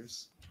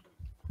suppressors.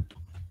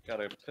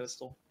 Got a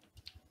pistol.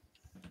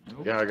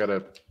 Nope. Yeah, I got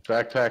a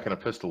backpack and a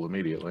pistol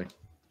immediately.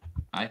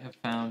 I have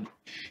found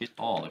shit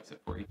all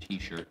except for a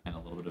t-shirt and a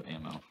little bit of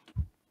ammo.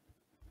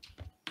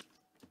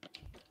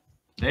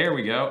 There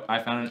we go.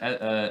 I found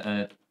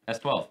an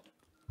S12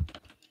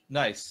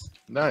 Nice.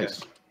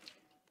 Nice.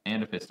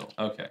 and a pistol.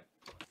 Okay.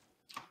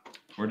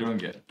 We're doing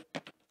good.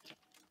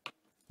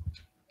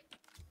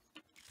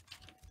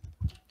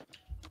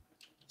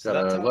 So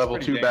Got that a town's level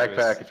pretty 2 dangerous.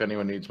 backpack if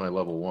anyone needs my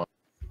level 1.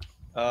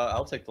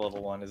 I'll take the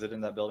level 1. Is it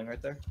in that building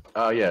right there?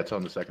 Yeah, it's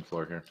on the second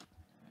floor here.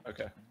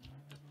 Okay.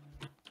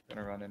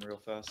 Gonna run in real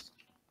fast.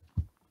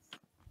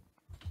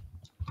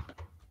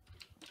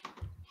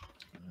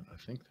 And I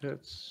think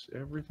that's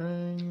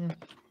everything.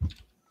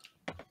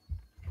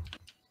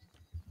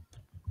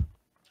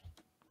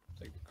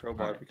 Take the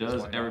crowbar. Alright, because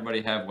does why not?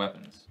 everybody have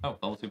weapons? Oh,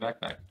 level 2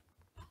 backpack.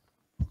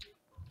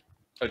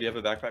 Oh, do you have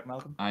a backpack,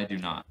 Malcolm? I do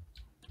not.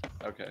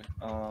 Okay.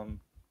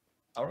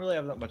 I don't really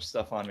have that much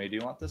stuff on me. Do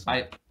you want this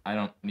one? I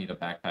don't need a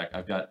backpack.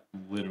 I've got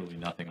literally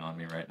nothing on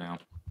me right now.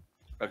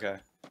 Okay.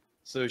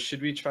 So should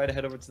we try to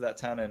head over to that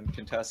town and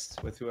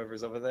contest with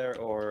whoever's over there,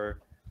 or?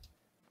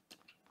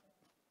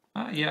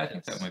 Yeah, I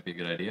think that might be a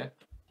good idea.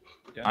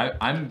 Yeah.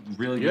 I'm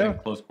really good Yeah. in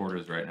close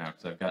quarters right now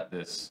because I've got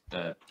this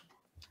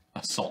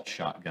assault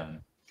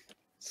shotgun.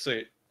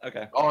 Sweet.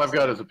 Okay. All I've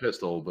got is a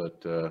pistol, but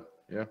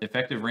yeah.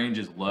 Effective range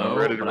is low,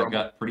 ready to but I've rumble.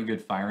 got pretty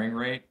good firing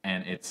rate,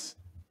 and it's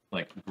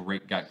like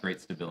got great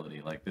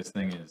stability. Like this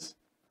thing is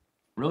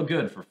real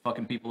good for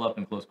fucking people up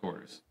in close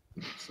quarters.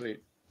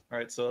 Sweet. All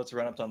right. So let's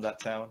run up on that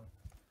town.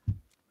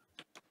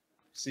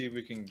 See if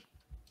we can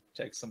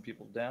take some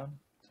people down.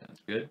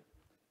 Sounds good.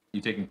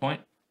 You taking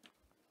point?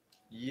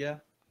 Yeah.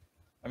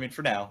 I mean,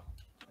 for now.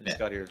 I just Yeah.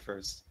 got here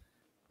first.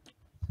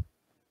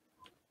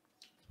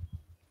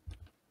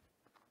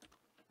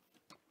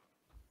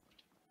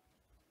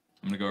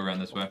 I'm gonna go around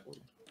this way,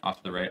 off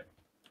to the right.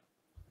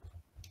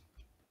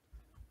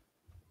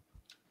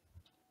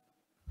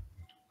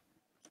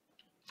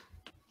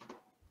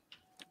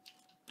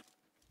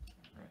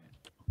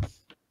 Right.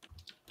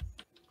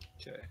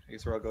 Okay. I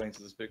guess we're all going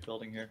to this big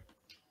building here.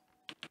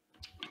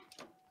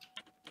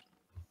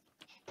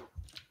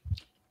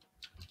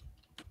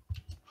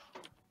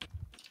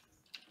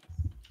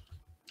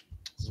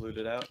 Let's loot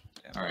it out.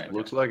 Damn, All right. okay.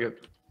 Looks like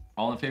it.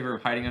 All in favor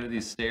of hiding under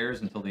these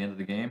stairs until the end of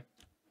the game?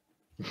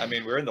 I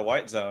mean, we're in the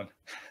white zone.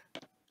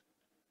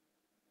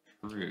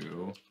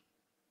 True.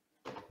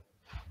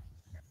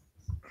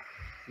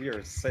 We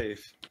are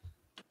safe.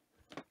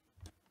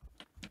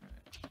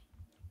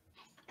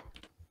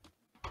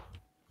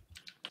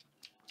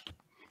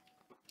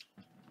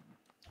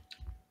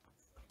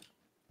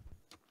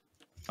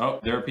 Oh,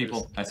 there are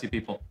people. I see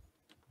people.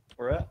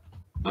 We're at?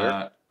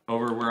 Where?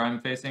 Over where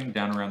I'm facing,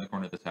 down around the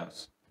corner of this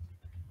house.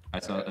 I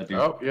saw a dude.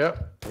 Oh, yeah,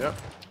 yeah.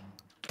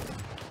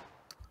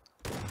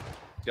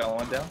 Got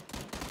one down?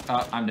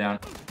 I'm down.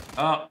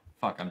 Oh,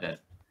 fuck, I'm dead.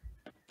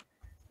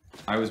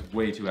 I was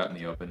way too out in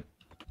the open.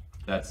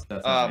 That's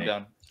not I'm me.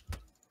 down.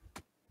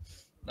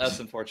 That's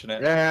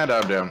unfortunate. And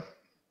I'm down.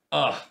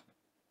 Ugh.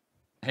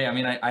 Hey, I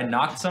mean, I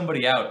knocked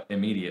somebody out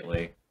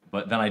immediately,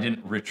 but then I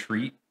didn't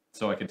retreat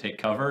so I could take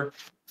cover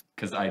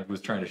because I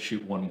was trying to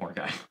shoot one more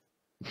guy.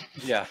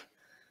 Yeah.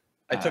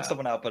 I took Uh,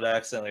 someone out, but I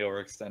accidentally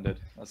overextended.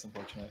 That's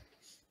unfortunate.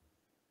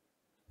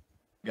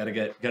 Gotta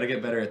get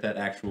better at that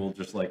actual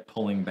just like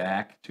pulling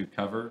back to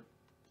cover.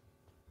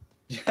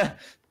 Yeah.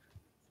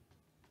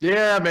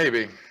 Yeah,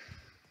 maybe.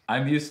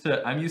 I'm used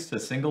to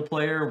single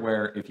player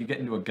where if you get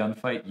into a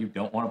gunfight, you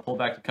don't want to pull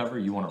back to cover,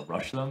 you want to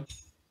rush them.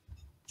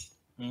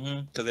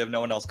 Because they have no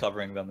one else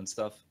covering them and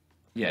stuff.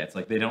 Yeah, it's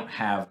like they don't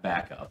have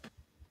backup.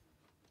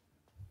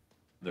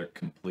 They're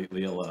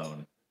completely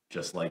alone,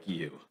 just like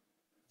you.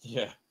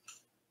 Yeah.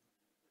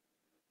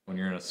 When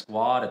you're in a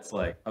squad, it's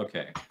like,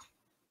 okay,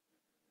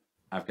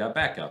 I've got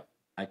backup.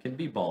 I can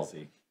be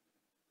ballsy.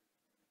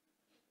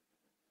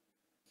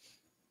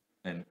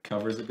 And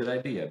cover's a good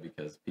idea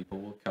because people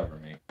will cover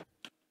me.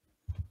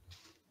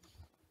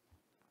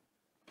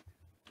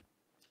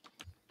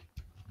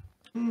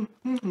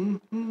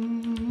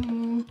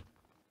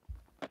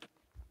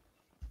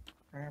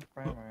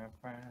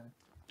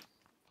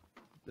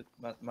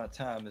 My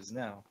time is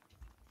now.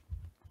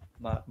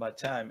 My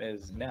time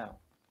is now.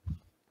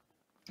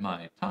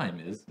 My time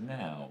is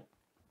now.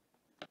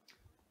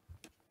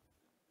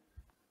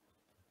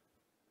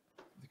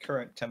 The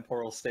current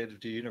temporal state of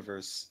the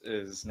universe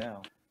is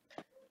now.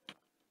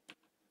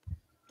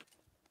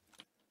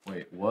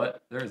 Wait,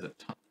 what? There's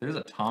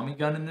a Tommy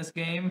gun in this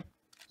game?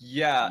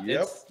 Yeah,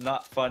 Yep. it's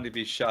not fun to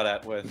be shot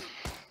at with.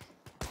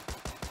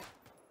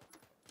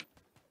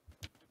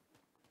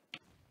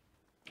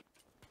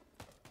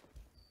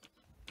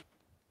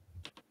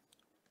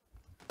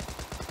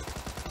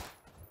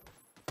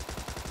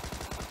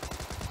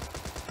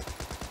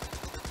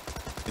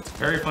 It's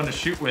very fun to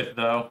shoot with,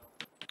 though.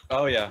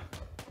 Oh yeah.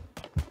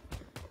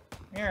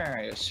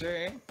 Yeah, you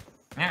see?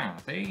 Yeah,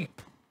 see?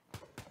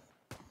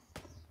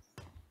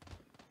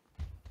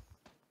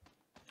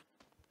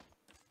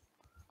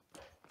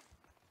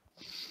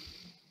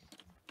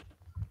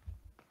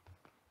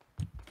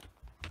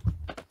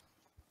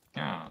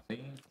 Yeah,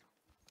 see?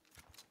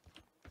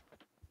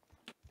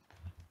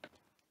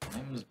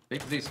 Name's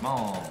Bigsy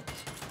Smalls.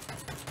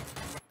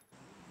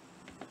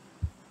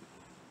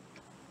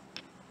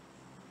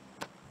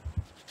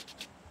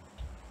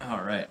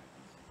 Alright.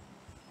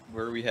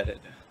 Where are we headed?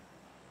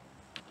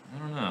 I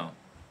don't know.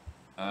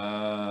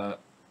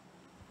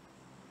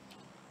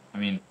 I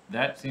mean,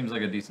 that seems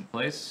like a decent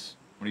place.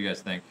 What do you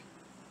guys think?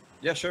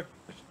 Yeah, sure.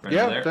 Right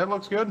Yeah, over there? that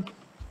looks good.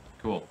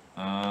 Cool.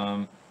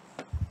 Because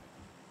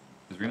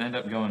we're gonna end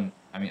up going.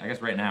 I mean, I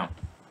guess right now.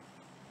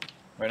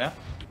 Right now?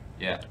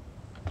 Yeah.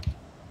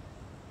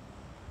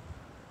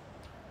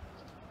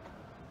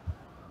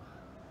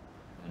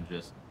 And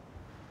just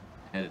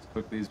head as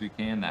quickly as we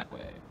can that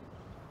way.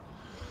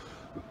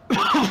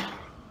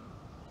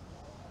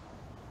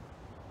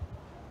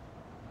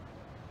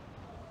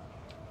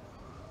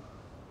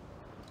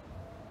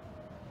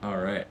 All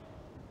right. It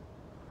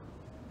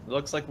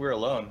looks like we're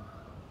alone.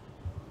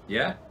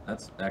 Yeah,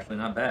 that's actually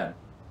not bad.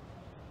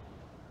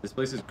 This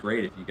place is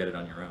great if you get it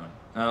on your own.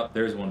 Oh,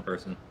 there's one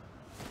person,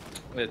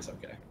 It's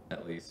okay.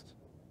 at least.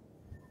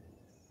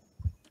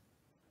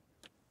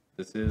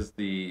 This is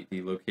the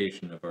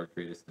location of our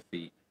greatest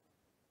defeat.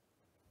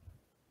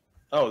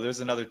 Oh, there's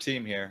another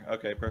team here.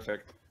 Okay,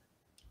 perfect.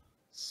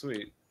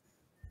 Sweet.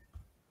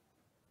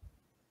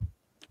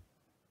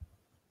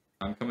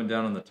 I'm coming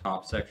down on the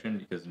top section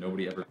because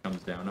nobody ever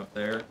comes down up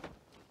there,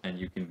 and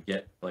you can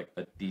get like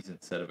a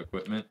decent set of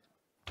equipment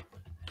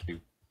to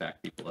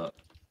back people up.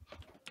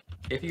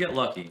 If you get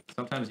lucky,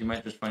 sometimes you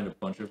might just find a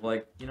bunch of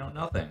like,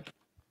 nothing.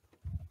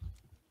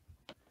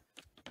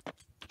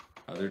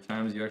 Other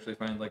times you actually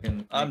find like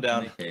I'm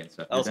down. AK and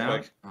stuff. That was You're down?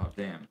 quick. Oh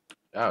damn.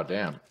 Oh,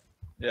 damn.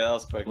 Yeah, that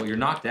was quick. Well, you're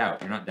knocked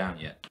out. You're not down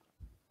yet.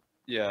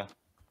 Yeah,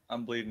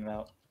 I'm bleeding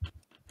out.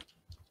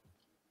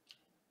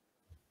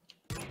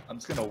 I'm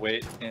just gonna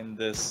wait in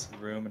this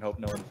room and hope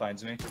no one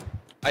finds me.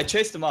 I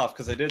chased him off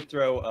because I did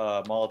throw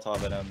a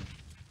Molotov at him.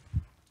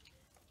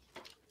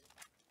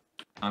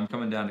 I'm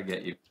coming down to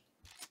get you.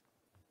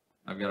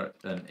 I've got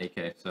an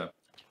AK, so.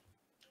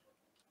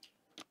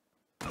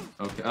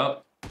 Okay.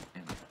 Oh,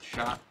 and I got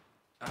shot.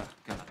 Oh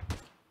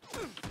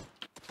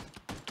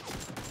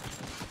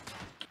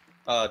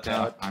god.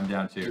 Damn. I'm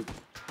down too.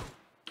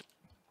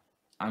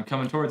 I'm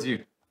coming towards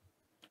you.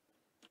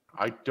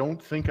 I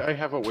don't think I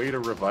have a way to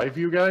revive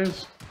you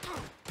guys.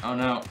 Oh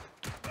no,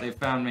 they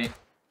found me.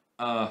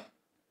 Oh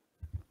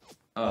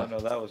no,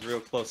 that was real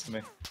close to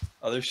me.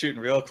 Oh, they're shooting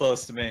real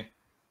close to me.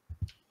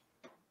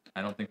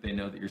 I don't think they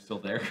know that you're still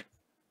there.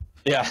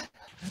 Yeah.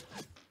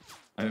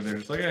 I think they're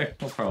just like, hey,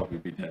 we'll probably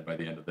be dead by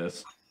the end of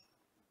this.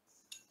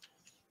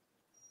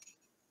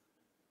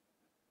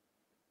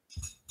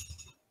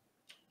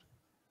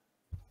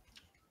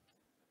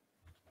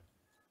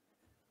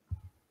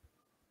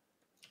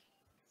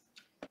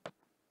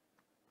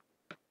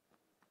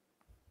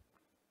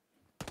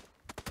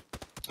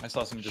 I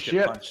saw someone just Shit.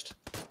 get punched.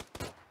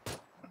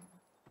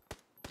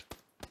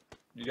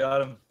 You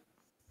got him.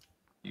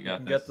 You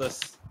got You this. get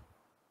this.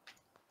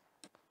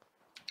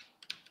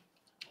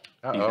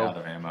 He's Uh-oh. out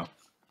of ammo.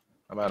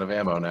 I'm out of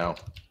ammo now.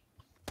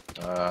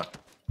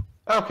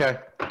 Okay.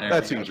 There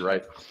That we seems go.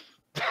 right.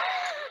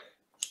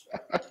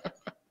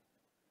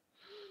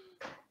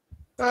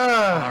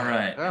 All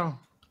right. Well,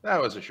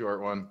 that was a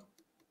short one.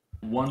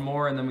 One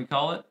more and then we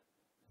call it?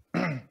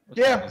 What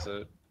Yeah. time is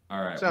it?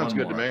 All right. Sounds one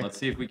good to more. me. Let's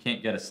see if we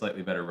can't get a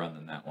slightly better run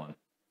than that one.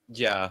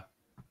 Yeah.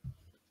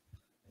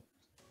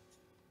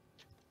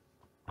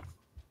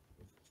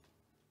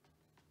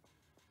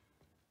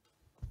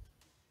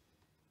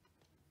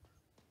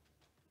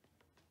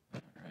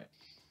 All right.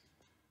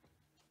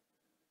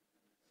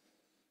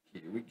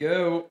 Here we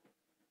go.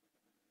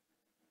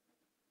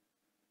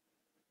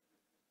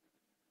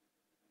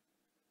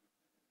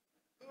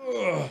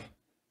 Ugh.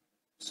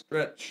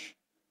 Stretch.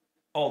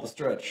 All the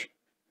stretch.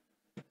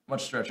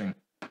 Much stretching.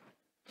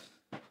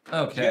 Did you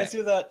Okay. guys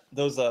do that?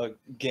 Those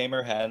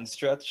gamer hand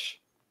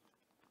stretch?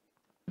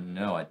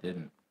 No, I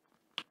didn't.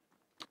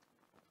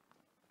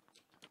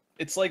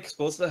 It's like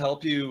supposed to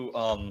help you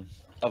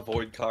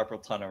avoid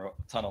carpal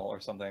tunnel or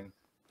something.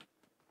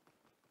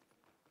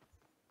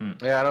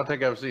 Yeah, I don't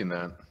think I've seen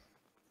that.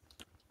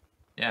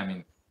 Yeah, I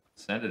mean,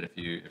 send it if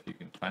you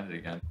can find it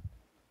again.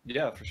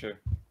 Yeah, for sure.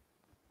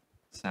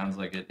 Sounds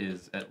like it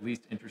is at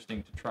least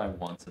interesting to try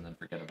once and then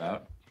forget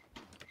about.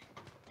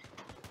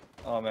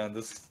 Oh man,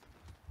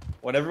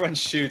 when everyone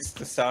shoots,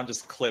 the sound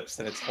just clips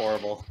and it's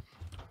horrible.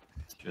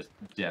 It's just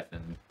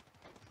deafened.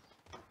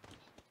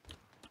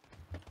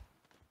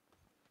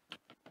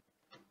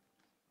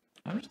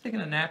 I'm just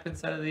taking a nap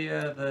inside of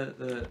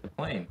the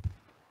plane.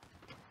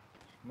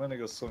 I'm gonna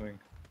go swimming.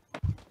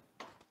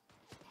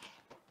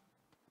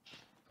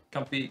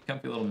 Comfy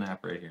little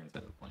nap right here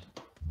inside of the plane.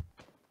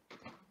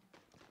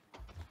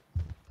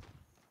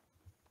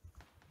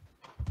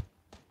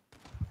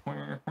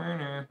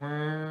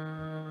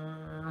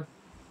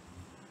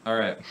 All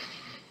right.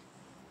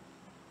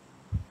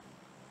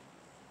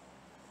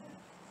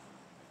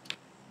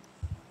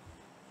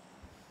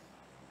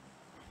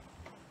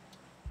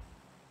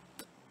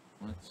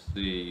 Let's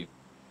see.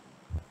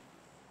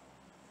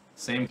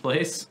 Same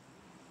place?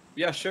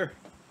 Yeah, sure.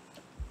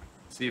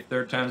 See if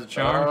third time's a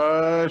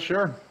charm.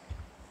 Sure.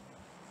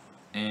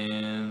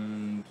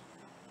 And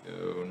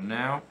go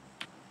now.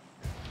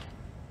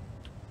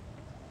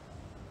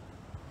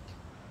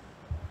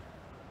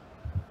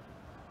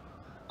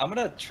 I'm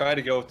gonna try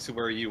to go to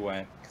where you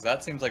went, because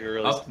that seems like a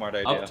really smart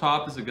idea. Up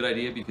top is a good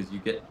idea because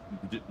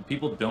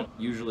people don't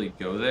usually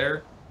go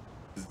there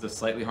because it's a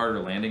slightly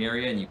harder landing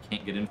area and you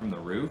can't get in from the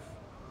roof.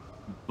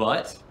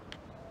 But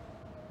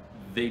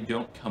they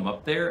don't come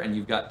up there and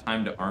you've got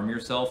time to arm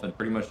yourself and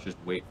pretty much just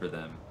wait for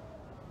them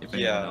if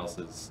anyone else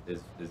is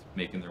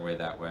making their way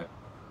that way.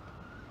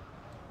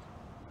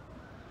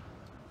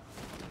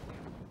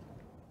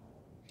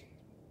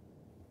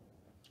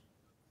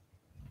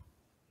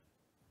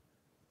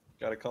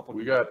 Got a couple.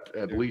 We got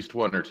at least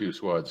one or two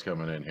squads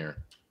coming in here.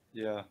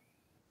 Yeah.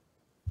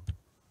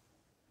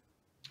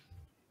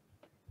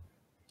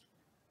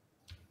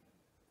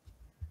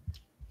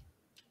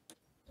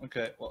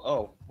 Okay, well,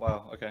 oh,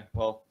 wow, okay,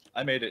 well,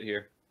 I made it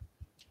here.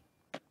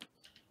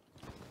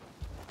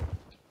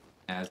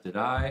 As did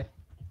I.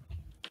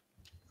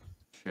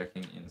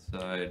 Checking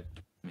inside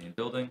main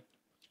building.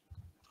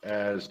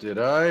 As did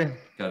I.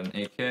 Got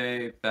an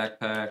AK,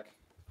 backpack.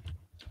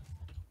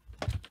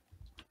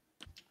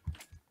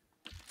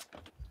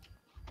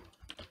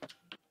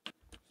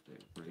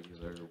 Just a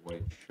regular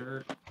white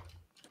shirt.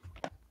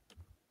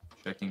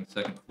 Checking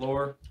second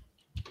floor.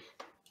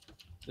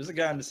 There's a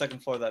guy on the second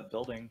floor of that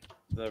building,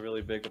 the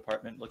really big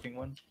apartment looking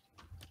one.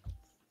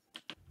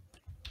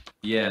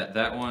 Yeah,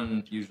 that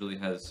one usually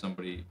has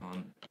somebody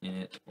in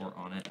it or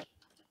on it.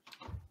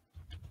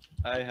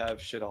 I have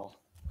shit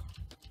all.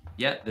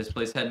 Yeah, this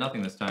place had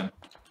nothing this time.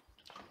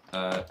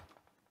 Other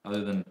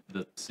than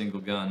the single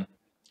gun.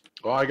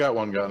 Well, I got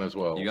one gun as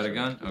well. You got a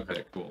gun?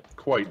 Okay, cool.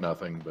 Quite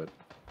nothing, but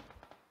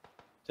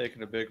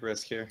Taking a big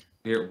risk here.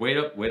 Here, wait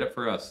up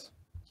for us.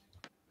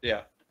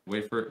 Yeah.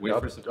 Wait for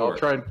I'll support.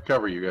 try and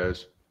cover you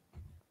guys.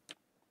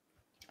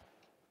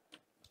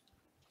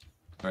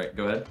 All right,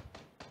 go ahead.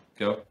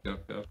 Go.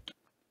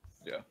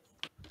 Yeah.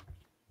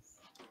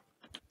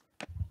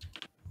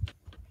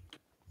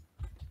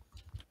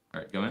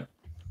 All right, go in.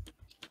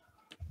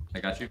 I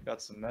got you.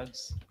 Got some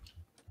meds.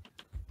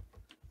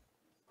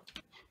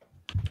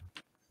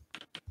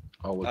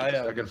 I'll look at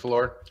the second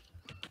floor.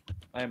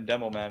 I am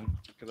demo man,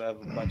 because I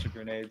have a bunch of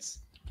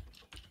grenades.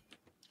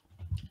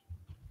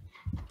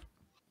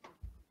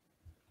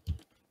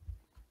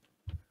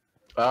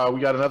 We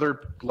got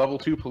another level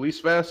 2 police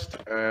vest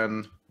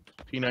and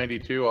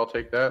P92. I'll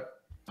take that.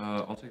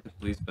 I'll take the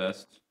police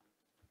vest.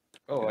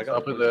 Oh, I It's got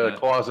up in the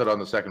closet on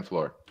the second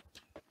floor.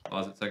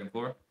 Closet, second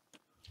floor.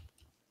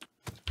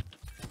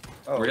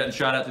 Oh, We're getting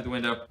shot at through the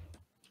window.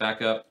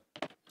 Back up.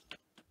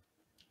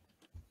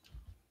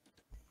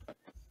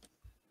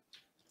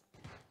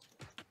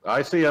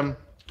 I see him.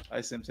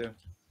 I see him too.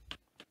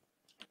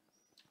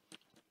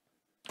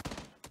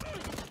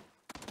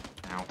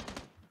 Ow.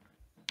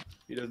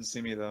 He doesn't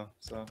see me though,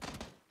 so.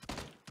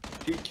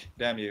 Peek,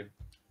 damn you.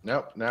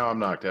 Nope, now I'm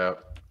knocked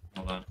out.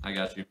 Hold on, I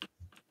got you.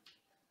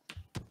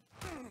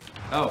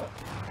 Oh,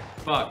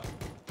 fuck.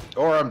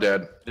 Or I'm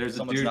dead. There's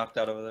Someone's a dude. knocked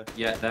out over there.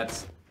 Yeah,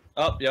 that's.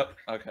 Oh, yep.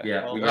 Okay.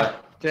 Yeah, well,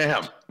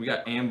 Damn. we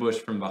got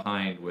ambushed from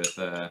behind with.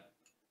 Got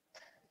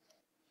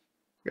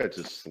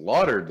just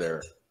slaughtered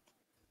there.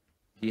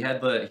 He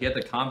had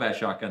the combat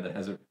shotgun that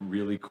has a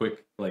really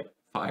quick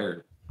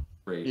fire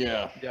great.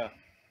 Yeah. Yeah.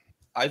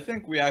 I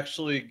think we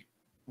actually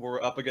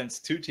were up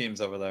against 2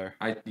 teams over there.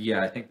 I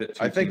think that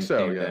two I think teams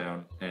so, came yeah.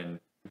 down and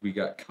we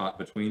got caught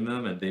between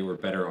them, and they were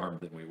better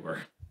armed than we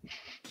were.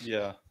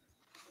 Yeah.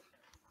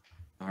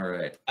 All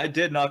right. I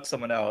did knock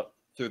someone out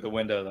through the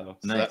window though,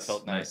 so that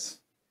felt nice.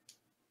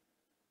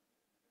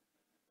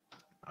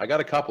 I got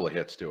a couple of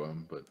hits to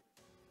him, but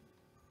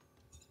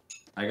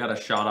I got a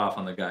shot off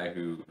on the guy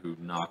who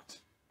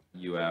knocked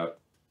you out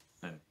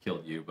and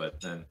killed you, but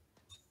then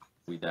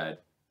we died.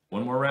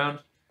 One more round?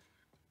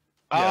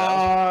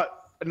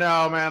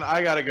 no, man,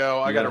 I gotta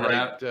go. I gotta gotta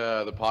head write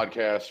out? the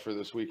podcast for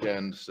this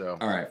weekend. So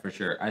All right, for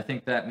sure. I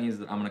think that means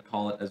that I'm gonna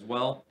call it as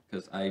well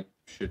because I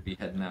should be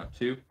heading out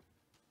too.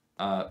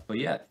 But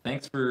yeah,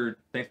 thanks for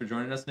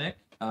joining us, Nick.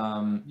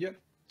 Yep.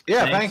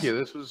 yeah, Thanks. thank you.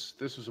 This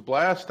was a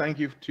blast. Thank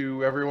you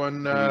to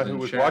everyone Who's who in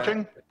was chat.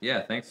 watching.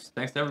 Yeah, thanks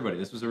to everybody.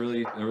 This was a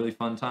really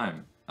fun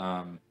time.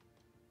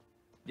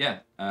 Yeah,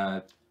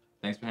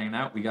 thanks for hanging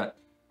out. We got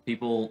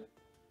people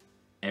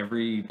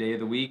every day of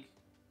the week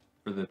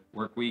for the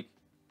work week,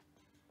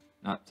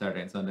 not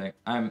Saturday and Sunday.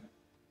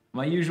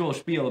 My usual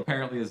spiel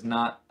apparently is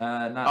not.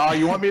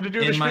 You want me to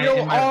do the in my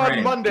spiel brain.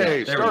 on Monday,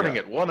 Yeah, there we starting go.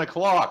 at 1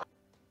 o'clock?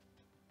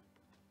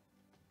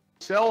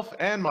 Myself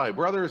and my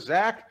brother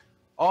Zach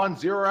on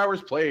 0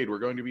 Hours Played. We're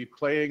going to be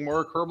playing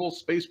more Kerbal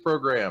Space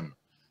Program.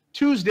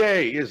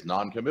 Tuesday is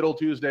Non-Committal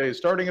Tuesday,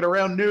 starting at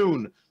around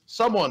noon.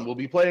 Someone will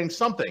be playing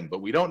something,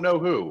 but we don't know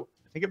who.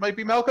 I think it might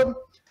be Malcolm.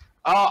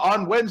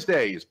 On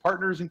Wednesdays,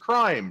 Partners in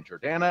Crime,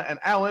 Jordana and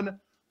Alan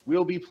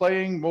will be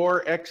playing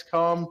more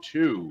XCOM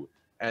 2.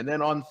 And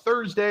then on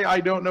Thursday, I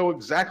don't know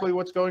exactly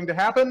what's going to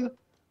happen,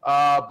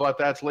 but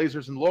that's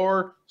Lasers and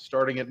Lore,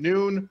 starting at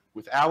noon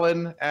with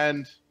Alan.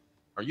 And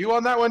are you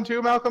on that one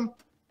too, Malcolm?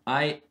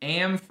 I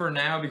am for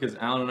now because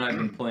Alan and I have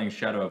been playing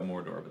Shadow of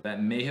Mordor, but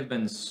that may have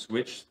been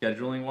switched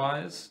scheduling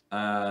wise.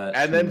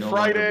 And then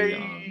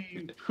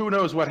Friday, who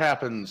knows what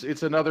happens?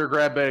 It's another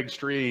grab bag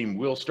stream.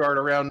 We'll start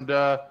around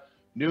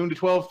noon to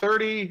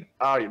 12:30.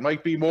 It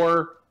might be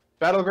more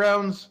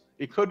Battlegrounds.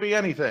 It could be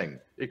anything.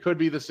 It could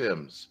be The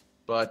Sims.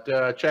 But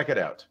check it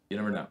out. You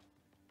never know.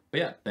 But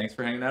yeah, thanks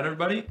for hanging out,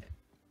 everybody.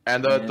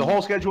 And the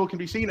whole schedule can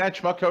be seen at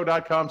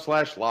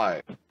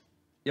schmuckco.com/live.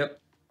 Yep.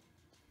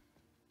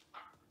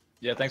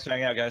 Yeah, thanks for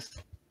hanging out, guys.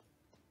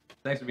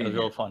 Thanks for It being was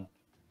here. real fun.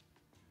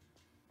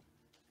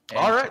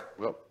 All right.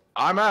 Well,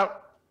 I'm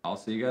out. I'll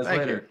see you guys Thank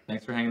later. you.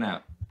 Thanks for hanging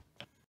out.